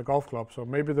 kilometer from the golf club. So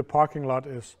maybe the parking lot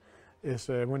is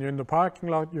when you're in the parking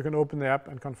lot, you can open the app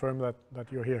and confirm that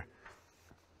you're here.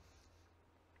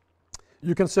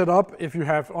 You can set up if you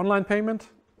have online payment.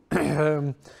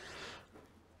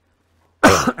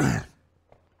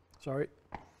 Sorry.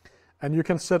 And you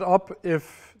can set up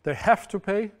if they have to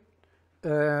pay.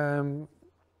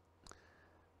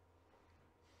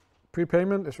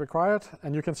 Prepayment is required,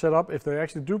 and you can set up if they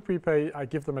actually do prepay, I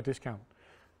give them a discount.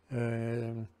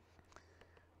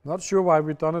 Not sure why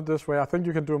we've done it this way. I think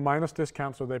you can do a minus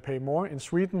discount so they pay more. In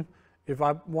Sweden, if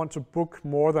I want to book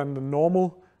more than the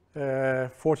normal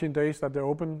 14 days that they're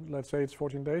open, let's say it's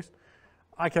 14 days,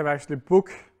 I can actually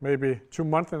book maybe 2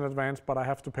 months in advance, but I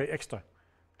have to pay extra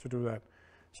to do that.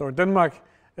 So in Denmark,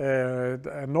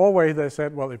 Norway, they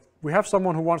said, well, if we have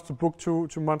someone who wants to book two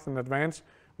months in advance,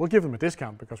 we'll give them a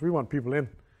discount because we want people in.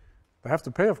 They have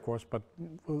to pay, of course, but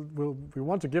we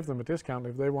want to give them a discount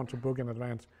if they want to book in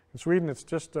advance. In Sweden, it's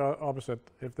just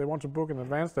opposite. If they want to book in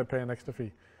advance, they pay an extra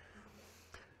fee.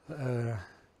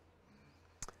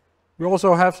 We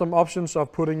also have some options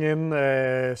of putting in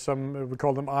some, we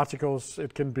call them articles.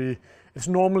 It's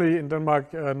normally in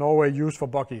Denmark, Norway, used for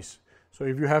buggies. So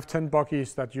if you have 10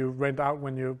 buggies that you rent out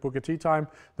when you book a tea time,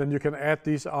 then you can add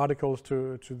these articles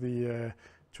to the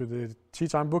tea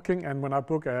time booking. And when I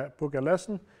book a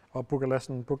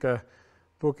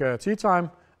tea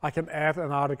time, I can add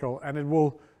an article, and it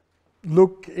will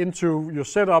look into your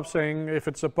setup saying if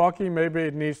it's a buggy, maybe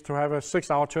it needs to have a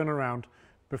 6-hour turnaround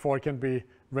before it can be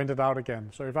rented out again.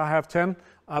 So if I have 10,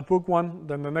 I book one,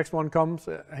 then the next one comes,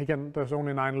 there's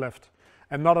only 9 left.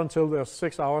 And not until there's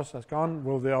 6 hours has gone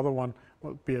will the other one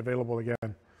be available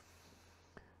again.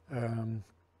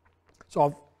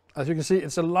 So as you can see,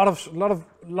 it's a lot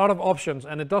of options,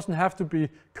 and it doesn't have to be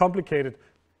complicated,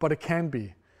 but it can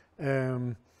be.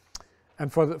 And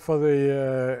for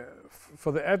the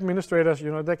administrators,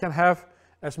 they can have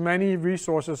as many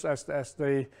resources as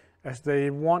they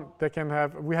want. They can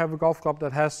have. We have a golf club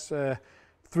that has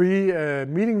 3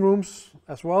 meeting rooms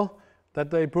as well that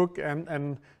they book,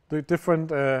 and the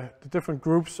different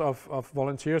groups of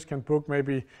volunteers can book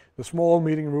maybe the small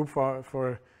meeting room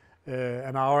for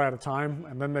an hour at a time,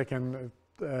 and then they can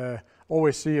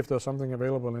always see if there's something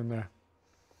available in there.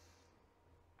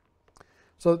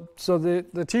 So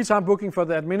the tea time booking for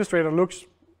the administrator looks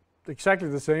exactly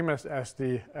the same as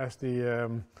the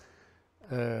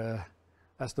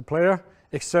player,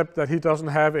 except that he doesn't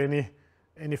have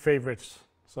any favorites.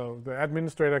 So the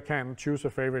administrator can't choose a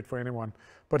favorite for anyone,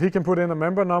 but he can put in a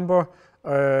member number,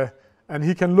 and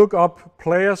he can look up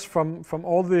players from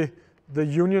all the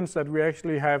unions that we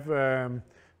actually have,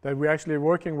 that we're actually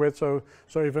working with. So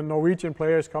if a Norwegian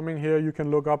player is coming here, you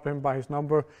can look up him by his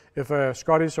number. If a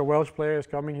Scottish or Welsh player is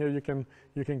coming here, you can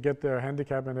get their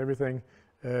handicap and everything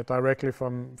directly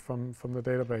from the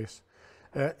database.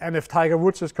 And if Tiger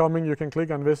Woods is coming, you can click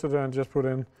on visitor and just put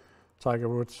in Tiger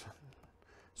Woods.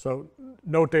 So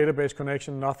no database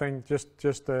connection, nothing,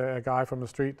 just a guy from the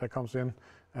street that comes in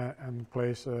and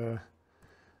plays on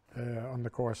the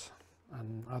course.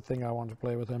 And I think I want to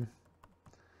play with him.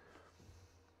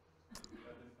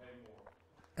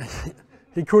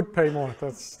 He could pay more.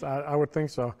 I would think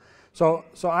so. So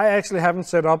I actually haven't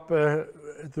set up the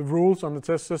rules on the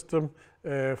test system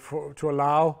to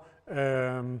allow.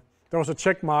 There was a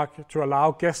check mark to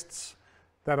allow guests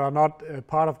that are not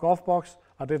part of Golfbox.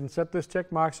 I didn't set this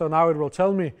check mark, so now it will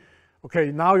tell me,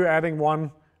 okay, now you're adding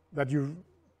one that your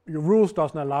rules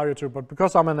doesn't allow you to, but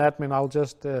because I'm an admin, I'll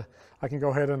just I can go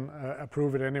ahead and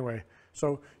approve it anyway.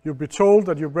 So you'll be told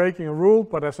that you're breaking a rule,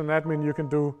 but as an admin, you can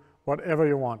do whatever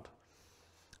you want.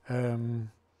 So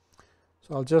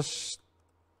I'll just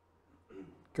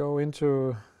go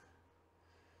into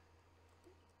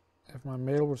if my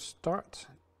mail would start,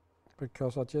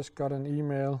 because I just got an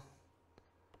email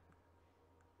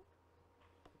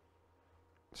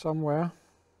somewhere.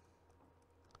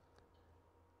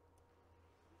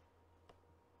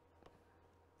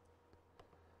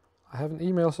 I have an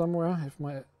email somewhere.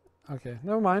 Okay,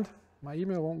 never mind. My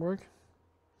email won't work.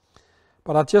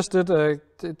 But I just did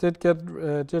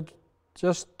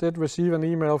receive an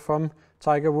email from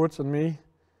Tiger Woods and me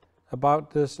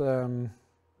about this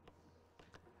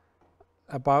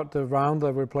about the round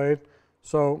that we played.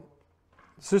 So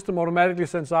the system automatically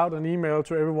sends out an email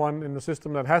to everyone in the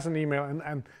system that has an email,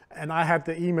 and I had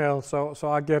the email, so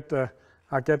I get the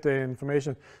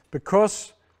information.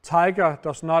 Because Tiger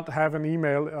does not have an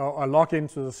email or login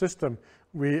to the system,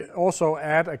 we also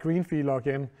add a green fee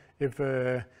login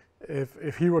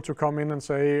if he were to come in and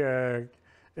say,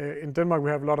 in Denmark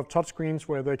we have a lot of touch screens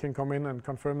where they can come in and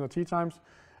confirm the tee times.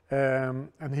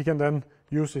 and he can then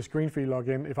use his green fee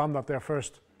login if I'm not there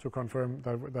first to confirm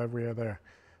that we are there.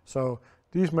 So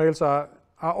these mails are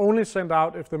only sent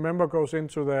out if the member goes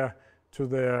into their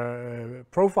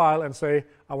profile and say,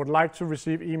 I would like to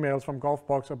receive emails from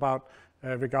Golfbox about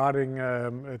regarding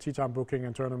tea time booking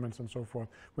and tournaments and so forth.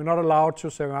 We're not allowed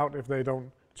to send out if they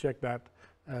don't check that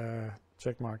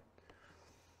check mark.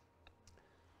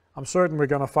 I'm certain we're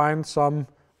going to find some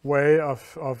way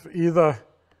of either,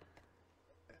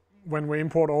 when we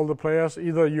import all the players,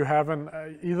 either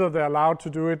they're allowed to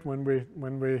do it when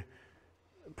we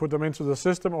put them into the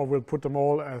system, or we'll put them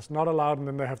all as not allowed, and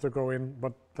then they have to go in.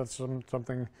 But that's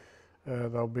something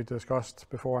that will be discussed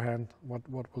beforehand, what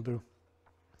we'll do.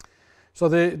 So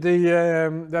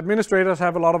the administrators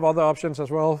have a lot of other options as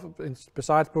well,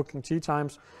 besides booking tea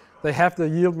times. They have the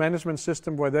yield management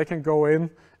system where they can go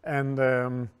in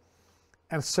and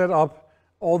set up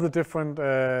all the different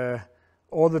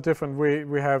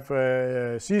we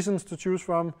have seasons to choose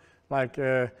from, like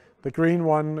the green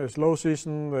one is low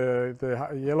season,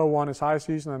 the yellow one is high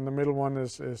season, and the middle one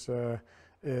is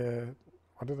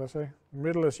what did I say?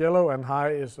 Middle is yellow and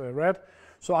high is red.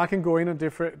 So I can go in and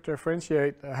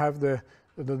differentiate, have the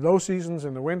low seasons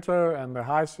in the winter, and the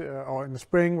high, or in the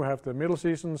spring we have the middle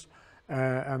seasons,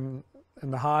 and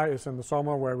the high is in the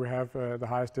summer where we have the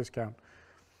highest discount.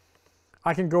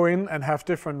 I can go in and have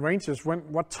different ranges.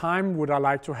 What time would I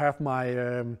like to have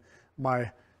my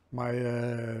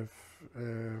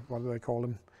what do they call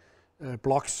them?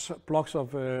 Blocks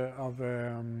of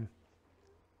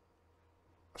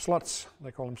slots.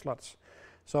 They call them slots.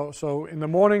 So in the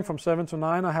morning from 7 to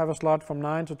 9, I have a slot. From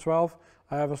 9 to 12,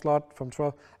 I have a slot. From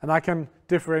 12, and I can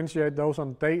differentiate those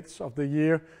on dates of the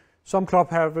year. Some clubs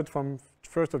have it from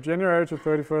 1st of January to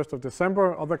 31st of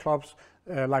December. Other clubs,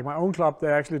 like my own club,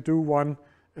 they actually do one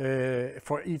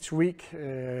for each week.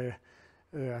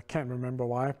 I can't remember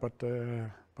why, but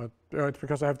it's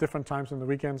because I have different times in the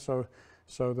weekend, so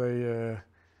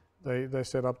they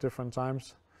set up different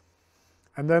times.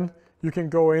 And then you can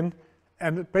go in,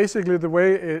 and basically the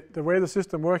way the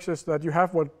system works is that you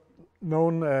have what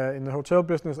known in the hotel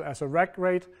business as a rack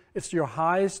rate. It's your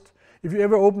highest. If you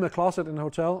ever open a closet in a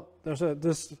hotel, there's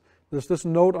this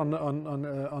note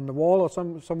on the wall or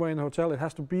somewhere in the hotel. It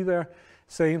has to be there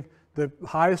saying the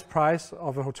highest price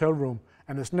of a hotel room,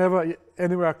 and it's never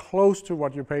anywhere close to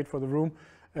what you paid for the room.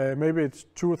 Maybe it's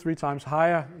 2 or 3 times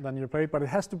higher than you paid, but it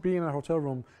has to be in a hotel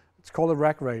room. It's called a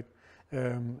rack rate.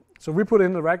 So we put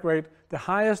in the rack rate, the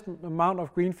highest amount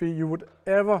of green fee you would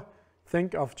ever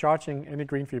think of charging any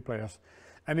green fee players.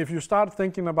 And if you start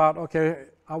thinking about, okay,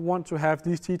 I want to have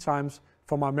these tea times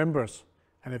for my members,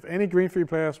 and if any green fee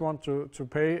players want to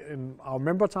pay in our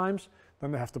member times,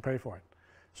 then they have to pay for it.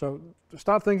 So to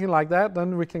start thinking like that,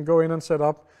 then we can go in and set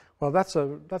up. Well, that's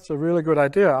a really good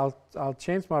idea. I'll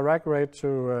change my rack rate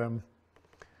to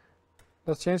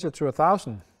let's change it to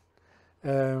 1,000.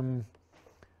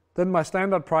 Then my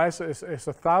standard price is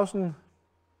 1,000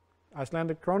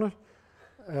 Icelandic kroner.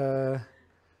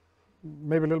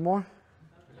 Maybe a little more.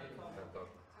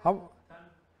 How?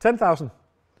 10,000.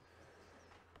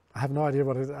 I have no idea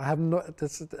what it is. I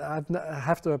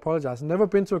have to apologize. I've never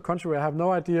been to a country where I have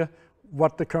no idea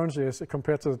what the currency is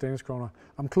compared to the Danish kroner.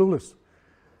 I'm clueless.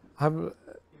 I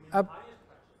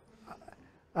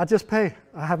just pay.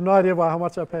 I have no idea how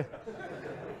much I pay.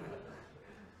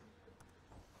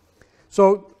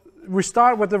 So we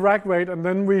start with the rack rate, and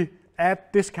then we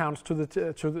add discounts to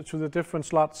the different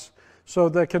slots. So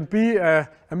there can be a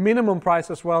minimum price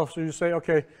as well. So you say,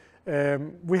 okay,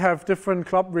 we have different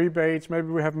club rebates. Maybe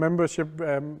we have membership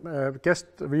guest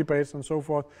rebates and so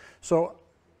forth. So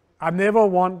I never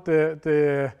want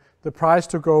the price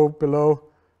to go below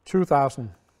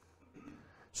 2,000.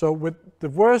 So with the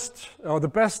worst or the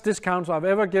best discounts I've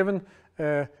ever given,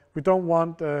 we don't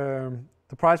want the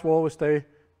price will always stay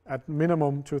at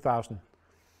minimum 2,000.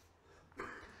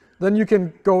 Then you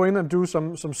can go in and do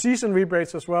some season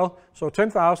rebates as well. So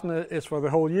 10,000 is for the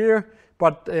whole year,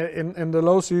 but in the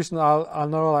low season I'll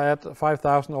know I add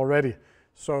 5,000 already.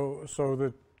 So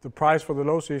the price for the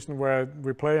low season where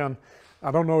we play on, I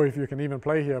don't know if you can even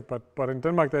play here, but in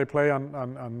Denmark they play on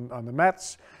the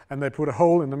mats, and they put a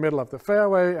hole in the middle of the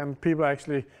fairway, and people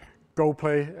actually go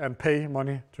play and pay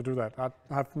money to do that.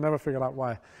 I've never figured out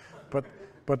why,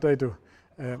 but they do.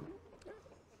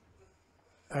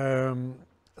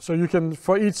 So you can,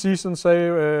 for each season, say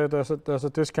there's a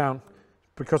discount,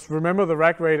 because remember the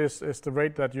rack rate is the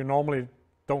rate that you normally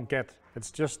don't get. It's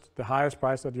just the highest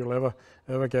price that you'll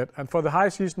ever get. And for the high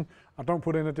season, I don't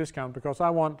put in a discount because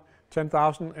I want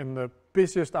 10,000 in the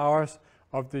busiest hours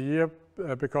of the year,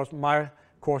 because my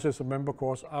course is a member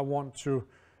course. I want to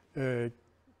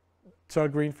tell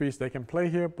green fees they can play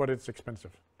here, but it's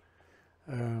expensive.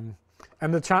 And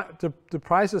the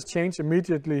prices change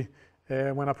immediately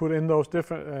when I put in those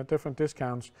different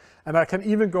discounts. And I can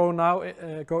even go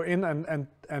in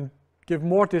and give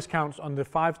more discounts on the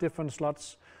 5 different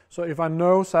slots. So if I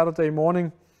know Saturday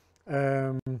morning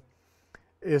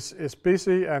is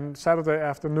busy and Saturday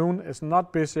afternoon is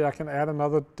not busy, I can add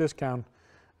another discount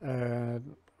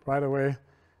right away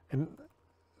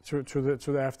to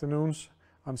the afternoons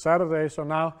on Saturday. So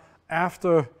now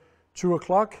after 2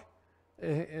 o'clock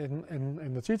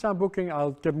in the tea time booking,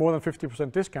 I'll get more than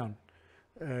 50% discount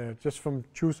just from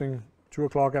choosing 2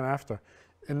 o'clock and after.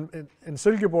 In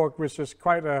Silkeborg, which is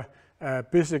quite a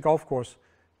busy golf course,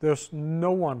 there's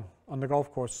no one on the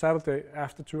golf course Saturday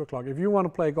after 2 o'clock. If you want to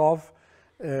play golf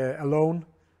alone,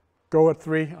 go at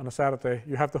 3 on a Saturday.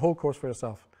 You have the whole course for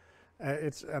yourself.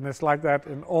 It's like that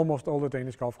in almost all the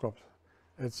Danish golf clubs.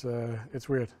 It's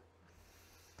weird.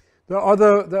 There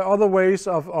are other ways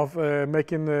of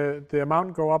making the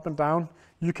amount go up and down.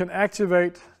 You can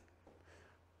activate.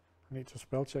 I need to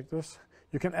spell check this.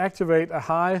 You can activate a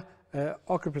high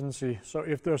occupancy. So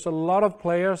if there's a lot of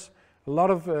players, a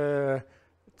lot of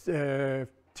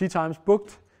tee times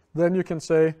booked, then you can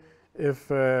say,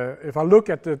 if I look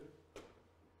at the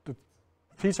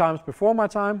tee times before my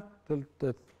time,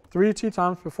 the 3 tee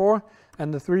times before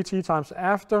and the 3 tee times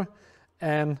after,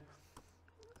 and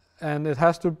it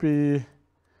has to be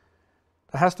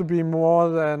more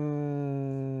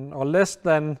than or less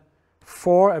than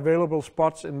 4 available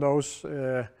spots in those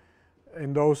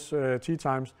tee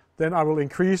times, then I will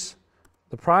increase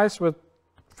the price with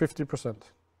 50%.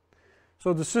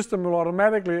 So the system will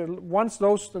automatically, once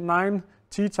those 9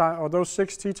 tee time or those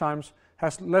 6 tee times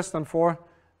has less than 4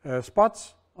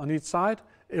 spots on each side,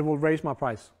 it will raise my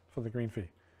price for the green fee.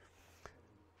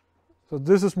 So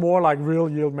this is more like real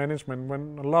yield management.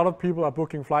 When a lot of people are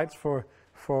booking flights for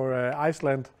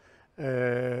Iceland,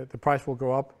 the price will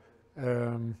go up.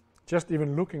 Just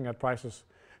even looking at prices,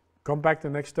 come back the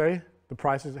next day, the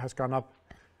price has gone up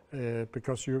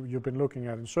because you've been looking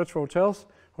at it. Search for hotels,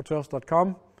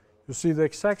 hotels.com. You see the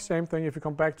exact same thing. If you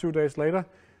come back 2 days later,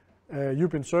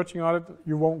 you've been searching on it,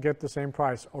 you won't get the same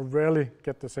price or rarely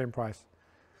get the same price.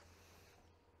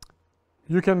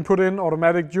 You can put in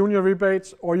automatic junior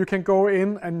rebates, or you can go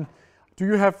in and do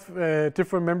you have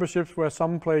different memberships where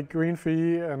some play green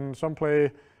fee and some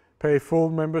pay full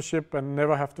membership and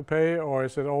never have to pay, or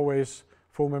is it always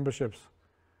full memberships?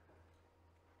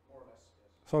 More or less,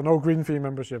 yes. So no green fee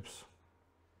memberships?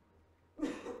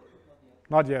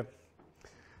 Not yet.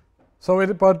 So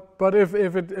but if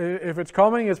it's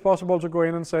coming, it's possible to go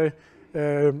in and say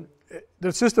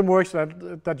the system works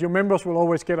that your members will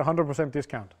always get 100%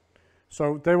 discount.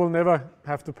 So they will never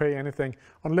have to pay anything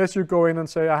unless you go in and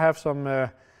say, I have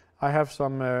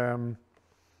some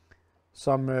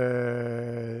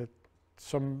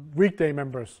weekday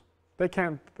members. They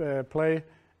can't play,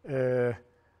 or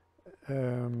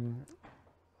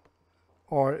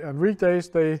on weekdays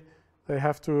they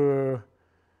have to.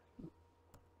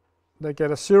 They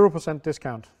get a 0%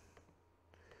 discount.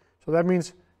 So that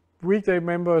means weekday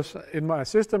members in my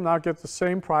system now get the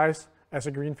same price as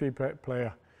a green fee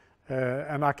player.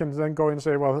 And I can then go in and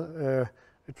say, well,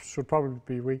 it should probably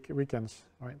be weekends,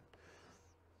 right?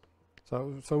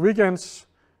 So weekends,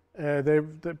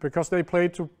 because they pay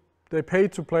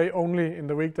to play only in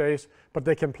the weekdays, but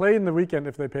they can play in the weekend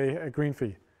if they pay a green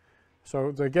fee.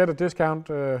 So they get a discount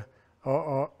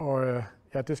or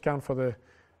discount for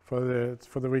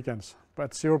the weekends,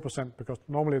 but 0% because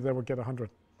normally they would get 100.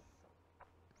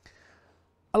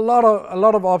 A lot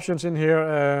of options in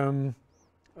here.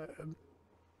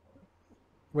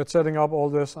 We're setting up all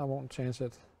this. I won't change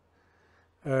it.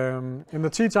 In the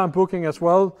tea time booking as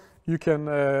well, you can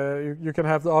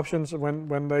have the options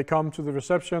when they come to the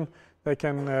reception. They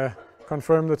can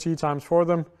confirm the tea times for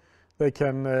them. They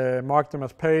can mark them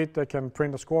as paid. They can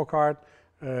print a scorecard.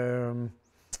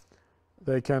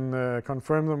 They can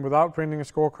confirm them without printing a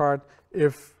scorecard.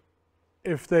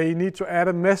 If they need to add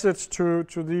a message to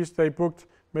these they booked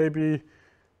maybe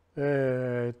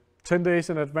 10 days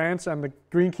in advance, and the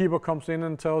greenkeeper comes in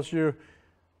and tells you,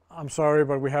 I'm sorry,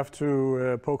 but we have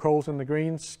to poke holes in the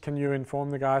greens. Can you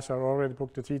inform the guys I already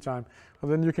booked the tea time?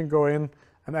 Well, then you can go in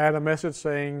and add a message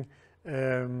saying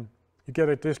you get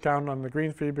a discount on the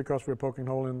green fee because we're poking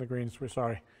hole in the greens. We're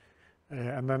sorry.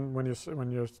 And then when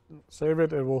you save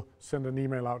it, it will send an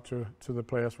email out to the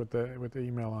players with the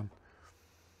email on.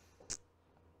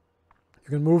 You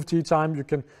can move tea time. You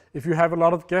can, if you have a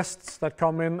lot of guests that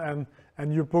come in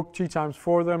and you book tea times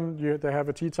for them, they have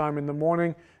a tea time in the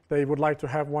morning. They would like to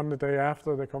have one the day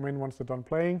after they come in once they're done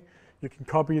playing. You can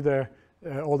copy the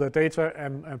all their data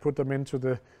and put them into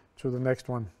the next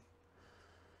one.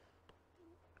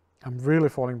 I'm really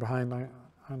falling behind,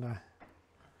 aren't I?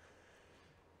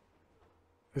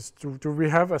 Do we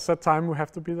have a set time we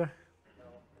have to be there?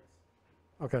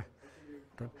 No. Okay.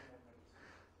 Good.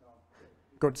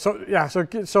 Good. So yeah.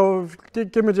 So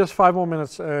give me just 5 more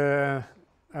minutes, and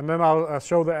then I'll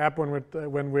show the app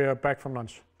when we're back from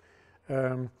lunch.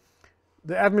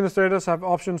 The administrators have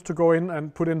options to go in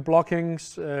and put in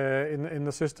blockings in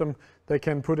the system. They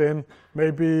can put in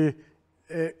maybe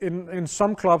in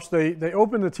some clubs they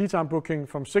open the tea time booking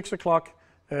from 6 o'clock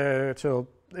till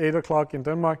 8 o'clock in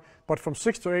Denmark, but from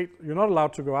 6 to 8 you're not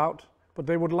allowed to go out. But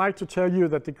they would like to tell you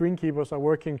that the greenkeepers are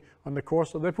working on the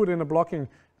course, so they put in a blocking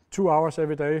 2 hours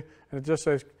every day, and it just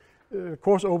says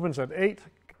course opens at 8.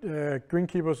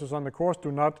 Greenkeepers is on the course.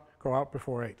 Do not go out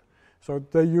before 8. So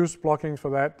they use blocking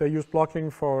for that. They use blocking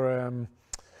for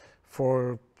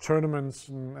tournaments,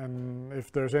 and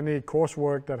if there's any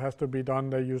coursework that has to be done,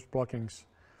 they use blockings.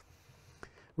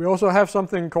 We also have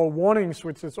something called warnings,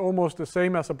 which is almost the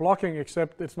same as a blocking,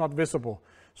 except it's not visible.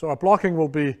 So a blocking will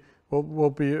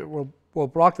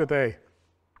block the day.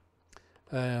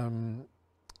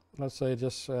 Let's say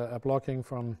just a blocking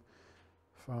from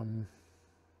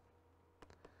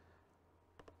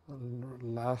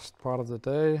last part of the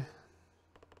day.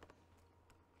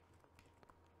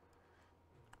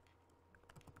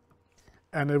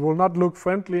 And it will not look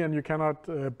friendly, and you cannot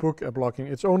book a blocking.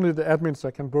 It's only the admins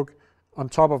that can book on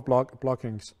top of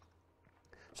blockings.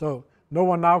 So no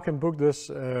one now can book this,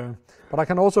 but I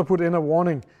can also put in a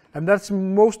warning, and that's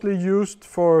mostly used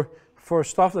for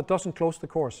stuff that doesn't close the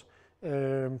course.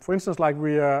 For instance, like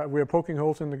we are poking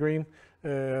holes in the green.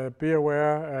 Be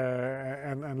aware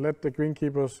and let the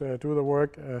greenkeepers do the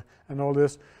work and all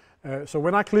this. So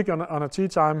when I click on a tea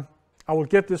time, I will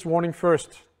get this warning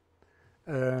first.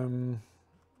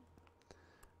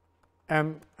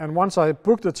 And once I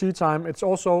book the tea time, it's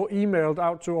also emailed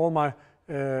out to all my,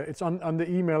 it's on the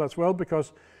email as well,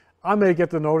 because I may get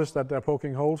the notice that they're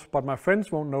poking holes, but my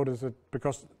friends won't notice it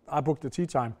because I booked the tea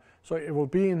time. So it will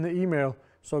be in the email.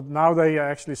 So now they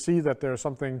actually see that there's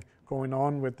something going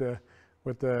on with the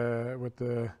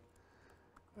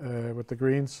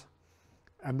greens,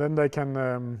 and then they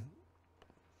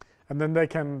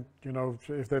can, you know,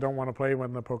 if they don't want to play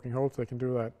when they're poking holes, they can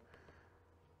do that.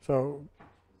 So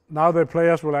now the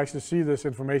players will actually see this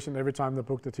information every time they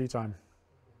book the tea time.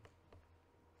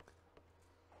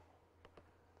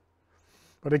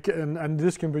 But and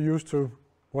this can be used to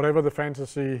whatever the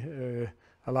fantasy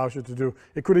allows you to do.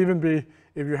 It could even be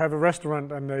if you have a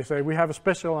restaurant and they say, we have a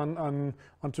special on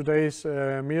today's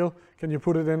meal, can you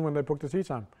put it in when they book the tea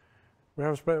time? We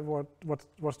have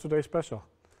what's today's special?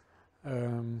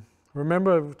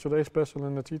 Remember, today's special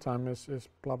in the tea time is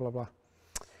blah blah blah.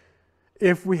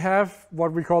 If we have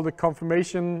what we call the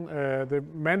confirmation, the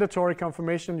mandatory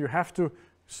confirmation, you have to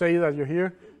say that you're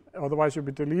here, otherwise you'll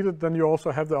be deleted. Then you also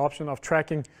have the option of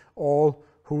tracking all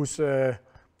who's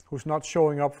not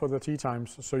showing up for the tea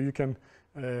times. So you can,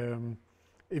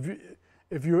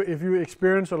 if you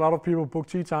experience a lot of people book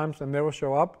tea times and never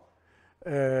show up,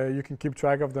 you can keep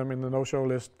track of them in the no-show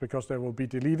list, because they will be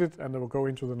deleted and they will go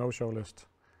into the no-show list.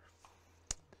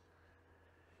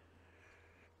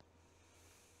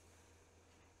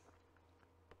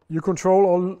 You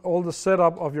control all the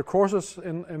setup of your courses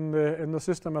in the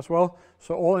system as well.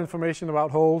 So all information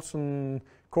about holes and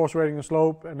course rating and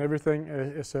slope and everything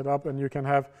is set up, and you can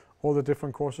have all the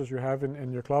different courses you have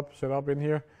in your club set up in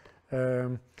here.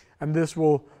 And this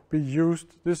will be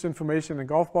used, this information in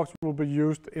Golfbox will be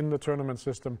used in the tournament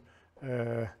system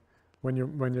when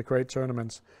you create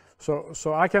tournaments.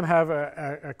 So I can have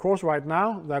a course right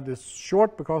now that is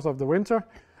short because of the winter,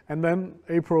 and then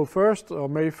April 1st or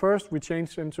May 1st we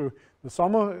change into the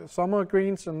summer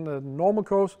greens and the normal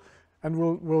course, and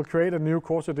we'll create a new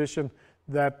course edition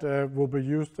that will be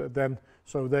used then.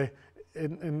 So they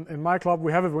in my club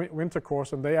we have a winter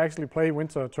course, and they actually play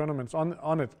winter tournaments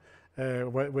on it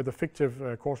with a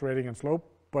fictive course rating and slope,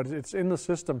 but it's in the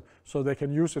system so they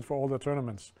can use it for all the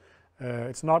tournaments.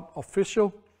 It's not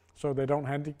official, so they don't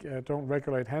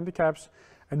regulate handicaps,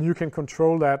 and you can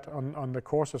control that on the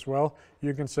course as well.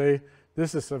 You can say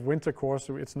this is a winter course,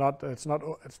 so it's not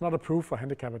approved for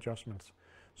handicap adjustments.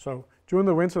 So during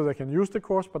the winter they can use the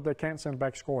course, but they can't send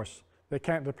back scores.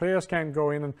 The players can't go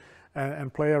in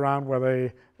and play around where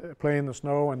they play in the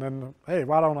snow and then, hey,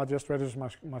 why don't I just register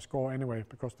my score anyway,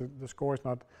 because the score is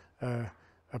not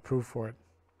approved for it.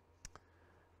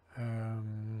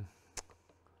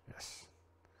 Yes.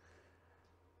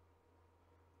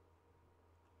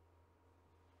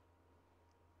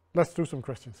 Let's do some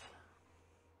questions.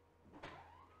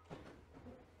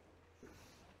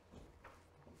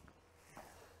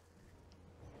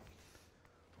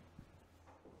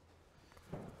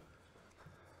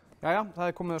 Jæja, það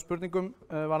komið að spurningum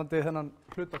varandi þennan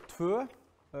hluta 2.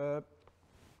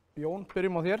 Jón,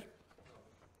 byrjum á þér.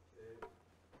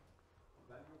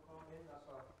 When you come in as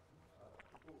a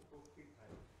book tea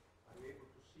time, are you able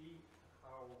to see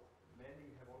how many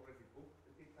have already booked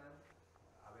the tea time,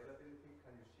 availability?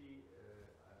 Can you see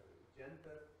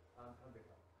gender and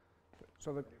handicap?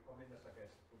 So When you come in as a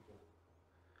guest to book.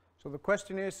 So the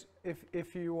question is,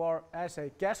 if you are as a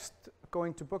guest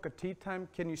going to book a tea time,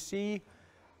 can you see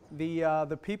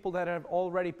the people that have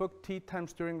already booked tea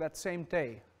times during that same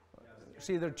day? Yes.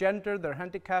 See their gender, their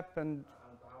handicap, and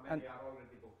how many are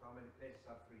already booked? How many places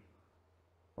are free?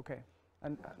 Okay,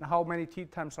 and how many tea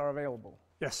times are available?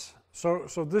 Yes.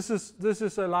 So this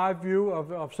is a live view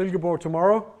of Silkeborg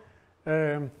tomorrow.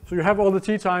 So you have all the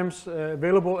tea times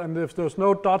available, and if there's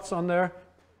no dots on there,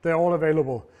 they're all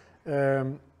available.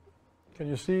 Can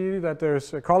you see that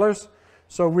there's colors?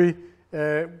 So we,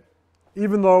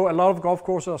 even though a lot of golf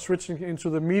courses are switching into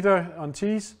the meter on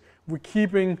tees, we're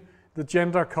keeping the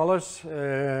gender colors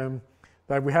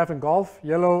that we have in golf.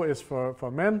 Yellow is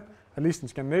for men, at least in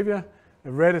Scandinavia.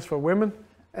 Red is for women.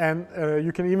 And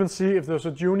you can even see if there's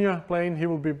a junior playing, he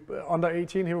will be under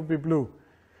 18, he will be blue.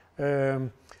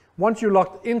 Once you're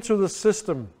logged into the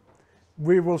system,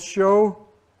 we will show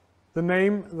the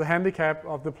name, the handicap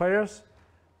of the players.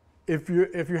 If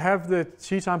you have the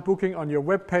tea time booking on your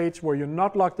web page where you're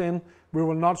not logged in, we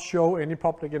will not show any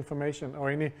public information or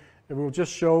any, it will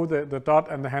just show the dot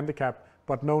and the handicap,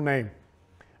 but no name.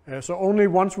 So only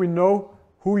once we know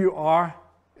who you are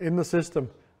in the system,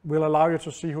 we'll allow you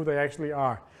to see who they actually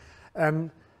are.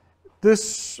 And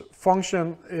this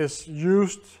function is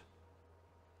used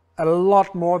a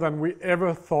lot more than we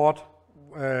ever thought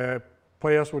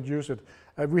players would use it.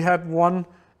 We had one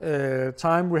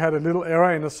time we had a little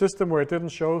error in the system where it didn't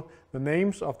show the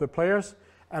names of the players,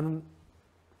 and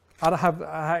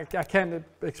I can't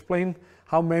explain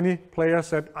how many players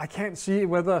said, I can't see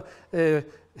whether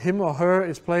him or her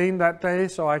is playing that day,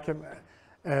 so I can,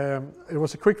 it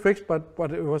was a quick fix,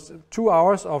 but it was 2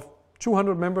 hours of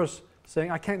 200 members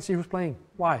saying, I can't see who's playing,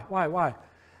 why?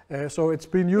 So it's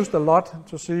been used a lot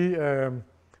to see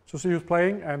who's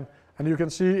playing, and you can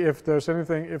see if there's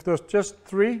anything, if there's just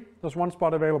 3, there's 1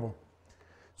 spot available.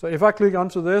 So if I click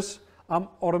onto this, I'm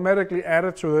automatically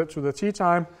added to the tea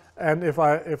time, and if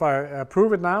I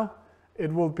approve it now,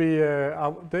 it will be,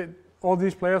 all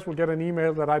these players will get an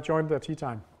email that I joined their tea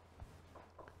time.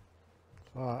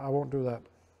 So I won't do that.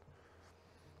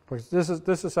 Because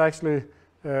this is actually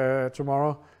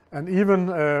tomorrow, and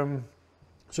even,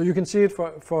 so you can see it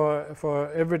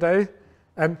for every day,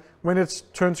 and when it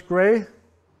turns gray,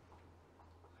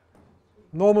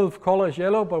 normal color is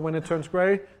yellow, but when it turns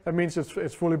gray, that means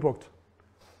it's fully booked.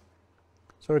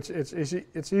 So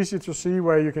it's easy to see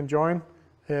where you can join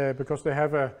because they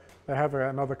have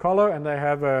another color, and they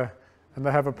have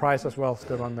a price as well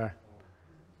still on there.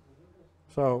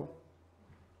 So,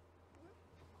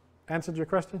 answered your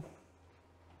question?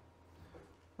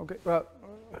 Okay, well,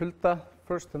 Hulda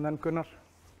first, and then Gunnar.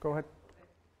 Go ahead.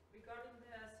 Regarding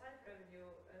the side revenue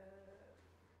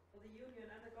for the union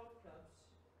and the golf clubs,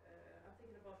 I'm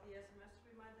thinking about the SMS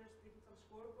reminders, digital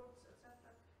scoreboards,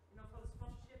 etc. You know, for the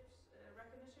sponsorships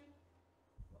recognition,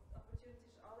 what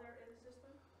opportunities are there in the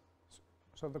system?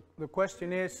 So the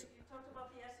question is, you talked about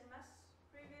the SMS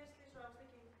previously, so I'm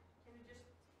thinking, can you just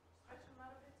stretch them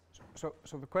out a bit?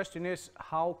 so the question is,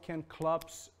 how can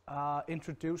clubs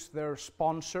introduce their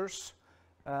sponsors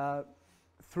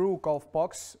through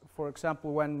Golfbox? For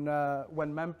example,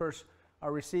 when members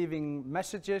are receiving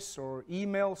messages or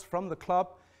emails from the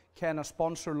club, can a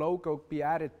sponsor logo be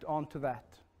added onto that?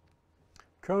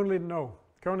 Currently, no.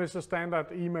 Currently, it's a standard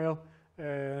email.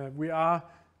 We are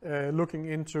looking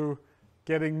into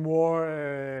getting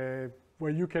more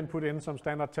where you can put in some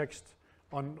standard text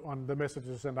on the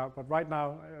messages sent out, but right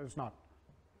now it's not.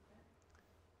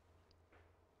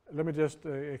 Let me just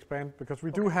expand, because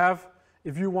we do have,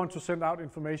 if you want to send out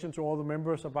information to all the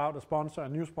members about a sponsor, a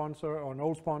new sponsor or an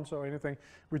old sponsor or anything,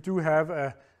 we do have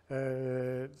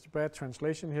it's a bad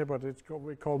translation here, but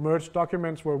we call merged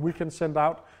documents, where we can send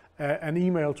out an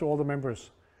email to all the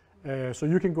members. So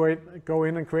you can go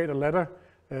in and create a letter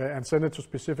and send it to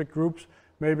specific groups.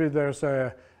 Maybe there's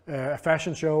a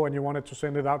fashion show and you wanted to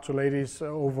send it out to ladies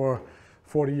over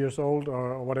 40 years old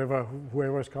or whatever,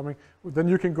 whoever is coming. Then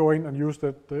you can go in and use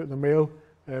the mail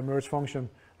merge function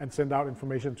and send out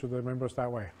information to the members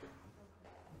that way.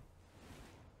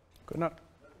 Gunnar?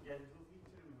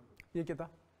 Ég get það.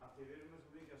 Við erum með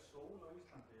svo mikið að sól á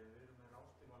Íslandi, við erum með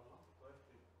rástíma langt og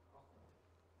eftir 8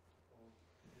 og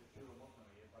 7 á morgnana.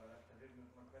 Ég bara velta fyrir mér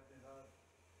svona hvernig það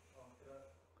á eftir að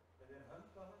þetta er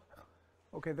höndla það.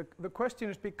 Okay, the question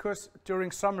is because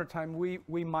during summertime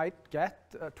we might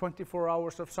get 24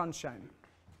 hours of sunshine.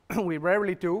 We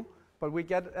rarely do, but we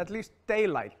get at least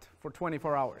daylight for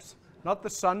 24 hours. Not the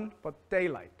sun, but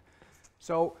daylight.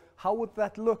 So how would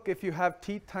that look if you have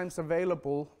tea times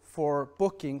available for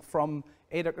booking from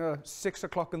 6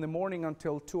 o'clock in the morning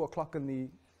until 2 o'clock in the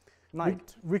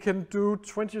night? We can do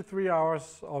 23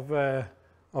 hours of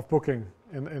booking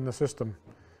in the system.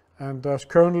 And there's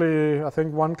currently, I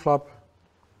think, one club.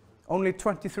 Only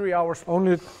 23 hours?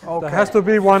 Only, okay. There has to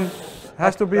be one,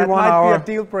 that 1 hour. That might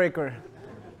be a deal breaker.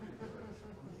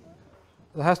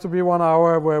 There has to be 1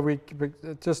 hour where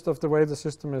just of the way the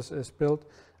system is built.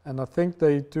 And I think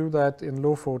they do that in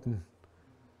Lofoten.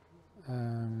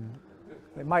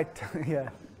 They might, yeah.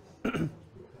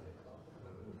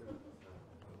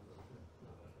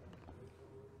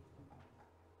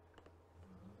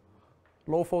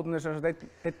 Lofoten is einn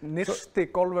nyrsti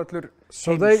golfvöllur.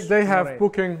 So they have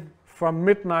booking from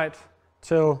midnight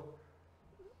till,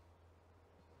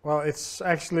 well, it's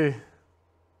actually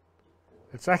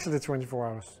 24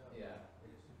 hours. Yeah.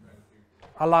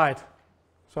 I lied.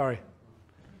 Sorry.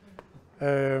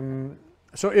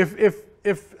 So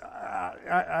if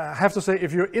I have to say,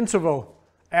 if your interval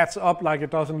adds up like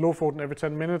it does in Lofoten every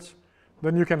 10 minutes,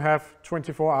 then you can have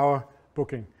 24-hour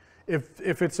booking.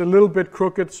 If it's a little bit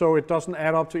crooked, so it doesn't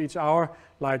add up to each hour,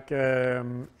 like 8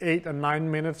 and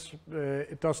 9 minutes,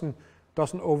 it doesn't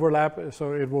overlap.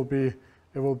 So it will be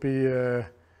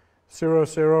 0,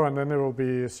 0, and then it will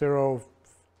be 0,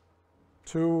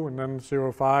 2, and then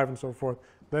 0, 5, and so forth.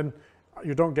 Then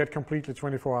you don't get completely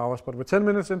 24 hours, but with 10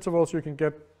 minutes intervals, you can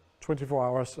get 24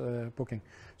 hours booking.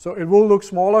 So it will look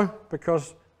smaller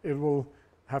because it will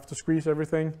have to squeeze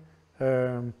everything.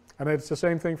 And it's the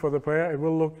same thing for the player. It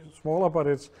will look smaller, but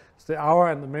it's the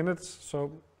hour and the minutes.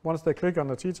 So once they click on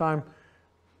the tea time,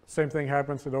 same thing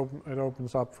happens. It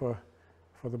opens up for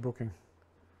the booking.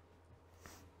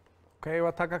 Ok, ég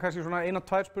var að taka kannski svona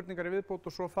 1-2 spurningar í viðbót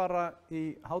og svo fara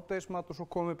í hádegismat og svo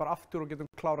komum við bara aftur og getum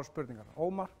klára spurningar.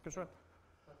 Ómar, Björnsson.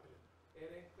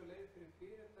 Einhver leið fyrir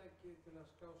fyrirtæki til að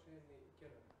skrá sig inn í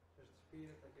kerfið?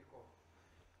 Fyrirtæki golf?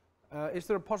 Is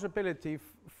there a possibility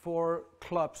for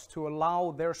clubs to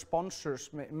allow their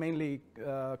sponsors, mainly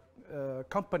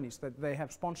companies that they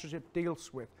have sponsorship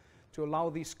deals with, to allow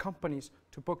these companies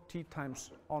to book tea times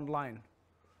online?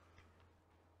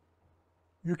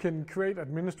 You can create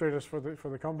administrators for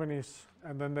the companies,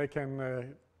 and then they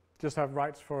can just have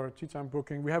rights for tea time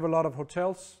booking. We have a lot of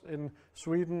hotels in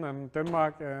Sweden and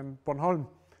Denmark and Bornholm,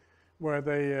 where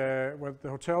where the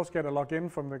hotels get a login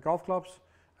from the golf clubs,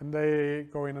 and they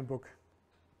go in and book.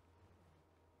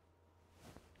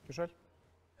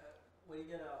 When you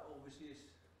get an overseas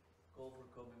golfer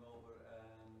coming over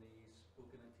and he's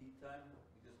booking a tea time,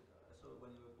 because I saw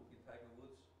when you were booking Tiger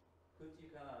Woods, could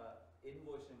you kind of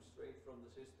invoice him straight from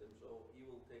the system? So he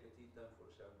will take a tea time,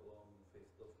 for example, on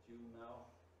 5th of June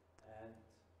now, and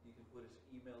you can put his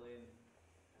email in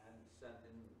and send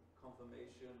him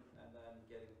confirmation, and then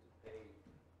get him to pay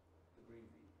the green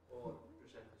fee or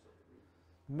percentage of the green fee.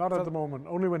 Not at the moment.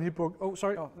 Only when he booked. Oh,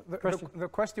 sorry. Oh, the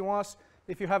question was,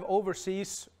 if you have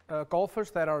overseas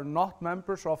golfers that are not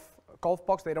members of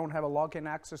Golfbox, they don't have a login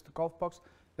access to Golfbox,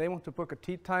 they want to book a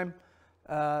tea time,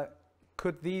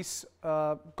 could these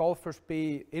golfers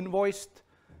be invoiced,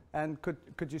 and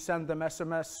could you send them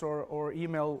SMS or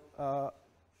email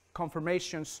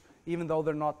confirmations even though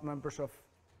they're not members of,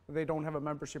 they don't have a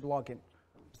membership login?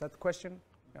 Is that the question?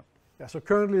 Yeah. Yeah, so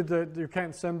currently you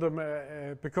can't send them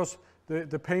because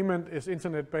the payment is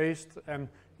internet based, and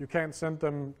you can't send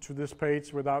them to this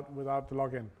page without the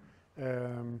login.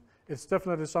 It's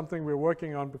definitely something we're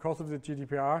working on because of the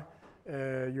GDPR.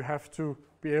 You have to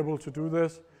be able to do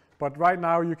this, but right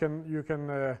now you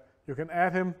can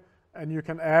add him, and you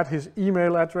can add his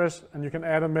email address, and you can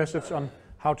add a message on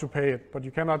how to pay it, but you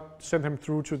cannot send him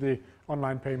through to the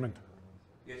online payment.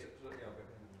 Yes, absolutely. Okay.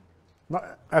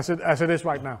 Not as it is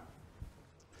right now.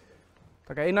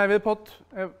 Taka eina í viðbót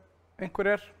ef einhver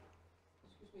er.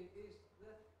 Excuse me, is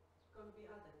that going to be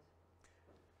added?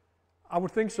 I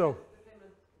would think so.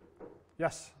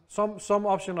 Yes, some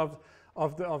option of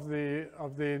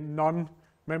the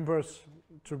non-members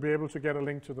to be able to get a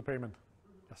link to the payment.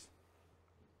 Yes.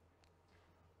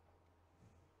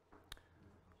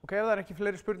 Ok, ef það ekki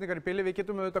fleiri spurningar í bili, við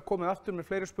getum auðvitað komið aftur með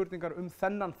fleiri spurningar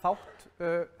þennan þátt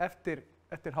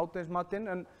eftir hádegismatinn,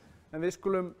 en við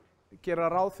skulum gera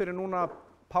ráð fyrir núna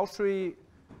pásu í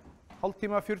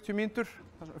hálftíma, 40 mínútur.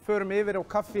 Förum yfir á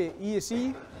kaffi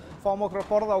ISI, fáum okkur að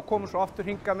borða og komum svo aftur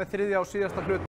hingað með þriðja og síðasta hlut